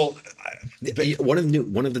know. One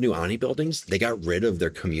of the new Ani buildings, they got rid of their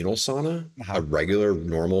communal sauna, a regular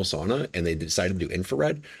normal sauna, and they decided to do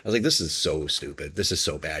infrared. I was like, this is so stupid. This is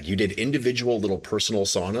so bad. You did individual little personal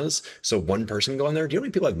saunas, so one person go in there. Do you know how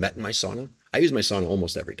many people I've met in my sauna? I use my sauna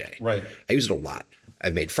almost every day. Right. I use it a lot.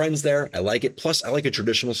 I've made friends there. I like it. Plus, I like a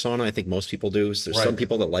traditional sauna. I think most people do. So there's some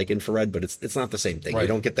people that like infrared, but it's not the same thing. Right. You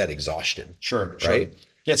don't get that exhaustion. Sure. Right?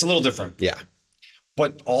 Yeah, it's a little different. Yeah.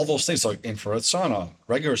 But all those things like infrared sauna,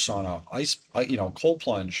 regular sauna, ice, cold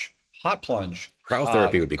plunge, hot plunge,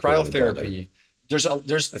 Cryotherapy would be cool in the building. There's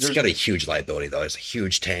It's got a huge liability though. It's a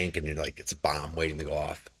huge tank, and you're like, it's a bomb waiting to go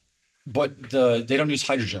off. But they don't use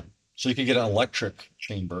hydrogen, so you can get an electric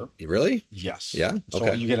chamber. Really? Yes. Yeah. So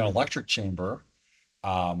Okay. you get an electric chamber,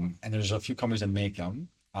 and there's a few companies that make them.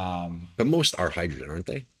 But most are hydrogen, aren't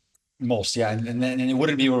they? Most, yeah, and then it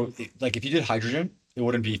wouldn't be like if you did hydrogen, it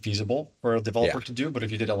wouldn't be feasible for a developer to do. But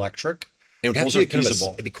if you did electric, It would have those to are be kind of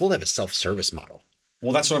feasible. it'd be cool to have a self-service model.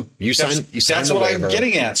 Well, that's what You sign that's the what I'm waiver.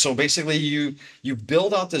 getting at. So basically, you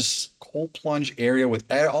build out this cold plunge area with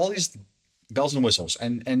all these bells and whistles,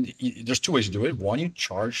 and there's two ways to do it. One, you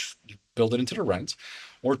build it into the rent,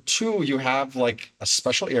 or two, you have like a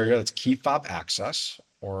special area that's key fob access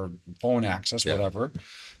or phone access, Yeah. whatever.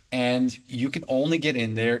 And you can only get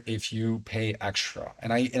in there if you pay extra.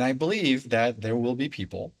 And I believe that there will be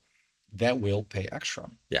people that will pay extra.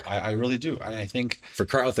 Yeah. I really do. And I think For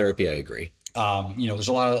cryotherapy, I agree. there's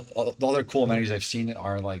a lot of the other cool amenities I've seen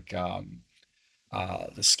are like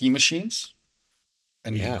the ski machines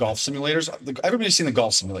and Yeah. golf simulators. Everybody's seen the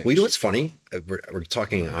golf simulators. Well, you know what's funny? We're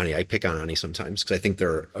talking Ani. I pick on Ani sometimes because I think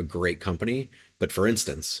they're a great company. But for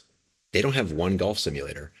instance, they don't have one golf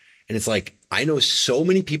simulator. And it's like, I know so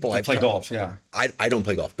many people. I play golf, yeah. I don't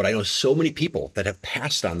play golf, but I know so many people that have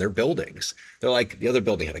passed on their buildings. They're like, the other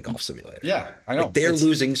building had a golf simulator. Yeah, I know. Like, they're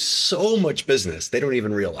losing so much business. They don't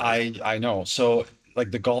even realize. I know. So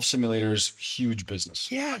like the golf simulators, huge business.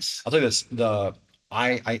 Yes. I'll tell you this: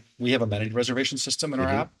 we have a amenity reservation system in our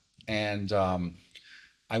app, and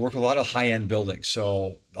I work with a lot of high-end buildings.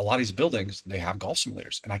 So a lot of these buildings they have golf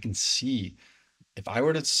simulators, and I can see if I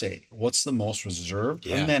were to say what's the most reserved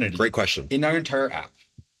amenity Great question. in our entire app,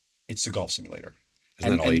 it's the golf simulator.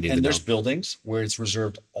 Isn't that all you need to and there's know? buildings where it's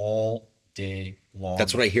reserved all day long.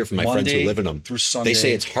 That's what I hear from my friends who Monday live in them. through Sunday. They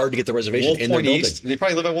say it's hard to get the reservation Wolf in their Point building. East. They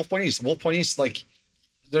probably live at Wolf Point East. Wolf Point East, like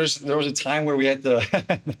there was a time where we had the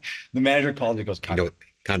the manager called me, goes, You know,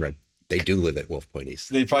 Konrad, they do live at Wolf Point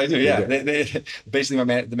East. they probably do, yeah. do. They basically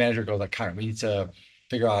the manager goes like, Connor, we need to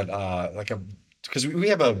figure out because we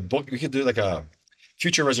have a book, we could do like a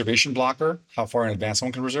future reservation blocker, how far in advance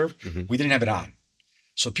someone can reserve. We didn't have it on.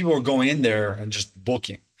 So people were going in there and just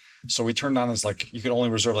booking. So we turned on this, like you can only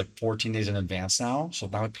reserve like 14 days in advance now. So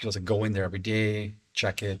now people have to go in there every day,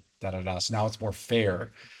 check it, So now it's more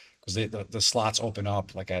fair because the slots open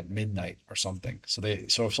up like at midnight or something. So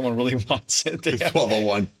if someone really wants it, they have,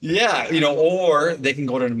 1201. yeah, or they can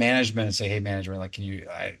go to management and say, hey, management, like,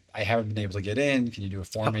 I haven't been able to get in. Can you do it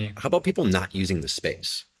for me? How about people not using the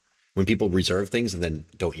space? When people reserve things and then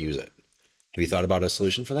don't use it. Have you thought about a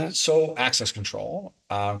solution for that? So access control,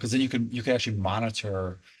 because then you can actually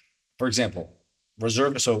monitor, for example,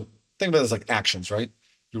 reserve. So think about it as like actions, right?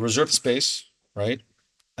 You reserve the space, right?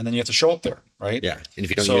 And then you have to show up there, right? Yeah. And if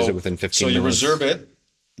you don't use it within 15 so minutes. you reserve it,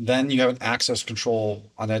 then you have an access control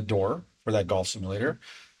on that door for that golf simulator,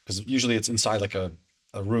 because usually it's inside like a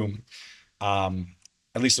room.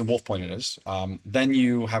 At least in Wolf Point it is. Then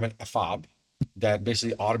you have a fob that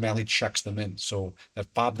basically automatically checks them in. So that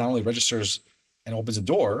fob not only registers and opens a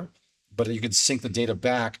door, but you can sync the data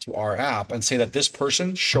back to our app and say that this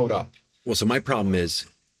person showed up. Well, so my problem is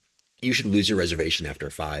you should lose your reservation after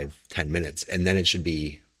 5-10 minutes, and then it should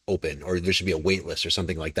be open, or there should be a wait list or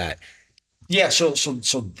something like that. Yeah, so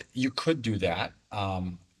you could do that.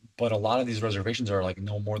 But a lot of these reservations are like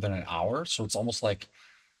no more than an hour. So it's almost like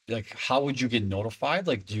like, how would you get notified?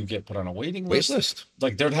 Like, do you get put on a waiting Wait list? list.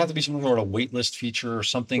 Like, there'd have to be some sort of wait list feature or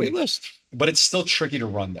something. Wait list. But it's still tricky to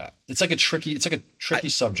run that. It's like a tricky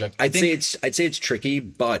subject. I'd say it's tricky,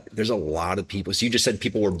 but there's a lot of people. So you just said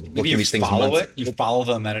people were maybe booking you things follow months. it. You follow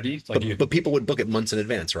the amenity. Like But people would book it months in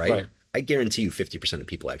advance, right? Right. I guarantee you 50% of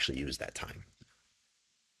people actually use that time.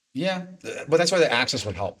 yeah, but that's why the access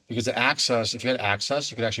would help, because the access, if you had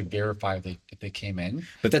access, you could actually verify if they came in.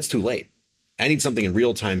 But that's too late. I need something in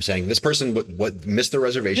real time saying this person what missed the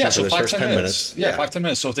reservation for So the first 10 minutes. Yeah, 5-10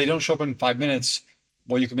 minutes. So if they don't show up in 5 minutes,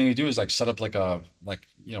 what you can maybe do is like set up like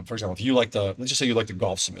for example, if you like let's just say you like the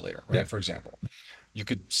golf simulator, right? Yeah. For example, you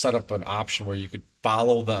could set up an option where you could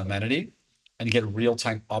follow the amenity and get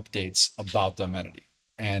real-time updates about the amenity.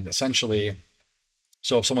 And essentially,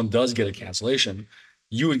 so if someone does get a cancellation,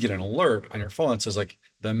 you would get an alert on your phone that says like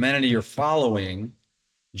the amenity you're following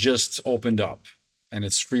just opened up and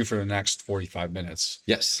it's free for the next 45 minutes.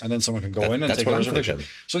 Yes. And then someone can go in and that's take what a I'm reservation.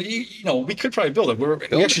 thinking. So we could probably build it.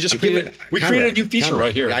 We actually just created a new feature Camera.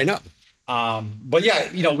 right here. Yeah, I know. But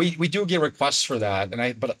yeah, we do get requests for that, and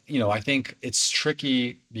I think it's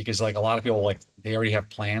tricky because like a lot of people, like, they already have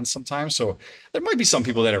plans sometimes, so there might be some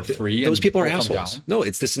people that are free. Those and people are will come assholes. down. No,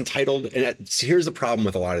 it's this entitled. And so here's the problem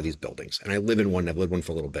with a lot of these buildings. And I live in one. I've lived one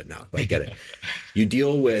for a little bit now, but I get it. You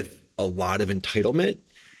deal with a lot of entitlement.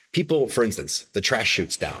 People, for instance, the trash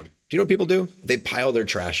chutes down. Do you know what people do? They pile their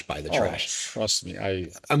trash by the trash. Trust me,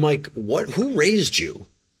 I'm like, what? Who raised you?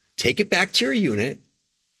 Take it back to your unit.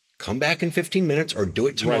 Come back in 15 minutes or do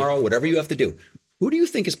it tomorrow, whatever you have to do. Who do you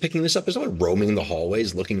think is picking this up? Is someone roaming the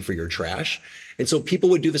hallways looking for your trash? And so people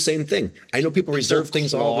would do the same thing. I know people reserve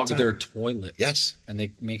things all the time. their toilet. Yes. And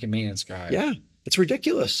they make a maintenance guy. Yeah. It's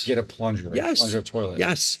ridiculous. Get a plunger. Yes. Plunger toilet.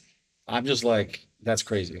 Yes. I'm just like, that's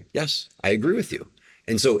crazy. Yes. I agree with you.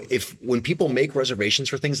 And so when people make reservations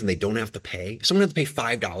for things and they don't have to pay, if someone has to pay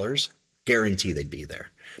 $5, guarantee they'd be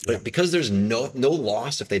there. But because there's no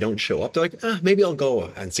loss if they don't show up, they're like, maybe I'll go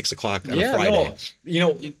on 6 o'clock on a Friday.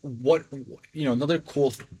 Another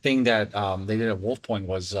cool thing that they did at Wolf Point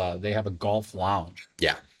was they have a golf lounge.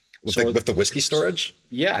 Yeah. With the whiskey storage?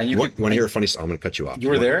 Yeah. And you want to hear a funny story? I'm going to cut you off. You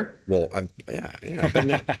were there? Well, yeah. I've been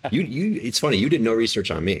there. It's funny. You did no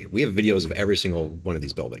research on me. We have videos of every single one of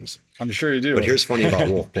these buildings. I'm sure you do. But here's funny about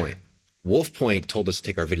Wolf Point. Wolf Point told us to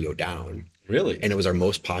take our video down. Really? And it was our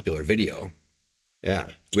most popular video. Yeah.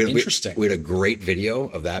 Interesting. We had a great video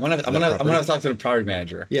of that. I'm gonna talk to the property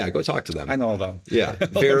manager. Yeah, go talk to them. I know them. Yeah.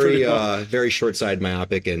 Very very short-sighted,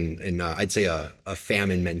 myopic, and I'd say a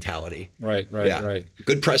famine mentality. Right.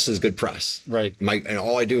 Good press is good press. Right. And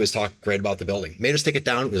all I do is talk great about the building. Made us take it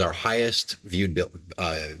down. It was our highest viewed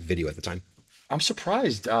video at the time. I'm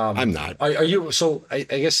surprised. I'm not. Are you? So I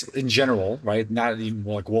guess in general, right? Not even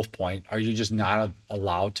like Wolf Point. Are you just not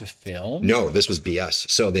allowed to film? No, this was BS.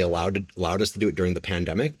 So they allowed us to do it during the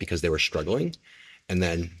pandemic because they were struggling, and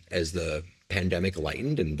then as the pandemic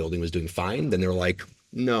lightened and the building was doing fine, then they were like,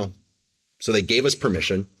 no. So they gave us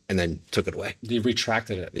permission and then took it away. They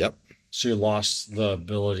retracted it. Yep. So you lost the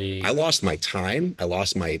ability. I lost my time. I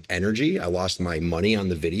lost my energy. I lost my money on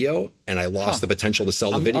the video, and I lost the potential to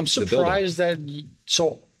sell the video. I'm surprised that.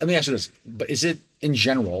 So let me ask you this: but is it in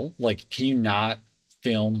general, like, can you not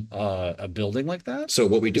film a building like that? So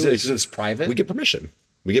what we do is it's private. We get permission.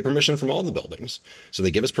 We get permission from all the buildings. So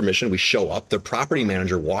they give us permission. We show up. The property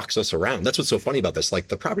manager walks us around. That's what's so funny about this. Like,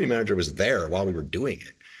 the property manager was there while we were doing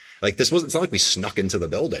it. Like, it's not like we snuck into the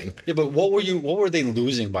building. Yeah, but what were they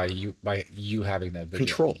losing by you having that video?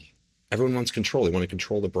 Control. Everyone wants control. They want to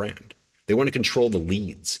control the brand. They want to control the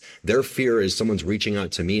leads. Their fear is someone's reaching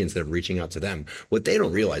out to me instead of reaching out to them. What they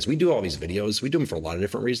don't realize, we do all these videos. We do them for a lot of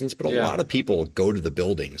different reasons, but a lot of people go to the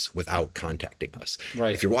buildings without contacting us.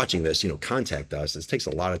 Right. If you're watching this, contact us. This takes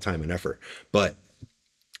a lot of time and effort. But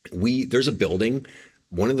there's a building.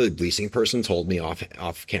 One of the leasing person told me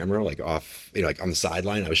off camera, like on the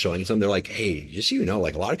sideline, I was showing them. They're like, hey, just so you know,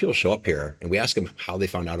 like, a lot of people show up here and we ask them how they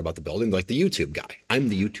found out about the building. They're like, the YouTube guy. I'm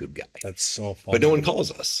the YouTube guy. That's so funny. But no one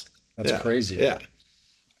calls us. That's crazy. Yeah.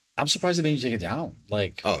 I'm surprised they made you take it down.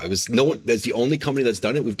 Like, it was no one. That's the only company that's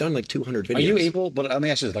done it. We've done like 200 videos. Are you able? But let me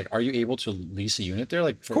ask you this: like, are you able to lease a unit there?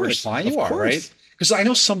 Like, for the client, you are, right? Because I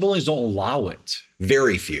know some buildings don't allow it.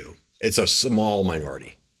 Very few. It's a small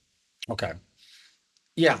minority. Okay.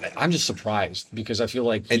 Yeah, I'm just surprised because I feel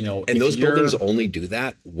like, and those buildings only do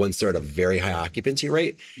that once they're at a very high occupancy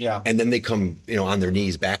rate. Yeah. And then they come, on their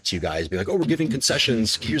knees back to you guys, be like, oh, we're giving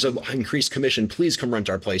concessions. Here's an increased commission. Please come rent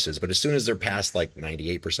our places. But as soon as they're past like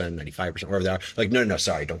 98%, 95%, wherever they are, like, no,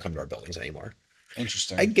 sorry, don't come to our buildings anymore.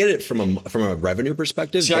 Interesting. I get it from a revenue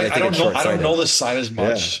perspective. See, I don't know this side as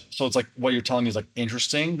much. Yeah. So it's like what you're telling me is like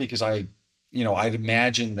interesting because I I'd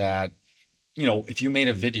imagine that, if you made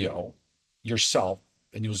a video yourself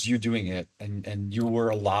and it was you doing it and you were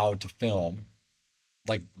allowed to film,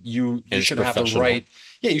 like you And it's should have the professional. right,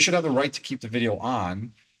 yeah, you should have the right to keep the video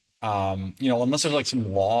on. Unless there's like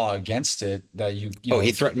some law against it that you Oh, know,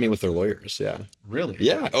 he threatened me with their lawyers. Yeah. really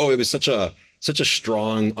Yeah. Oh, it was such a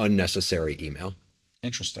strong, unnecessary email.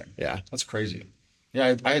 interesting. Yeah. That's crazy.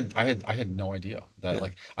 Yeah, I had no idea that. Yeah.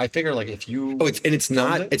 Like, I figure like if you Oh, it's filmed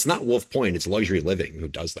not it, it's not Wolf Point. It's Luxury Living who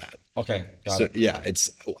does that. okay, got So it.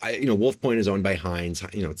 yeah, Wolf Point is owned by Heinz.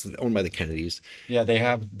 It's owned by the Kennedys. Yeah, they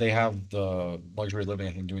have the luxury living,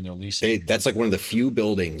 I think, doing their leasing. That's like one of the few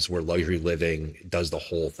buildings where Luxury Living does the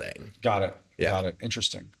whole thing. Got it. Yeah. Got it.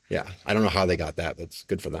 Interesting. Yeah, I don't know how they got that, but it's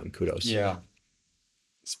good for them. Kudos. Yeah.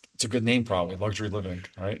 It's a good name, probably. Luxury living,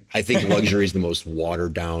 right? I think luxury is the most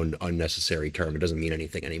watered down, unnecessary term. It doesn't mean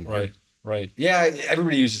anything anymore. Right. Right. Yeah,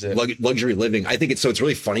 everybody uses it. Luxury living. I think it's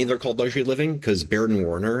really funny they're called luxury living because Baird &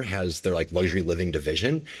 Warner has their like luxury living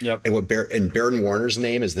division. Yep. And Baird & Warner's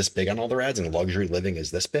name is this big on all their ads, and luxury living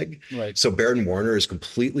is this big. Right. So Baird & Warner is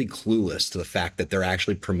completely clueless to the fact that they're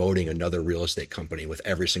actually promoting another real estate company with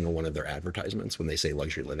every single one of their advertisements when they say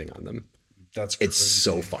luxury living on them. That's It's crazy.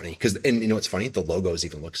 so funny and you know what's funny? The logos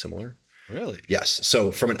even look similar. Really? Yes.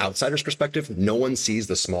 So from an outsider's perspective, no one sees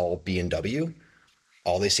the small B&W.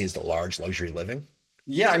 All they see is the large luxury living.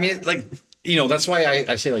 Yeah, I mean, like, that's why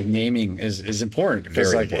I say like naming is important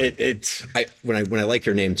because Very like important. it's When I like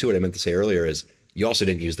your name too, what I meant to say earlier is you also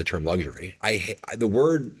didn't use the term luxury.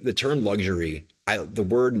 The term luxury, the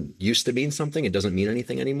word used to mean something. It doesn't mean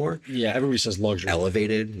anything anymore. yeah, everybody says luxury.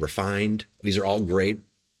 Elevated, refined. These are all great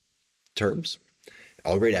terms,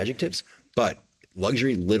 all great adjectives, but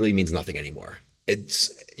luxury literally means nothing anymore.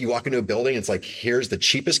 You walk into a building, it's like, here's the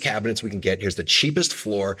cheapest cabinets we can get, here's the cheapest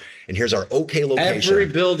floor, and here's our okay location. Every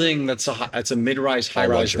building that's a mid-rise,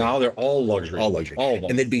 high-rise luxury. now, they're all luxury. All luxury. All of them.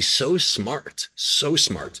 And they'd be so smart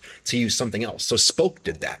to use something else. So Spoke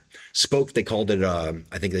did that. Spoke, they called it,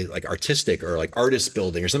 I think they like artistic or like artist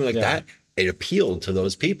building or something like Yeah. that. It appealed to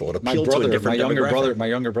those people. It my appealed to a brother, different demographic. my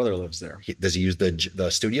younger brother lives there. Does he use the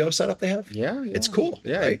studio setup they have? Yeah, It's cool.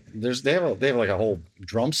 Yeah, right? they have like a whole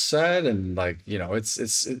drum set and like I'll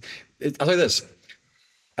tell you this,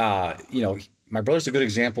 my brother's a good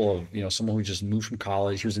example of someone who just moved from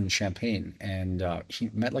college. He was in Champaign and he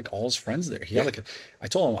met like all his friends there. He had like I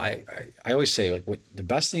told him I always say like the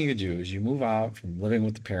best thing you could do is you move out from living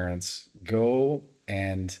with the parents, go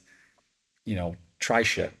and try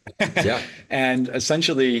shit. Yeah. And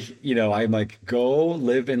essentially, I'm like, go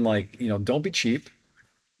live in like, don't be cheap.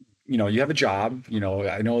 You have a job,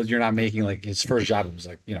 I know you're not making like his first job. It was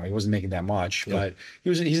like, he wasn't making that much, but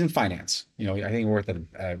he's in finance. I think he worked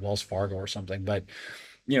at Wells Fargo or something, but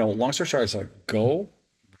long story short, it's like, go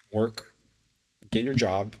work, get your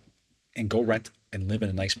job and go rent and live in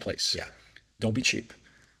a nice place. Yeah. Don't be cheap.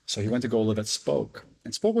 So he went to go live at Spoke,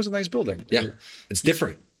 and Spoke was a nice building. Yeah. It's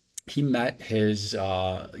different. He met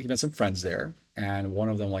some friends there, and one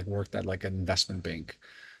of them like worked at like an investment bank,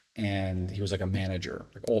 and he was like a manager,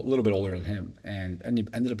 like a little bit older than him, and he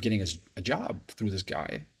ended up getting a job through this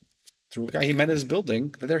guy, through a guy he met in his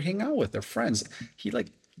building that they're hanging out with. They're friends. He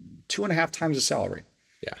like 2.5 times his salary.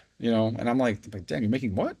 Yeah. And I'm like, damn, you're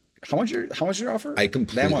making what? How much your offer? I That much.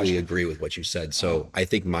 completely agree with what you said. So I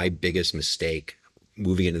think my biggest mistake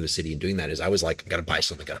moving into the city and doing that is I was like, gotta buy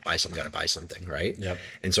something, right? Yep.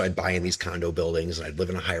 And so I'd buy in these condo buildings and I'd live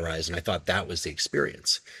in a high rise, and I thought that was the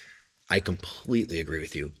experience. I completely agree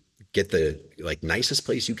with you. Get the like nicest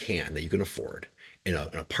place you can that you can afford in an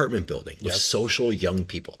apartment building with social young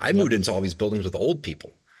people. I moved into all these buildings with old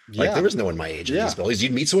people. Like Yeah. there was no one my age in Yeah. these buildings.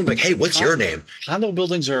 You'd meet someone like, hey, what's your name? Condo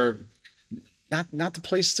buildings are not the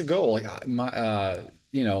place to go. Like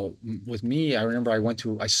with me, I remember I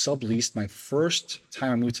subleased my first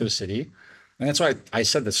time I moved to the city. And that's why I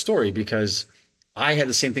said the story, because I had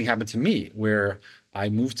the same thing happen to me where I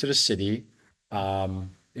moved to the city.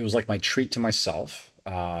 It was like my treat to myself.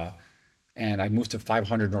 And I moved to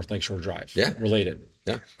 500 North Lakeshore Drive. Yeah. Related.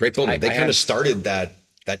 Yeah, great building. They I kind had- of started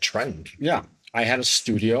that trend. Yeah. I had a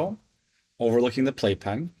studio overlooking the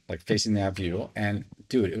playpen, like facing that view. And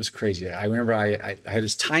dude, it was crazy. I remember I had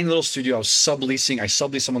this tiny little studio. I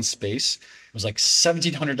subleased someone's space. It was like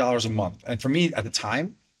 $1,700 a month. And for me at the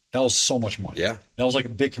time, that was so much money. Yeah. That was like a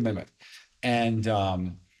big commitment. And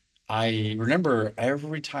I remember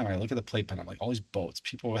every time I look at the playpen, I'm like, all these boats,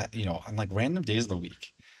 people, on like random days of the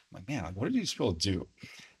week. I'm like, man, what are these people do?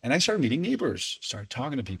 And I started meeting neighbors, started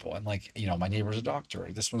talking to people, and like, my neighbor's a doctor,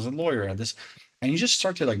 this one's a lawyer, and you just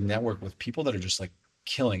start to like network with people that are just like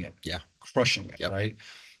killing it, Yeah. crushing it, Yep. right?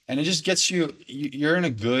 and it just gets you're in a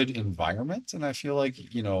good environment. And I feel like,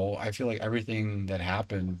 everything that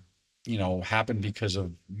happened, happened because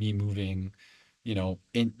of me moving,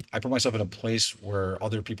 I put myself in a place where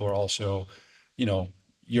other people are also, you know,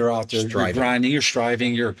 you're out there, you're Striving. grinding, you're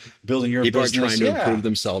striving, you're building your People are business. trying to Yeah. improve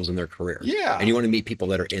themselves in their career. Yeah. And you want to meet people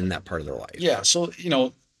that are in that part of their life. Yeah. So,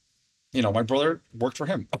 my brother worked for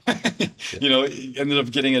him, he ended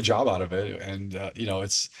up getting a job out of it. And,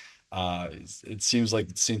 it seems like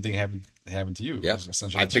the same thing happened to you. Yeah.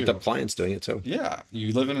 Essentially I picked too. up clients doing it too. Yeah.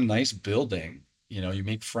 You live in a nice building, you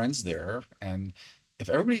make friends there. And if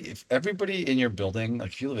everybody in your building,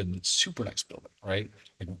 like if you live in a super nice building, right?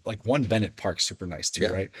 Like One Bennett Park's super nice too, Yeah.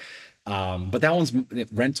 right? But that one's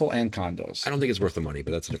rental and condos. I don't think it's worth the money,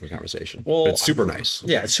 but that's a different conversation. Well, But it's super nice.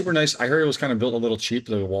 Yeah, it's super nice. I heard it was kind of built a little cheap.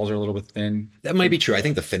 The walls are a little bit thin. That might be true. I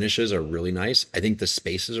think the finishes are really nice. I think the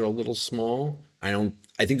spaces are a little small.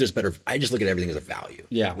 I think there's better. I just look at everything as a value.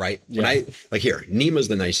 Yeah. Right. Yeah. When like here, Nima's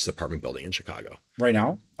the nicest apartment building in Chicago. Right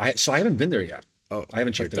now, I haven't been there yet. Oh, I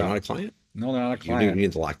haven't checked it they're out. not a client? No, they're not a You client.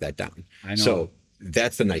 need to lock that down. I know. So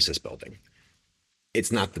that's the nicest building.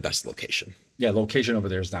 It's not the best location. Yeah, location over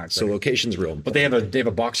there is not great. So location's real important. But they have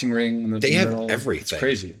a boxing ring. In the They have middle. everything. It's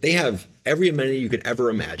crazy. They have every amenity you could ever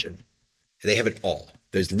imagine. They have it all.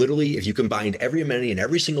 There's literally, if you combined every amenity in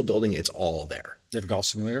every single building, it's all there. They have a golf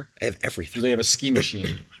simulator. They have Do everything. they have a ski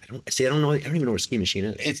machine? I don't know. I don't even know what a ski machine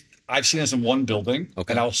is. I've seen this in one building,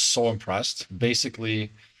 Okay. and I was so impressed.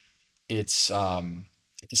 Basically, it's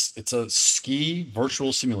a ski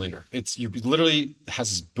virtual simulator. You literally has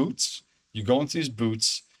these boots. You go into these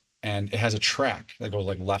boots, and it has a track that goes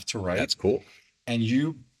like left to right. That's cool. And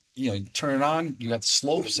you turn it on. You got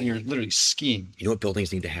slopes, and you're literally skiing. You know what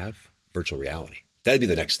buildings need to have? Virtual reality. That'd be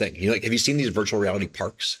the next thing. Have you seen these virtual reality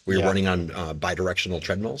parks where you're Yeah. running on bi-directional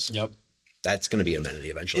treadmills? Yep. That's going to be an amenity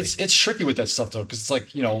eventually. It's tricky with that stuff though, because it's like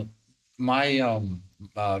my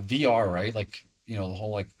VR, right? Like the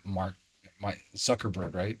whole like Mark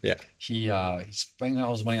Zuckerberg, right? Yeah. He's spending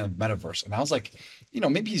all his money on the metaverse, and I was like,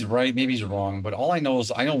 maybe he's right, maybe he's wrong, but all I know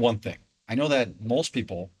is I know one thing. I know that most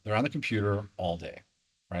people, they're on the computer all day,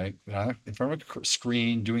 right? They're in front of a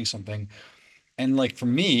screen doing something, and like for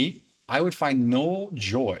me, I would find no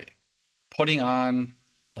joy putting on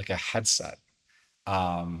like a headset.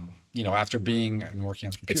 After being and working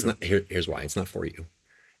on the computer. It's not. Here's why. It's not for you.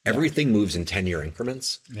 Everything moves in 10-year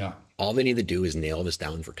increments. Yeah. All they need to do is nail this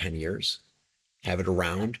down for 10 years, have it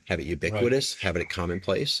around, have it ubiquitous, have it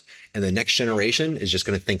commonplace. And the next generation is just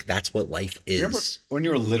going to think that's what life is. Remember when you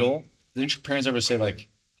were little, didn't your parents ever say like,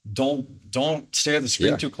 don't stare at the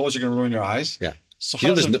screen Yeah. too close, you're going to ruin your eyes? Yeah. So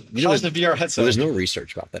there's how's the VR headset? So there's no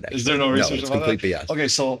research about that. Actually. Is there no research it's about complete that? BS. Okay,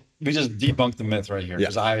 so we just debunked the myth right here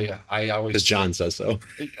because I always Because John says so.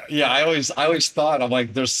 I always thought I'm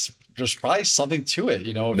like there's probably something to it.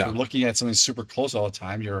 If No. you're looking at something super close all the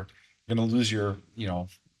time, you're gonna lose your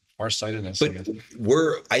farsightedness. I But guess.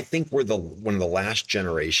 I think we're one of the last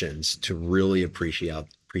generations to really appreciate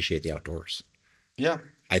the outdoors. Yeah.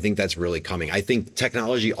 I think that's really coming. I think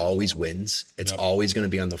technology always wins. It's Yep. always going to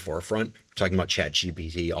be on the forefront. We're talking about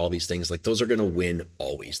ChatGPT, all these things, like those are going to win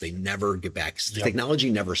always. They never get back. Yep. Technology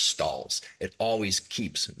never stalls. It always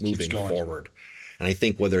keeps moving going. forward. And I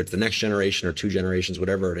think whether it's the next generation or 2 generations,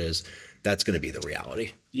 whatever it is, that's going to be the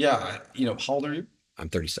reality. Yeah. How old are you? I'm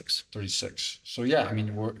 36. 36. So yeah, I mean,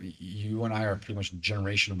 you and I are pretty much a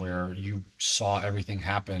generation where you saw everything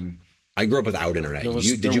happen. I grew up without internet.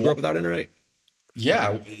 Did you grow up without internet?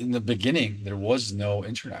 Yeah, in the beginning there was no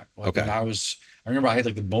internet. Like Okay. when I remember I had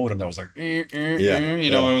like the modem that was like, Yeah, and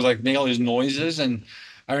it was like making all these noises, and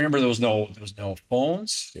I remember there was no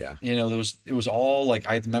phones. Yeah. It was all like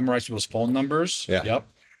I had to memorize people's phone numbers. Yeah. Yep.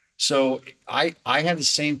 So I had the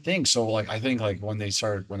same thing. So like I think like when they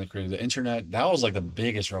created the internet, that was like the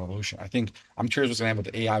biggest revolution. I think I'm curious what's gonna happen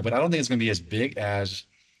with AI, but I don't think it's gonna be as big as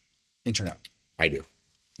internet. I do.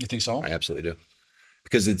 You think so? I absolutely do.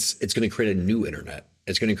 Because it's going to create a new internet.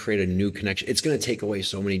 It's going to create a new connection. It's going to take away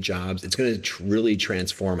so many jobs. It's going to really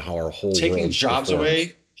transform how our whole Taking world jobs performs.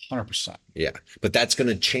 away, 100%. Yeah, but that's going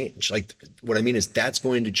to change. Like what I mean is that's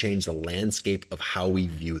going to change the landscape of how we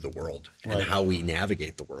view the world and Right. how we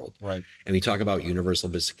navigate the world. Right. And we talk about universal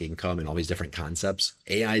basic income and all these different concepts.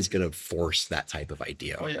 AI is going to force that type of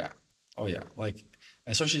idea. Oh yeah. Like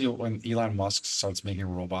especially when Elon Musk starts making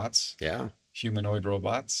robots, Yeah. humanoid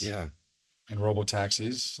robots, Yeah. and robo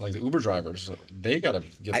taxis, like the Uber drivers, they gotta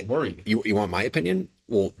get worried. You want my opinion?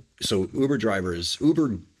 Well, so Uber drivers,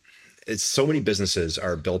 it's so many businesses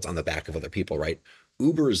are built on the back of other people, right?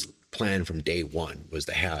 Uber's plan from day one was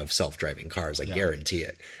to have self-driving cars. I guarantee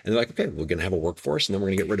it. And they're like, okay, we're going to have a workforce, and then we're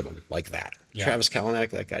going to get rid of them like that. Yeah. Travis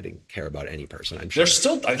Kalanick, that guy didn't care about any person. I'm sure. They're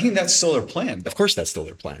still. I think that's still their plan. Of course, that's still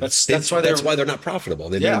their plan. That's why they're not profitable.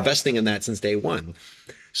 They've been investing in that since day one.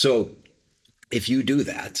 So if you do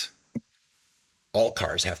that, all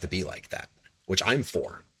cars have to be like that, which I'm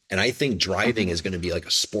for. And I think driving is going to be like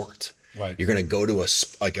a sport. Right. You're going to go to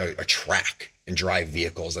a track and drive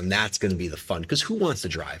vehicles, and that's going to be the fun. Because who wants to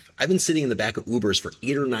drive? I've been sitting in the back of Ubers for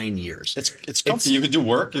 8 or 9 years. It's comfy. You could do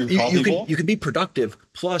work. You can call people. You can be productive.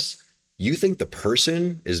 Plus, you think the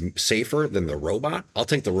person is safer than the robot? I'll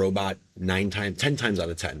take the robot 10 times out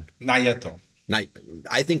of 10. Not yet, though.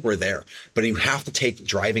 I think we're there, but you have to take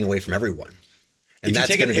driving away from everyone. And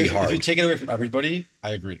that's going to be hard. If you take it away from everybody,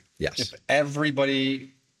 I agree. Yes.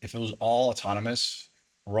 If it was all autonomous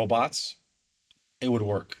robots, it would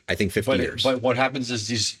work. I think 50 years. But what happens is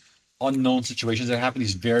these unknown situations that happen,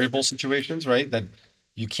 these variable situations, right? That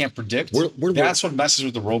you can't predict. That's what messes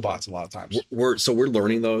with the robots a lot of times. We're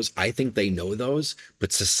learning those. I think they know those,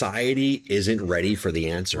 but society isn't ready for the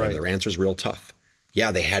answer. Right. Their answer is real tough.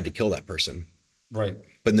 Yeah, they had to kill that person. Right.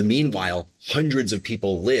 But in the meanwhile, hundreds of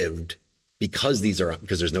people lived because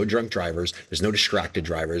there's no drunk drivers, there's no distracted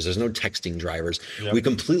drivers, there's no texting drivers. Yep. We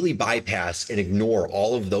completely bypass and ignore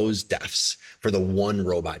all of those deaths for the one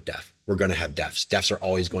robot death. We're going to have deaths. Deaths are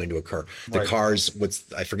always going to occur. The cars,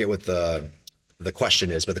 I forget what the question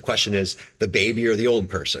is, but the question is the baby or the old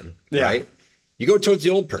person, right? You go towards the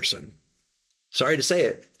old person. Sorry to say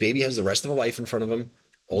it, baby has the rest of a life in front of him.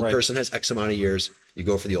 Old person has X amount of years. You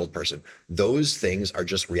go for the old person. Those things are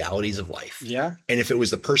just realities of life. Yeah. And if it was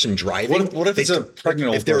the person driving, what if it's a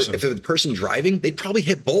pregnant old person? If it was the person driving, they'd probably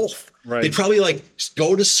hit both. Right. They'd probably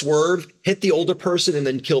go to swerve, hit the older person, and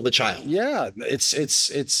then kill the child. Yeah. It's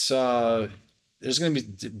there's going to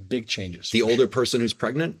be big changes. The older person who's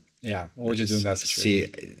pregnant. Yeah. What would you do in that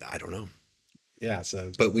situation? See, I don't know. Yeah.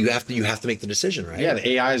 So, but you have to make the decision, right? Yeah.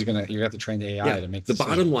 The AI is you have to train the AI to make the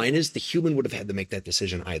bottom line is the human would have had to make that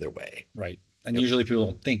decision either way. Right. And usually people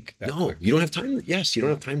don't think that. No, you don't have time. Yes, you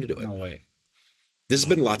don't have time to do it. No way. This has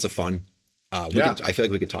been lots of fun. I feel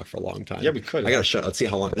like we could talk for a long time. Yeah, we could. I got to shut. Let's see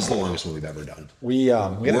how long. This is the longest one we've ever done.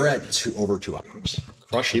 We're at over 2 hours.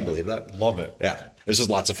 Can you believe that? Love it. Yeah. This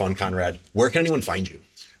is lots of fun, Konrad. Where can anyone find you?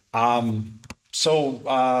 Find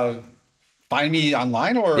me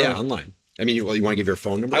online or? Yeah, online. I mean, you want to give your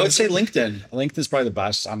phone number? I would say LinkedIn. LinkedIn's probably the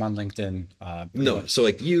best. I'm on LinkedIn.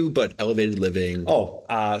 But Elevated Living.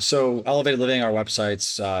 So Elevated Living, our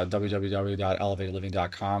website's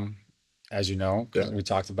www.elevatedliving.com. As you know, we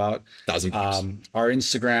talked about. $1,000. Our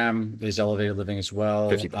Instagram is Elevated Living as well.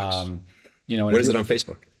 $50. What is it on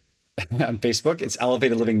Facebook? On Facebook, it's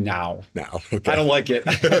Elevated Living Now. Okay. I don't like it.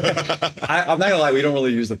 I'm not gonna lie, we don't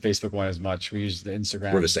really use the Facebook one as much. We use the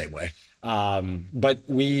Instagram. We're the same way. But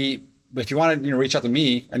if you want to, reach out to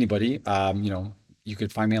me, anybody, you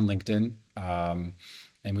could find me on LinkedIn.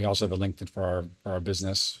 And we also have a LinkedIn for our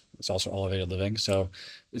business. It's also Elevated Living. So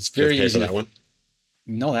it's very easy. For that one?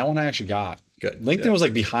 No, that one I actually got. Good. LinkedIn was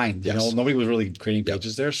behind. Yes. Nobody was really creating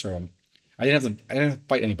pages there, so I didn't have to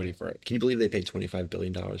fight anybody for it. Can you believe they paid $25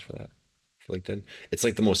 billion for that? For LinkedIn? It's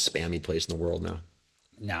like the most spammy place in the world now.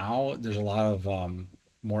 Now there's a lot of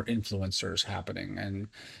more influencers happening, and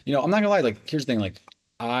I'm not gonna lie. Here's the thing.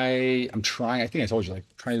 I'm trying. I think I told you,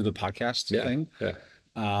 trying to do the podcast thing. Yeah.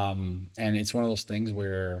 And it's one of those things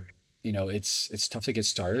where it's tough to get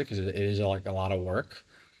started because it is a lot of work.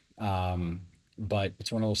 But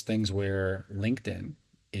it's one of those things where LinkedIn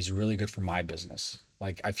is really good for my business.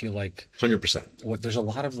 I feel 100%. There's a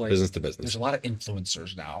lot of business to business. There's a lot of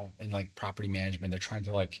influencers now in property management. They're trying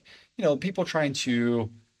to people trying to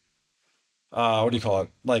what do you call it?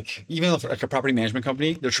 Even if a property management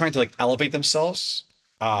company, they're trying to elevate themselves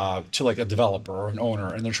to a developer or an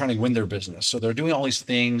owner, and they're trying to win their business. So they're doing all these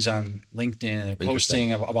things on LinkedIn and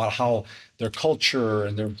posting about how their culture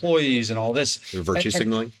and their employees and all this. They're virtue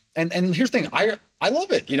signaling. And here's the thing, I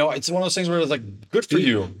love it. It's one of those things where it's good for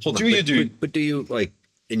you. But do you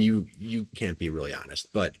and you can't be really honest,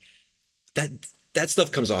 but that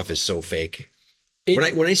stuff comes off as so fake.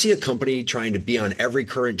 When I see a company trying to be on every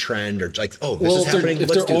current trend or this is happening, if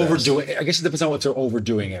they're overdoing it, I guess it depends on what they're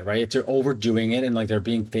overdoing it, right? If they're overdoing it and they're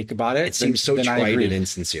being fake about it, it seems so trite and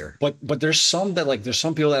insincere. But there's some there's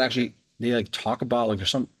some people that actually they talk about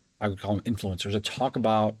there's some, I would call them influencers, that talk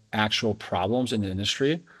about actual problems in the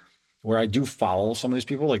industry. Where I do follow some of these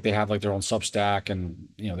people, they have their own Substack and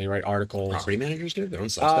they write articles. Property managers do their own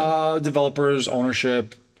Substack. Developers,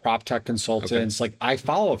 ownership, prop tech consultants. Okay. I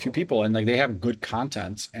follow a few people and they have good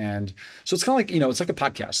content, and so it's kind of it's like a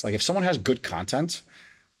podcast. If someone has good content,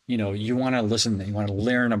 you want to listen, you want to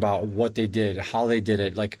learn about what they did, how they did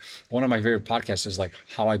it. Like one of my favorite podcasts is like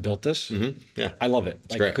How I Built This. Yeah. I love it.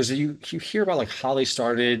 Like, great. because you hear about like how they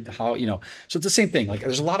started, how, so it's the same thing. Like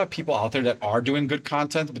there's a lot of people out there that are doing good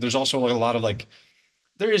content, but there's also like a lot of like,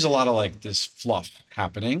 there is a lot of like this fluff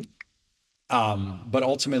happening. But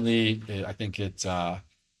ultimately I think it's,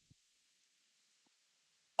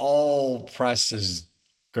 all press is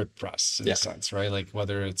good press in a sense, right? Like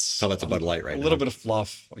whether it's Tell that's a Bud Light right a now. little bit of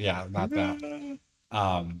fluff. Yeah, not that.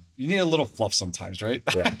 You need a little fluff sometimes, right?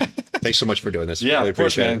 Yeah. Thanks so much for doing this. Yeah, Really of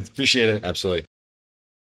course, appreciate man. it. Appreciate it. Absolutely.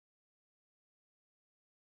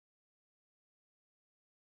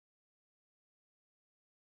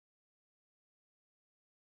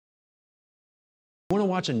 Want to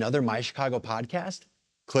watch another My Chicago podcast?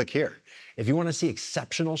 Click here. If you want to see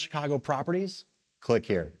exceptional Chicago properties, click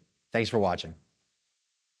here. Thanks for watching.